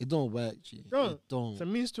 It don't work, G. Don't. It don't. It's a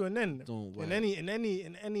means to an end. Don't work. In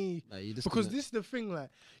any Like you just because gonna- this is the thing, like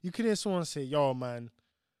you can hear someone say, yo, man,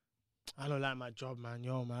 I don't like my job, man.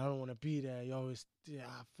 Yo, man, I don't want to be there. Yo,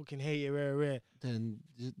 I fucking hate it, rare. then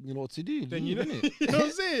you know what to do. Then leave, you know, innit? you know what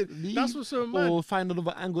I'm saying? That's what's so mad. Or find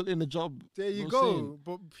another angle in the job. There you know what I'm go. saying?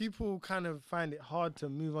 But people kind of find it hard to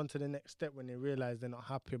move on to the next step when they realize they're not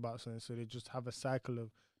happy about something. So they just have a cycle of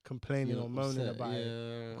complaining Feel or moaning upset, about it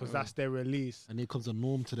yeah. because that's their release. And it comes a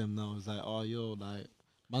norm to them now. It's like, oh, yo, like,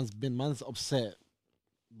 man's upset,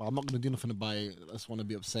 but I'm not gonna do nothing about it. I just want to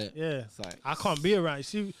be upset. Yeah, It's like I can't be around. You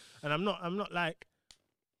see, and I'm not like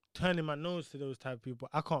turning my nose to those type of people.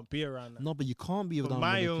 I can't be around that. No, but you can't be for around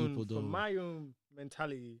my other own, people, though. for my own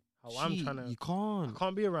mentality, how I'm Gee, trying to. You I can't.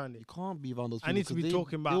 can't be around You it. can't be around those people. I need to 'cause be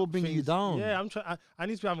talking about. They will bring you things- down. Yeah, I'm trying. I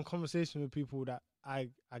need to be having conversation with people that I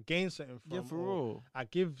gain something from. Yeah, for or real. I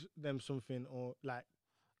give them something, or like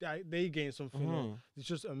they gain something. Or Mhm. it's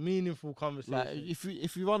just a meaningful conversation. Like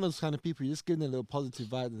if you run those kind of people, you just give them a little positive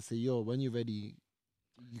vibe and say, yo, when you're ready,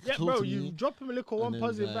 you can yeah, talk bro, to you me. drop them a little and one then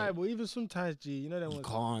positive like- vibe, or even sometimes, G, you know them You ones.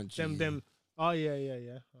 can't. G. Them. Oh yeah. Oh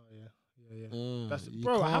yeah. That's you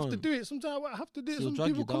bro. I have to can't. do it. Sometimes I have to do it. She'll Some drag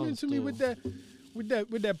you people come down into me with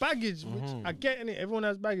their baggage, which Mhm. I get in it. Everyone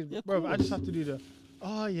has baggage, Yeah, bro. I just course. have to do the.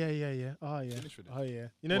 Oh yeah. Oh yeah. Finish with it. Oh yeah.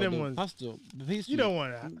 You know What, them the ones. Pastor, the pastry? You don't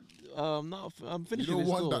want that. No, I'm You finished. don't with it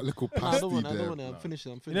want still. that little Nah, I pasty don't want. there. I'm blood.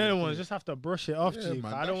 finishing. I'm You finishing. know them I'm ones. finished. Just have to brush it off, Yeah, G. 'cause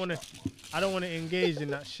man, I don't want that's to. I don't want to engage in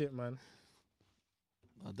that shit, man.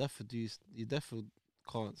 I definitely do. You definitely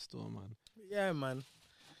can't still, man. Yeah, man.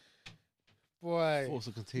 Boy,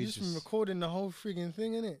 Also you contagious. just been recording the whole frigging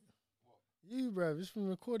thing, innit? You, bro, just been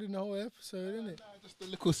recording the whole episode, innit? Nah, just the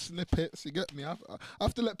little snippets, you get me? I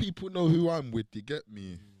have to let people know who I'm with, you get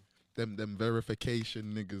me? Them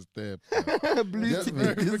verification niggas there. Blue Yeah, tick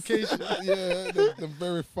man. verification. Yeah, them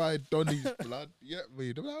verified Donny's blood. You get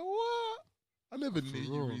me? They're like, what? I never knew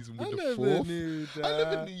you real. reason I with the never fourth. knew I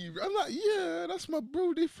never that. knew you. I'm like, yeah, that's my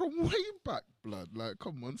bro. They from way back, blood. Like,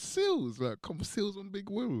 come on, Seals. Like, come Seals on Big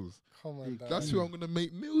Wheels. Come on, That's who I'm gonna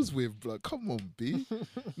make meals with, blood. Come on, B.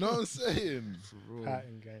 Know what I'm saying?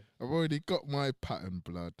 Pattern game. I've already got my pattern,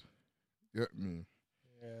 blood. Get me?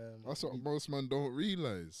 Yeah, man. That's what most man don't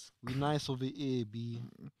realize. We nice over here, B.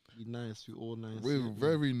 We nice. We all nice. We're yeah, man.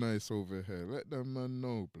 very nice over here. Let them man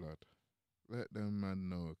know, blood. Let them man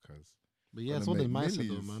know, cuz. But yeah, it's Wanna all the make nicer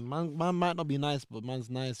though, millies. man. Man might not be nice, but man's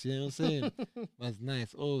nice. You know what I'm saying? Man's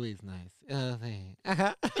nice, always nice.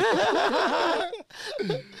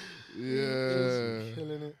 Yeah.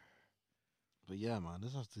 Killing it. But yeah, man,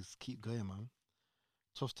 this has to just keep going, man.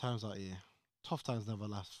 Tough times out here. Tough times never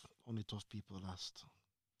last. Only tough people last.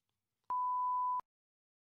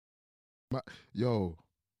 Yo,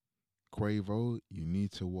 Quavo, you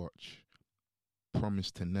need to watch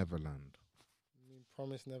Promise to Neverland. I mean,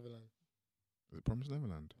 Promise Neverland. Is it Promise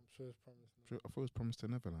Neverland? I'm sure it's Promise Neverland. I thought it was Promise to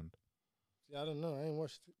Neverland. Yeah, I don't know. I ain't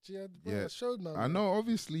watched it. Gee, Yeah. I showed man. I know,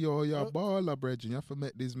 obviously, you're a baller, Bridge, and you have to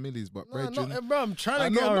make these millies, but No, Bridge, bro, I'm trying to I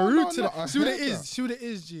get know, a no, route no, to no, that. I See what it heard is. that. See what it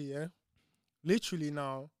is, G. Yeah. Literally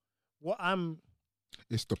now,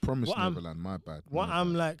 it's the promised what I'm- Neverland. My bad. what my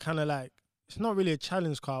I'm bad. like, kind of like, it's not really a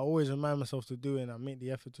challenge. Cause I always remind myself to do it, and I make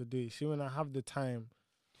the effort to do it. See, when I have the time,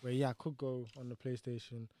 where I could go on the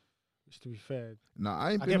PlayStation, which to be fair, Nah,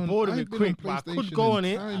 I ain't I been get on, bored of I it ain't been quick, on but I could PlayStation go in on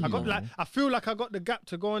it. time, I got you like, know. I feel like I got the gap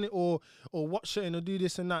to go on it or watch it and do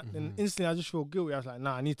this and that. And instantly I just feel guilty. I was like,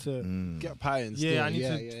 nah, I need to. Mm. Get patterns. Yeah, still. I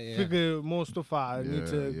need to figure more stuff out. I need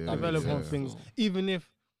to Yeah, develop yeah. on things, even if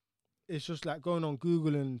it's just like going on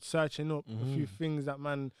Google and searching up a few things that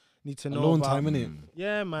man need to know Alone about. time, innit?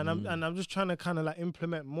 Yeah, man. I'm just trying to kind of like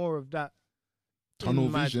implement more of that Tunnel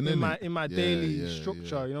in my, vision, in my innit? in my Yeah, daily yeah, structure.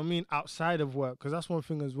 yeah. You know what I mean? Outside of work, because that's one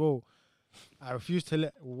thing as well. I refuse to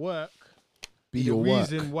let work Be the your work.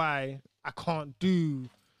 reason why I can't do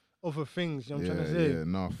other things. You know what I'm trying to say? Yeah,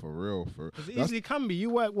 nah, for real. Because it easily can be. You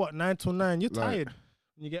work 9 till 9. You're Like- tired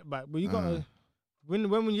when you get back, but you gotta when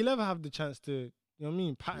you never have the chance to, you know what I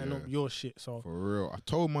mean, pattern up Yeah. your shit. So For real. I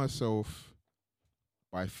told myself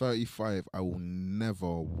by 35, I will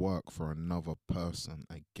never work for another person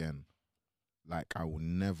again. Like, I will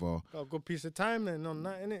never. got a good piece of time then on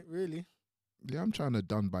that, innit? Really, Yeah, I'm trying to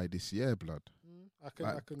done by this year, blood. I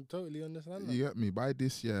can totally understand that. You get me? By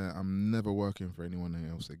this year, I'm never working for anyone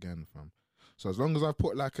else again, fam. So as long as I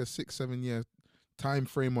put like a 6-7 year time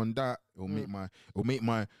frame on that, it'll make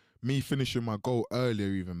me finishing my goal earlier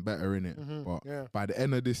even better, innit? But yeah. by the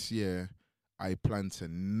end of this year, I plan to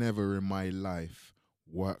never in my life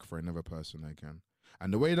work for another person again.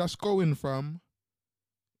 And the way that's going, fam,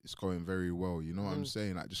 it's going very well. You know what I'm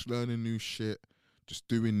saying? Like just learning new shit, just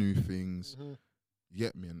doing new things. You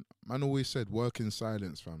get me? And man always said work in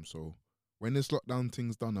silence, fam. So when this lockdown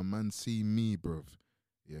thing's done, a man see me, bruv.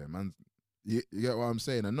 Yeah, man. You get what I'm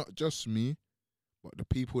saying? And not just me, but the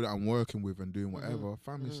people that I'm working with and doing whatever.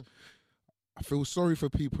 Fam, I feel sorry for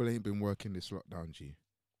people who ain't been working this lockdown, G.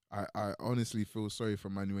 I honestly feel sorry for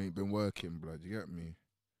man who ain't been working, blood. You get me?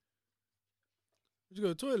 Did you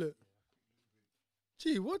go to the toilet?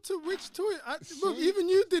 Gee, which toilet? Bro, even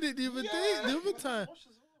you did it the other day, the other time.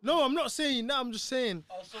 No, I'm not saying that. I'm just saying,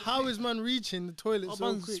 how is man reaching the toilet so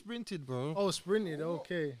man's quick? sprinted, bro. Oh, sprinted.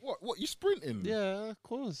 Okay. What you sprinting? Yeah, of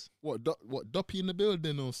course. What Duppy in the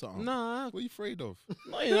building or something? Nah, What are you afraid of?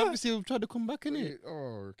 no, you obviously we've tried to come back in it.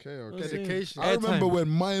 Oh, okay. Yeah. Dedication. I remember Airtime. when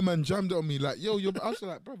my man jammed it on me, like, yo, I was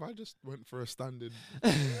like, bro, I just went for a standard.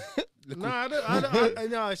 Nah,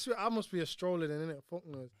 I swear, I must be a stroller then, innit? Fuck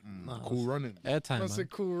no. Cool running. Airtime, That's man. a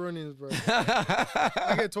cool runnings, bro.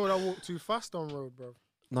 I get told I walk too fast on road, bro.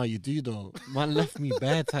 No, you do though. Man left me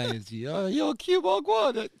bad times. Yo, Cuba,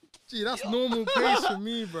 God, Gee, that's normal pace for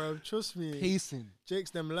me, bro. Trust me. pacing.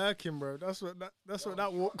 Jake's them lurking, bro. That's what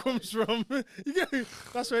that walk comes from. You get me?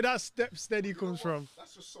 That's where that step steady comes from.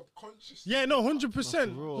 That's a subconscious. Yeah, no,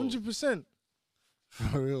 100%, real. 100%.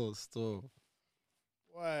 For real, still.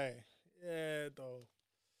 Why? Yeah, though.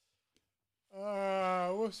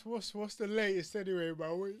 What's the latest anyway,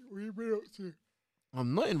 man? What you been up to?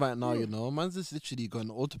 I'm not in right now, you know. Man's just literally going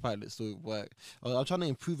autopilot still with work. I'm trying to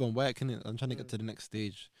improve on work, innit? I'm trying to get to the next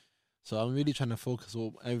stage. So I'm really trying to focus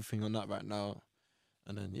on everything on that right now.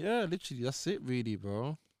 And then, yeah, literally, that's it, really,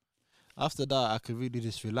 bro. After that, I could really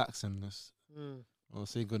just relax and just, I'll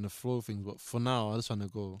say, go on the flow of things. But for now, I just want to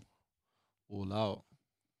go all out.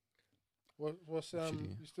 What's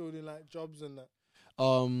Actually. you still doing like jobs and that?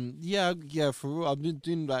 Yeah, for real. I've been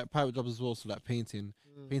doing like private jobs as well, so like painting.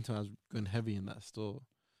 Painting, I was going heavy in that store.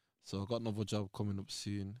 So I got another job coming up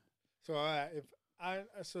soon. So alright,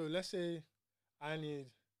 so let's say I need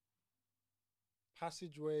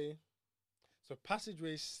passageway,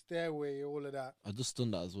 stairway, all of that, I just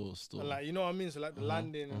done that as well, still. and like you know what I mean. So like the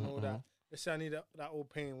landing and all that. uh-huh. Let's say I need that all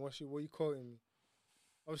paint. What you quoting me?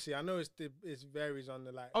 Obviously, I know it varies on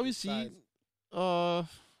the like. Obviously, size.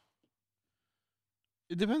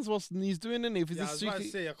 it depends what he's doing, innit? If it's Yeah, I just was about to strictly,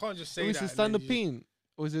 say I can't just say is that. it and stand then up you paint?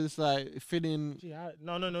 Or is it just like filling? just- Gee,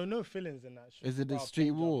 no fillings in that. Shit. Is it the Proper street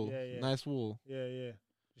paint job. wall? Yeah. Nice wall. Yeah.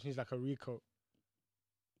 Just needs like a recoat.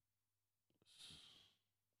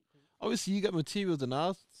 Obviously, you get materials and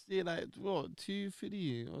I'll say like, what,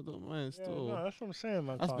 250? I don't mind Yeah, still. no, that's what I'm saying,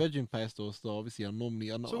 man. That's Carl. bedroom price though, still. Obviously, I'm normally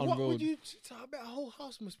on So on what road. would you? So I bet a whole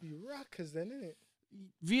house must be rackers then, innit?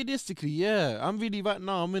 Realistically, yeah. I'm really right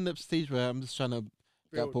now. I'm in that stage where I'm just trying to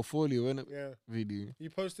get a Build. portfolio in it. Yeah. Really. You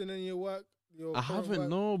posting any of your work your I current haven't, vibe?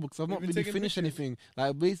 no, because I've You've not been really taking finished pictures? anything.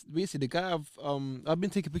 Like basically, the guy I've been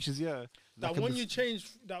taking pictures. Yeah, That one you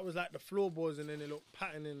changed, that was like the floorboards and then it looked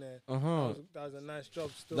pattern in there. That was a nice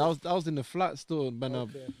job still. That was in the flat still when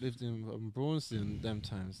Okay. I lived in Bronson them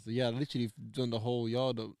times. So yeah, I literally done the whole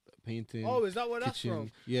yard up painting. Oh, is that where that's kitchen.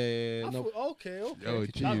 from? Yeah. I No, thought, okay. Yo, That was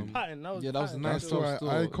G. pattern. That was Yeah, that was pattern. nice That's stuff why still.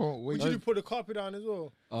 I can't wait. Would you put the carpet down as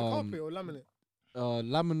well? The Um, carpet or laminate?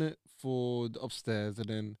 laminate for the upstairs, and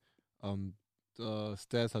then the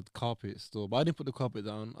stairs had carpet still, but I didn't put the carpet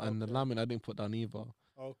down, and the Okay. laminate I didn't put down either.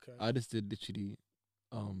 Okay. I just did literally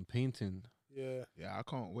painting. Yeah. Yeah, I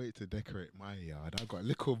can't wait to decorate my yard. I got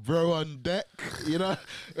little bro on deck, you know.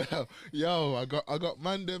 Yo, I got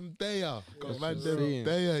man them there, got man them saying.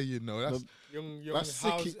 there, you know. That's Young That's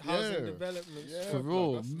sick, housing yeah. development. Yeah. For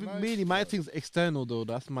real, that's nice, mainly my bro. thing's external though.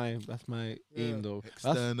 That's my Yeah. aim though.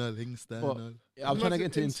 external. I'm trying to get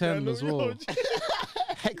into internal as well. Yo,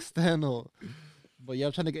 External. But yeah,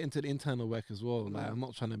 I'm trying to get into the internal work as well. Like I'm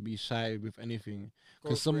not trying to be shy with anything. Go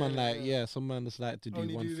Because for someone it, someone just like to do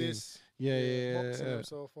Only one do thing. this. Yeah. Boxing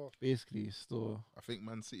himself off. Basically, still. I think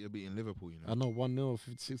Man City are beating Liverpool, you know. I know 1-0,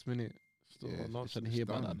 56 minutes. Still, Yeah, I'm not it's- trying to it's hear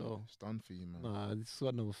about done. that though. It's done for you, man. Nah, this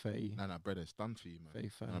got another 30. Nah, brother, it's done for you, man.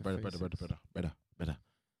 35. Nah, brother. 36.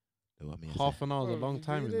 They want me to Half say. an hour is a Bro, long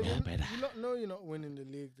time, you know. You lot know you're not winning the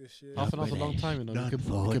league this year. Half an hour is a long time, you know. You None could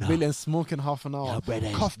for build and smoke in half an hour.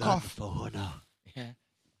 Cough, cough. Yeah.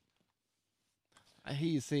 I hear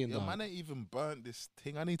you saying Yo, that. man, ain't even burnt this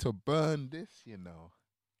thing. I need to burn this, you know.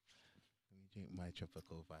 Let me drink my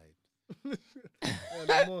tropical vibe.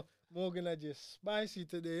 Morgan had just spicy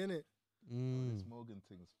today, innit? This Morgan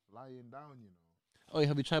thing's flying down, you know. Oh,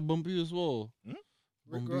 have you tried Bamboo as well?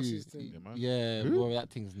 Rick Bamboo. Ross's thing. Yeah, man. Yeah, Who? bro, that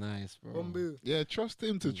thing's nice, bro. Bamboo. Yeah, trust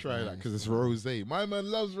him to It's try that nice, because it's bro. rosé. My man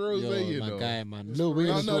loves rosé, Yo, you my know. guy, man. It's Lil for Wayne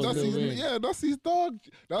real. as No, well, that's Lil his. Wayne. Yeah, that's his dog.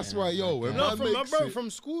 That's Yeah, why, yo, my when guy. No, man from my makes bro it, from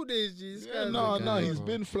school days, G. This yeah, guy's no, a guy, no, he's bro.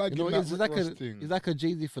 been You flagging know, that it's Rick like Ross a thing. it's like a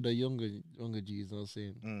Jay-Z for the younger G's. You know what I'm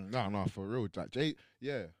saying? No, for real, Jack.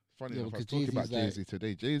 Yeah. Funny Yeah, enough, I was because talking about Jay-Z's like- Jay-Z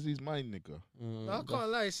today. Jay-Z's my nigga. No, I can't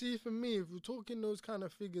lie. See, for me, if we're talking those kind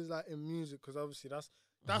of figures like in music, because obviously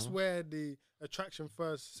that's where the attraction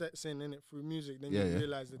first sets in it through music. Then Yeah, you yeah.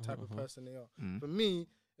 realize the type of person they are. Mm. For me,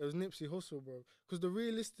 it was Nipsey Hussle, bro. Because the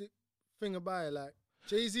realistic thing about it, like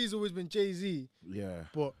Jay-Z's always been Jay-Z, Yeah.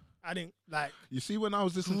 but I didn't like. You see, when I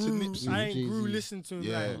was listening to Nipsey, I ain't grew Jay-Z. listening to him.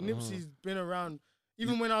 Yeah. Like, Nipsey's been around.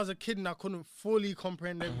 Even when I was a kid and I couldn't fully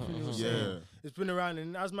comprehend everything he was saying, yeah, it's been around.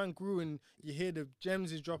 And as man grew and you hear the gems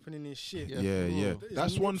he's dropping in his shit. Yeah. yeah, for yeah. real.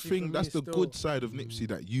 That's It's one Nipsey for thing. me That's the still. good side of Nipsey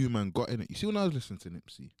that you man got in it. You see, when I was listening to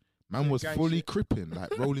Nipsey, man Yeah, was gang fully shit. cripping,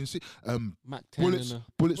 like rolling. Mac 10 Bullets, and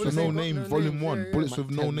bullets with Bullets no ain't got name, no volume names, 1. yeah, yeah. Bullets Mac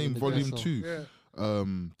with no 10 name, with the volume gas 2. Yeah.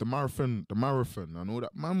 The marathon, and all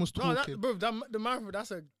that. Man was No, talking. that, bro, the marathon, that's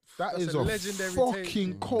That that's is a a legendary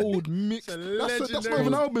fucking tape. cold mix. It's a That's not legendary-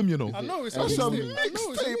 even an album, you know. I know it's a That's a mixtape. I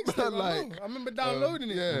know it's a mixtape, mixtape, I like, know. I remember downloading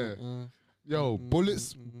it. Yeah. Yo,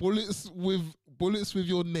 bullets with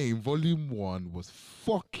your name, volume 1 was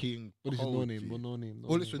fucking Bullets with no cold, name, G. but no name.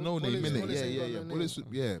 Bullets with no name, Bullets- innit? Bullets Yeah, ain't yeah, got yeah. no Bullets name.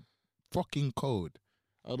 with, yeah. Fucking cold.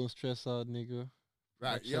 I don't stress out, nigga.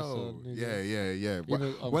 Right, Like yo, Chester, nigga. yeah.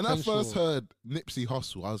 Even, When I Crenshaw. first heard Nipsey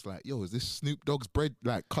Hussle, I was like, yo, is this Snoop Dogg's bread,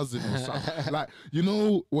 like, cousin or something? Like, you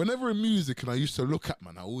know, whenever in music and I used to look at,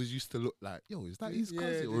 man, I always used to look like, yo, is that his Yeah,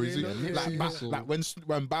 cousin? Or is they it, know- yeah, like, yeah, ba- yeah. like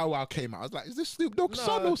when Bow Wow came out, I was like, is this Snoop Dogg's Nah,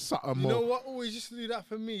 son or something? You know Or- what always used to do that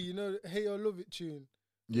for me? You know, Hate or Love It tune.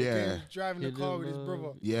 Yeah. Him driving the Hate car or with his Love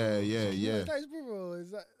brother. Yeah. Is that his brother? Or is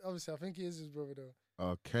that obviously? I think he is his brother though.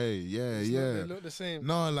 Okay, yeah. They look the same.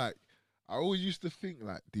 No, like, I always used to think,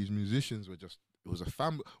 like, these musicians were just, it was a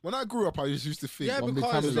family. When I grew up, I just used to think, Yeah, One big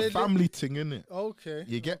because it was family. a family thing, innit? Okay.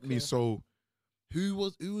 You get me? okay. So, who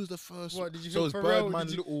was the first? What did you so think? it's Pharrell, Birdman,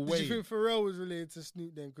 did you, Little did Wayne. you think Pharrell was related to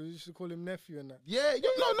Snoop then? Because you used to call him nephew and that. Yeah,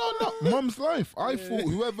 no. Mum's life. I thought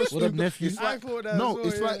whoever What Snoop up, nephew? It's I like, thought that no, as well,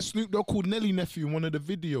 it's yeah. like Snoop Dogg called Nelly nephew in one of the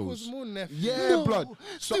Calls videos. more nephew. Yeah, blood.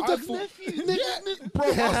 So Snoop I Dogg's thought, nephew. yeah, bro.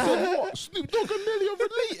 I said what? Snoop Dogg and Nelly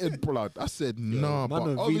are related, blood. I said nah, man but are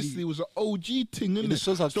really- obviously it was an OG thing, innit? It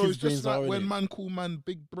shows how So kids' it's just brains like are, when innit? man call man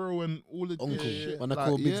big bro and all of Uncle. this shit. When I like,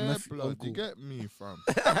 call Big's yeah, nephew, blood, uncle. you get me, fam.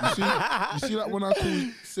 You see like when I call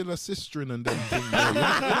Silla sister and then thing, you know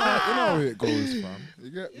how it goes, fam. You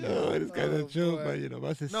get me? Yo, this guy's a Oh, joke, boy. man. You know,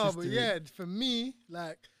 that's his No, sister. but yeah, for me,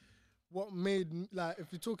 like, what made, like, if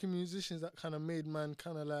you're talking musicians that kind of made man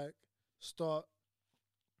kind of like start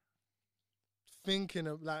thinking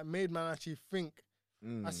of, like, made man actually think.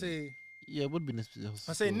 Mm. I say it would be Nipsey Hussle.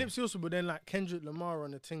 I say Nipsey Hussle, but then like Kendrick Lamar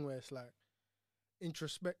on the thing where it's like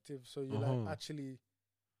introspective, so you're like Uh-huh. actually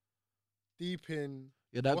deep in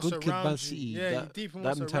Yeah, that what's Good Kid, around Man you. City. Yeah, that, you're deep in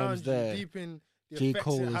that what's times around there. you, deep in the J. effects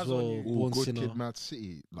Cole it as has well. on you. Born Good Sinner. Kid, Mad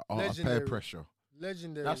City, like Art of Peer Legendary. Pressure.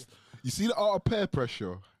 Legendary. That's you see the Art of Peer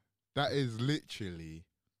Pressure. That is literally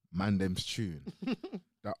Mandem's tune.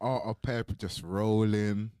 The Art of Peer just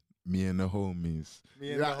rolling. Me and the homies.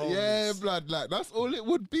 Me and the homies. Yeah, blood. Like that's all it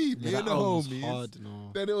would be. Me Yeah, and that the album's homies. hard,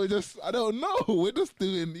 no. Then it was just, I don't know. We're just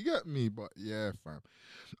doing, you get me? But yeah, fam.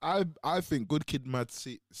 I think Good Kid, Mad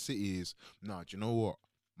City is, do you know what?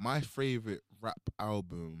 My favorite rap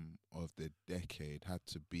album of the decade had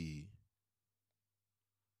to be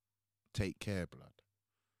Take Care, blood.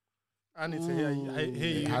 I need to hear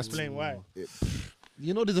you has explain to. why.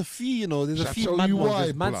 You know, there's a few, there's Shall a I few tell mad you ones. why,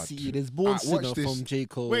 There's Mad blood? City, there's Born Watch Sinner this. from J.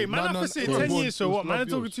 Cole. Wait, man, No, I say no, 10 no, years, so it was what? Man, I'm Blood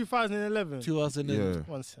talking Bills. 2011. 2000 Yeah.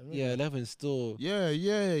 and, 11 still. Yeah.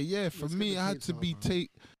 For Let's me, get it the had tapes to on, be man.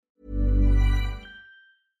 Take.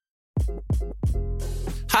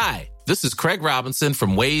 Hi, this is Craig Robinson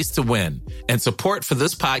from Ways to Win, and support for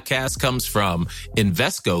this podcast comes from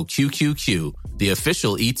Invesco QQQ, the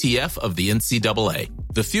official ETF of the NCAA.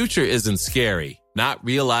 The future isn't scary. Not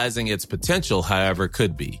realizing its potential, however,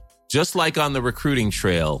 could be. Just like on the recruiting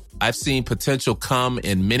trail, I've seen potential come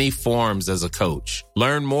in many forms as a coach.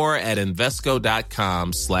 Learn more at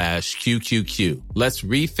Invesco.com/QQQ. Let's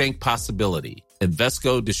rethink possibility.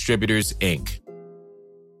 Invesco Distributors, Inc.